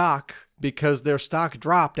in stock because their stock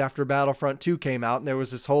dropped after Battlefront 2 came out. And there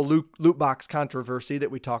was this whole loot box controversy that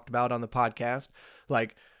we talked about on the podcast.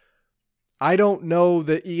 Like, I don't know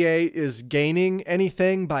that EA is gaining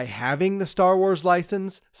anything by having the Star Wars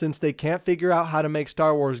license since they can't figure out how to make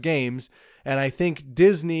Star Wars games. And I think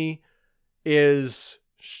Disney is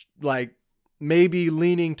like maybe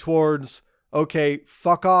leaning towards, okay,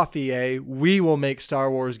 fuck off EA. We will make Star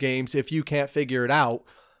Wars games if you can't figure it out.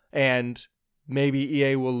 And maybe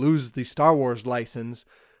EA will lose the Star Wars license.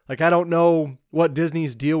 Like, I don't know what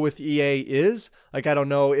Disney's deal with EA is. Like, I don't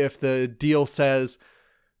know if the deal says...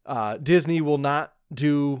 Disney will not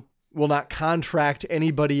contract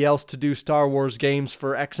anybody else to do Star Wars games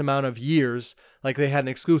for X amount of years. Like, they had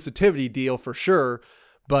an exclusivity deal for sure.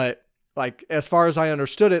 But like, as far as I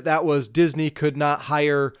understood it, that was Disney could not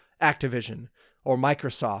hire Activision or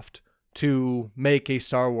Microsoft to make a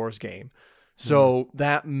Star Wars game. So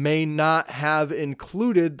that may not have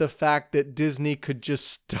included the fact that Disney could just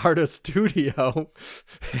start a studio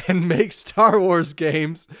and make Star Wars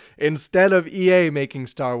games instead of EA making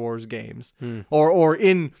Star Wars games. Or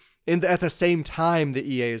in at the same time that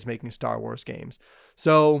EA is making Star Wars games.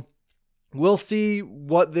 So we'll see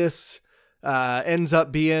what this ends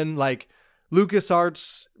up being. Like,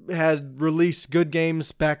 LucasArts had released good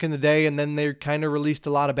games back in the day, and then they kind of released a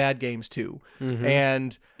lot of bad games too. Mm-hmm.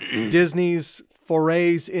 And Disney's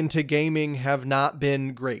forays into gaming have not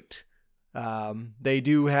been great. They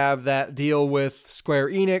do have that deal with Square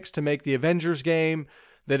Enix to make the Avengers game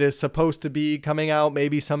that is supposed to be coming out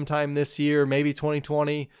maybe sometime this year, maybe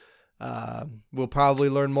 2020. We'll probably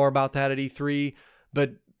learn more about that at E3.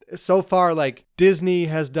 But so far, like, Disney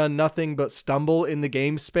has done nothing but stumble in the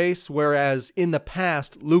game space, whereas in the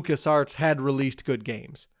past, LucasArts had released good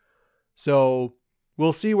games. So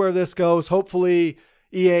we'll see where this goes. Hopefully,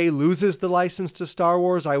 EA loses the license to Star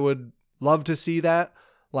Wars. I would love to see that.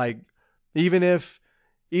 Like, even if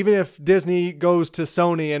Disney goes to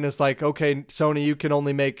Sony and is like, okay, Sony, you can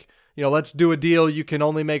only make, let's do a deal. You can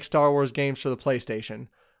only make Star Wars games for the PlayStation.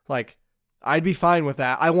 Like, I'd be fine with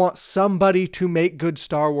that. I want somebody to make good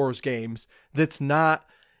Star Wars games that's not,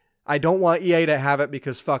 I don't want EA to have it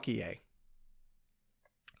because fuck EA.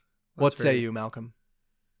 What say you, Malcolm?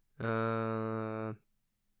 First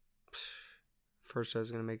I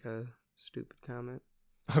was going to make a stupid comment.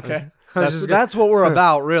 Okay. That's what we're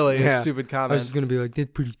about, really, Yeah. is stupid I comments. was just going to be like,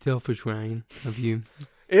 that's pretty selfish, Ryan, of you.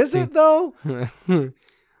 Is it, though?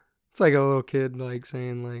 It's like a little kid, like,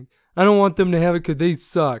 saying, like, I don't want them to have it because they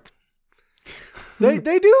suck. They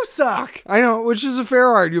do suck. I know, which is a fair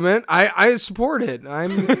argument. I support it.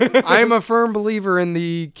 I'm a firm believer in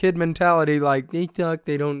the kid mentality. Like, they suck,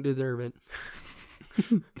 they don't deserve it.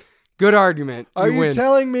 Good argument. Are you win.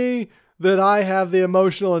 telling me that I have the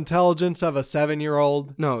emotional intelligence of a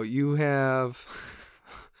 7-year-old? No, you have.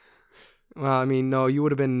 Well, I mean, no, you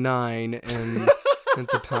would have been 9 and at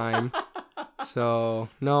the time. So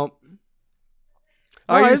no.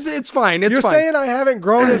 Are you- It's fine. It's You're fine. saying I haven't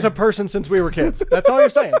grown as a person since we were kids. That's all you're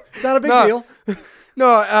saying. Not a big No. deal.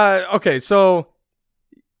 No, okay, so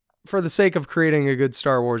for the sake of creating a good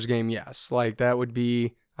Star Wars game, yes. Like, that would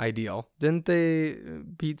be ideal. Didn't they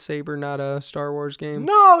Beat Saber not a Star Wars game?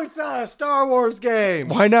 No, it's not a Star Wars game.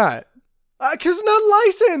 Why not? Because it's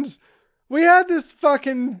not licensed. We had this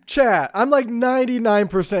fucking chat. I'm like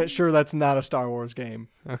 99% sure that's not a Star Wars game.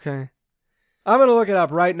 Okay. I'm going to look it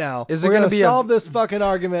up right now. Is it We're gonna gonna be solve this fucking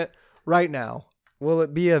argument right now. Will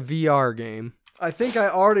it be a VR game? I think I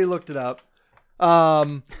already looked it up.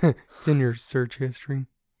 It's in your search history.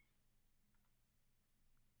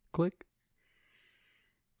 Click.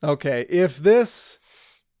 Okay, if this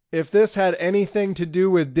had anything to do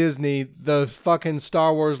with Disney, the fucking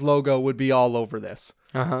Star Wars logo would be all over this.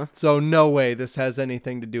 Uh-huh. So no way this has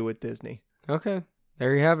anything to do with Disney. Okay.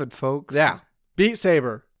 There you have it, folks. Yeah. Beat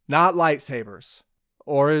Saber, not lightsabers.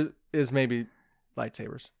 Or is maybe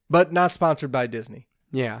lightsabers. But not sponsored by Disney.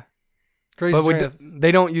 Yeah. Crazy But train of-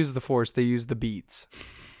 they don't use the Force. They use the Beats.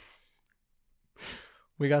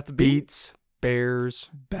 we got the beat. Beats, Bears,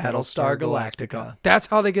 Battlestar Galactica. That's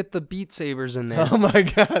how they get the Beat Sabers in there. Oh my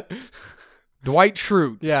god. Dwight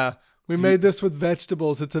Schrute. Yeah. We made this with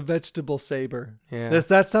vegetables. It's a vegetable saber. Yeah.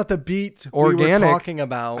 That's not the beat we Organic. were talking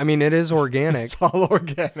about. I mean, it is organic. It's all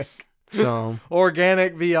organic. So,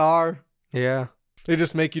 Organic VR. yeah. They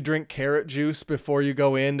just make you drink carrot juice before you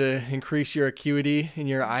go in to increase your acuity and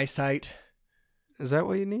your eyesight. Is that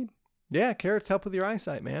what you need? Yeah, carrots help with your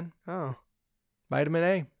eyesight, man. Oh. Vitamin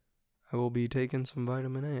A. I will be taking some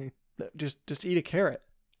vitamin A. Just eat a carrot.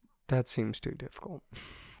 That seems too difficult.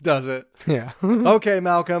 Does it? Yeah. Okay,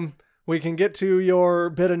 Malcolm. We can get to your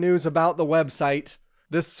bit of news about the website.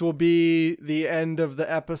 This will be the end of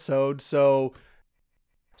the episode, so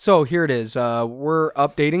So here it is. We're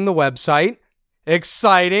updating the website.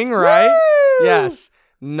 Exciting, right? Woo! Yes.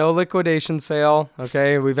 No liquidation sale.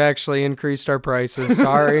 Okay. We've actually increased our prices.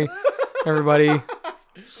 Sorry, everybody.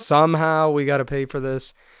 Somehow we got to pay for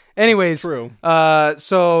this. Anyways, true.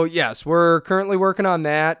 So yes, we're currently working on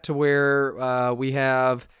that to where we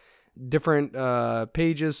have different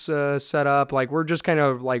pages set up. Like, we're just kind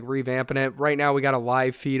of like revamping it. Right now we got a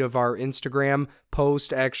live feed of our Instagram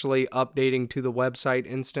post actually updating to the website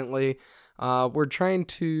instantly. We're trying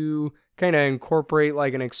to kind of incorporate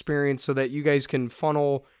like an experience so that you guys can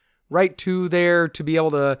funnel right to there to be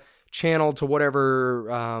able to channel to whatever,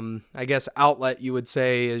 I guess, outlet you would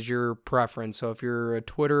say is your preference. So if you're a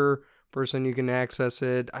Twitter person, you can access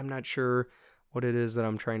it. I'm not sure what it is that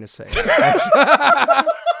I'm trying to say.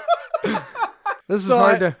 This is So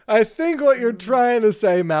hard to. I think what you're trying to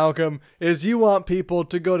say, Malcolm, is you want people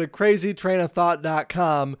to go to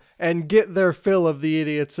crazytrainofthought.com and get their fill of the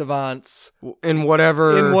Idiot Savants In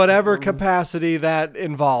whatever capacity that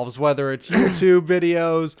involves, whether it's YouTube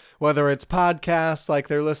videos, whether it's podcasts like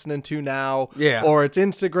they're listening to now, Yeah. or it's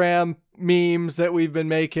Instagram memes that we've been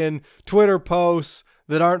making, Twitter posts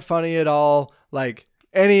that aren't funny at all, like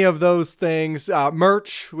any of those things.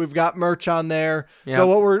 Merch, we've got merch on there. Yep. So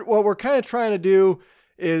what we're kind of trying to do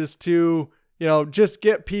is to, just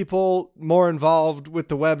get people more involved with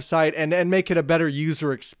the website and make it a better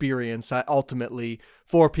user experience ultimately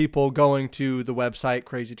for people going to the website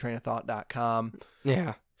crazytrainofthought.com.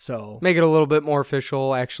 Yeah. So Make it a little bit more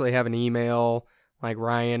official. Actually have an email like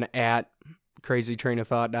Ryan at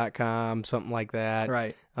crazytrainofthought.com, something like that.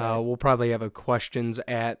 right. We'll probably have a questions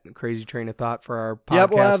at Crazy Train of Thought for our podcast. Yep,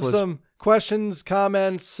 we'll have list. some questions,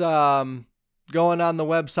 comments going on the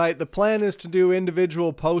website. The plan is to do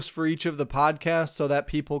individual posts for each of the podcasts so that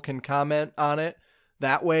people can comment on it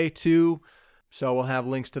that way too. So we'll have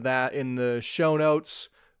links to that in the show notes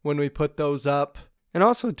when we put those up. And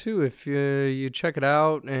also, too, if you check it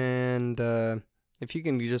out and if you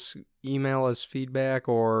can just email us feedback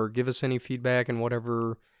or give us any feedback in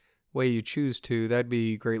whatever way you choose to, that'd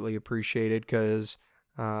be greatly appreciated because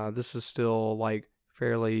this is still, like,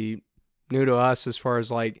 fairly new to us as far as,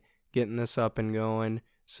 like, getting this up and going.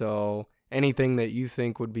 So anything that you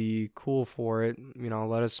think would be cool for it,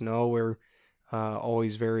 let us know. We're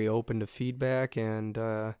always very open to feedback and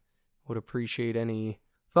would appreciate any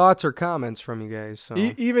thoughts or comments from you guys. So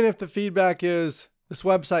Even if the feedback is, this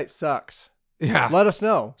website sucks, yeah, let us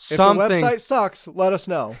know. Something. If the website sucks, let us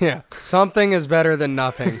know. yeah, something is better than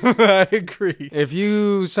nothing. I agree. If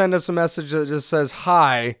you send us a message that just says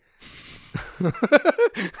hi,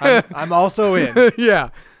 I'm also in. yeah,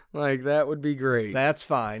 like that would be great. That's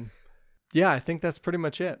fine. Yeah, I think that's pretty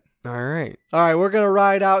much it. All right. All right, we're going to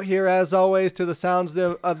ride out here, as always, to the sounds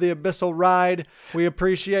of the Abyssal Ride. We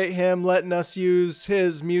appreciate him letting us use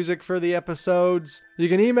his music for the episodes. You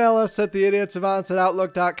can email us at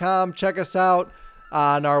theidiotsavants@outlook.com. Check us out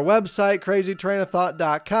on our website,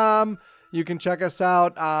 crazytrainofthought.com. You can check us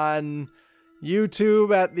out on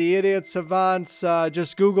YouTube at The Idiot Savants.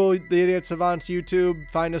 Just Google The Idiot Savants YouTube.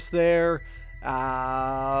 Find us there. There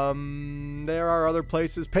are other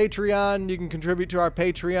places. Patreon, you can contribute to our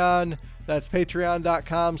Patreon. That's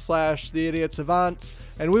patreon.com/theidiotsavants.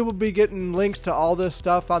 And we will be getting links to all this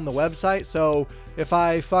stuff on the website. So if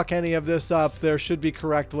I fuck any of this up, there should be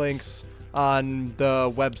correct links on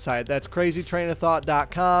the website. That's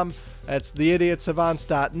crazytrainofthought.com. That's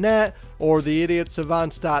theidiotsavants.net or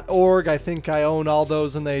theidiotsavants.org. I think I own all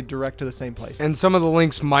those and they direct to the same place. And some of the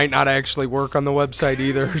links might not actually work on the website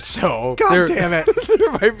either, so God damn it.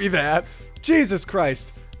 there might be that. Jesus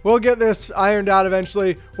Christ. We'll get this ironed out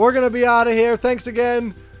eventually. We're going to be out of here. Thanks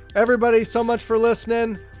again, everybody, so much for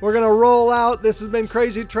listening. We're going to roll out. This has been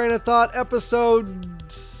Crazy Train of Thought,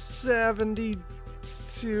 episode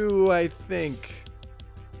 72, I think.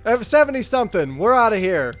 70-something. We're out of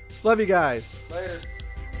here. Love you guys. Later.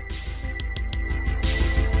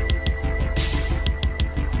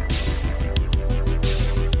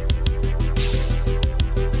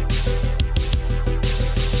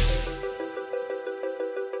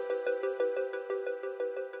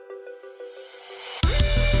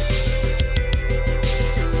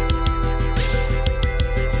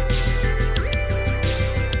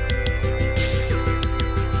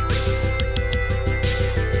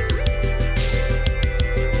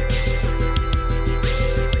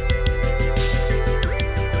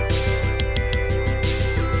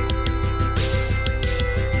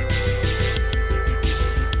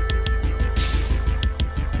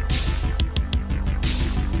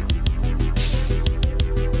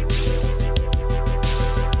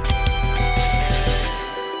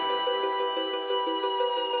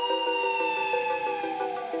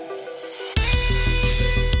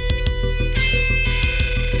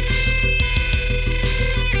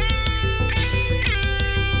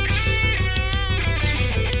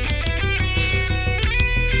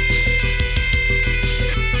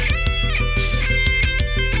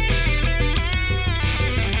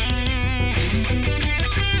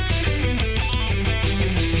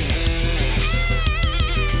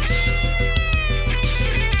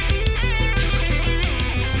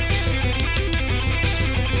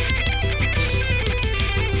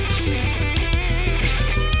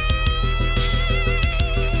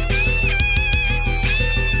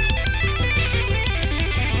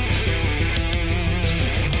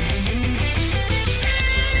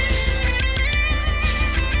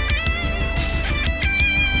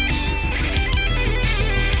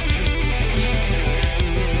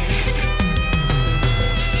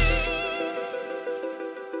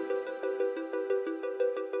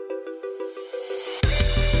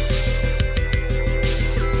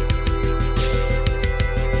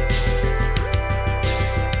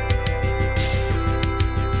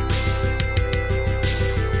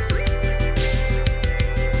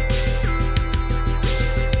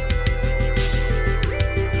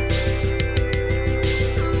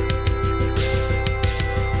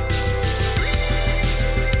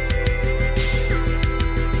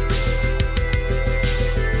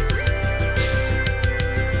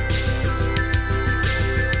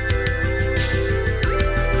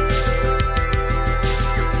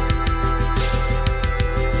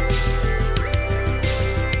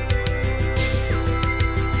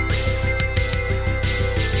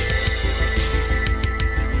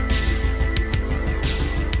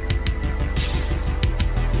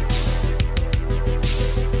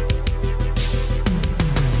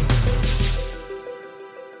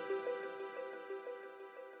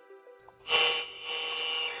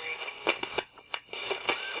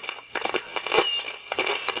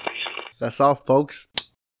 That's all, folks.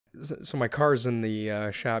 So my car's in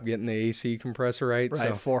the shop getting the AC compressor right. Right,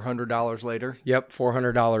 So $400 later. yep,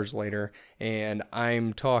 $400 later, and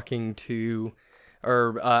I'm talking to,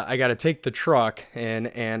 or I got to take the truck,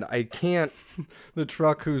 and I can't. The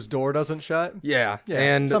truck whose door doesn't shut. Yeah, Yeah,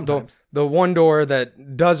 and sometimes. the one door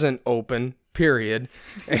that doesn't open. Period.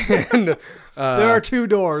 And There are two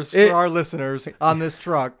doors for our listeners on this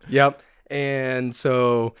truck. Yep. And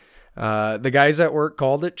so the guys at work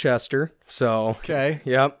called it Chester. So Okay.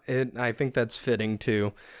 yep, I think that's fitting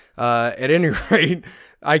too. At any rate,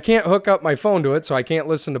 I can't hook up my phone to it, so I can't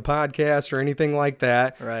listen to podcasts or anything like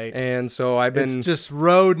that. Right. And so I've been It's just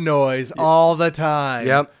road noise all the time.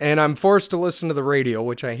 Yep. And I'm forced to listen to the radio,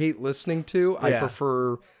 which I hate listening to. I Yeah.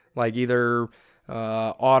 prefer like either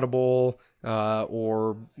Audible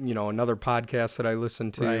or another podcast that I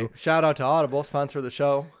listen to. Right. Shout out to Audible, sponsor of the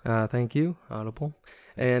show. Thank you, Audible.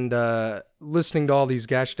 And listening to all these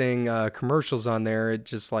gosh dang commercials on there, it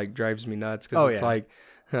just like drives me nuts because Oh, it's yeah. like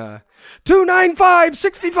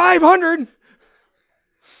 295-6500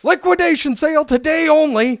 liquidation sale today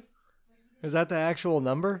only. Is that the actual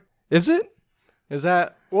number? Is it? Is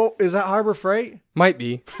that Harbor Freight? Might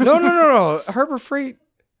be. No. Harbor Freight.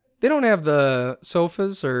 They don't have the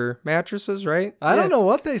sofas or mattresses, right? I don't know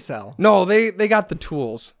what they sell. No, they got the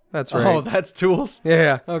tools. That's right. Oh, that's tools?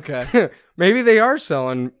 Yeah. Okay. Maybe they are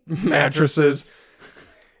selling mattresses.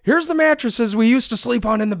 Here's the mattresses we used to sleep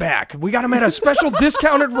on in the back. We got them at a special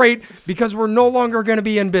discounted rate because we're no longer going to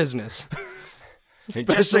be in business. And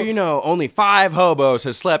just so you know, only 5 hobos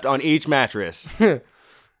have slept on each mattress. And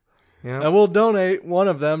we'll donate one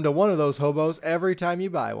of them to one of those hobos every time you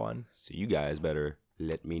buy one. So you guys better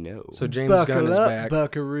let me know. So James Gunn Buckle is up, back,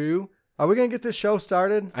 buckaroo. Are we going to get this show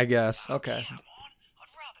started? I guess. Okay.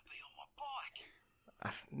 I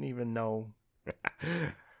didn't even know.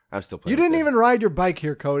 I'm still playing. You didn't with it. even ride your bike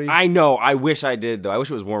here, Cody. I know. I wish I did, though. I wish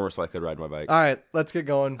it was warmer so I could ride my bike. All right, let's get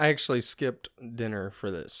going. I actually skipped dinner for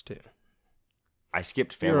this too. I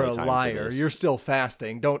skipped family You're a time. liar. For this. You're still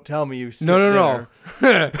fasting. Don't tell me you skipped No.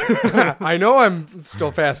 dinner. I know I'm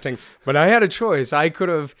still fasting, but I had a choice. I could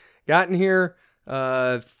have gotten here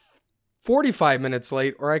 45 minutes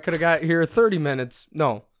late, or I could have got here 30 minutes.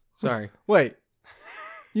 No, sorry. Wait.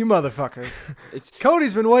 You motherfucker. It's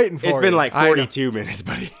Cody's been waiting for It's you. been like I know. 42 minutes,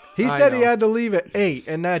 buddy. He I said he know. had to leave at 8,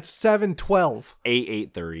 and that's 7:12.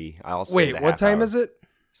 8:30. I'll say Wait, what time is it?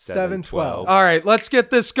 7:12. All right, let's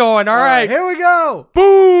get this going. All right. Here we go.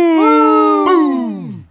 Boom!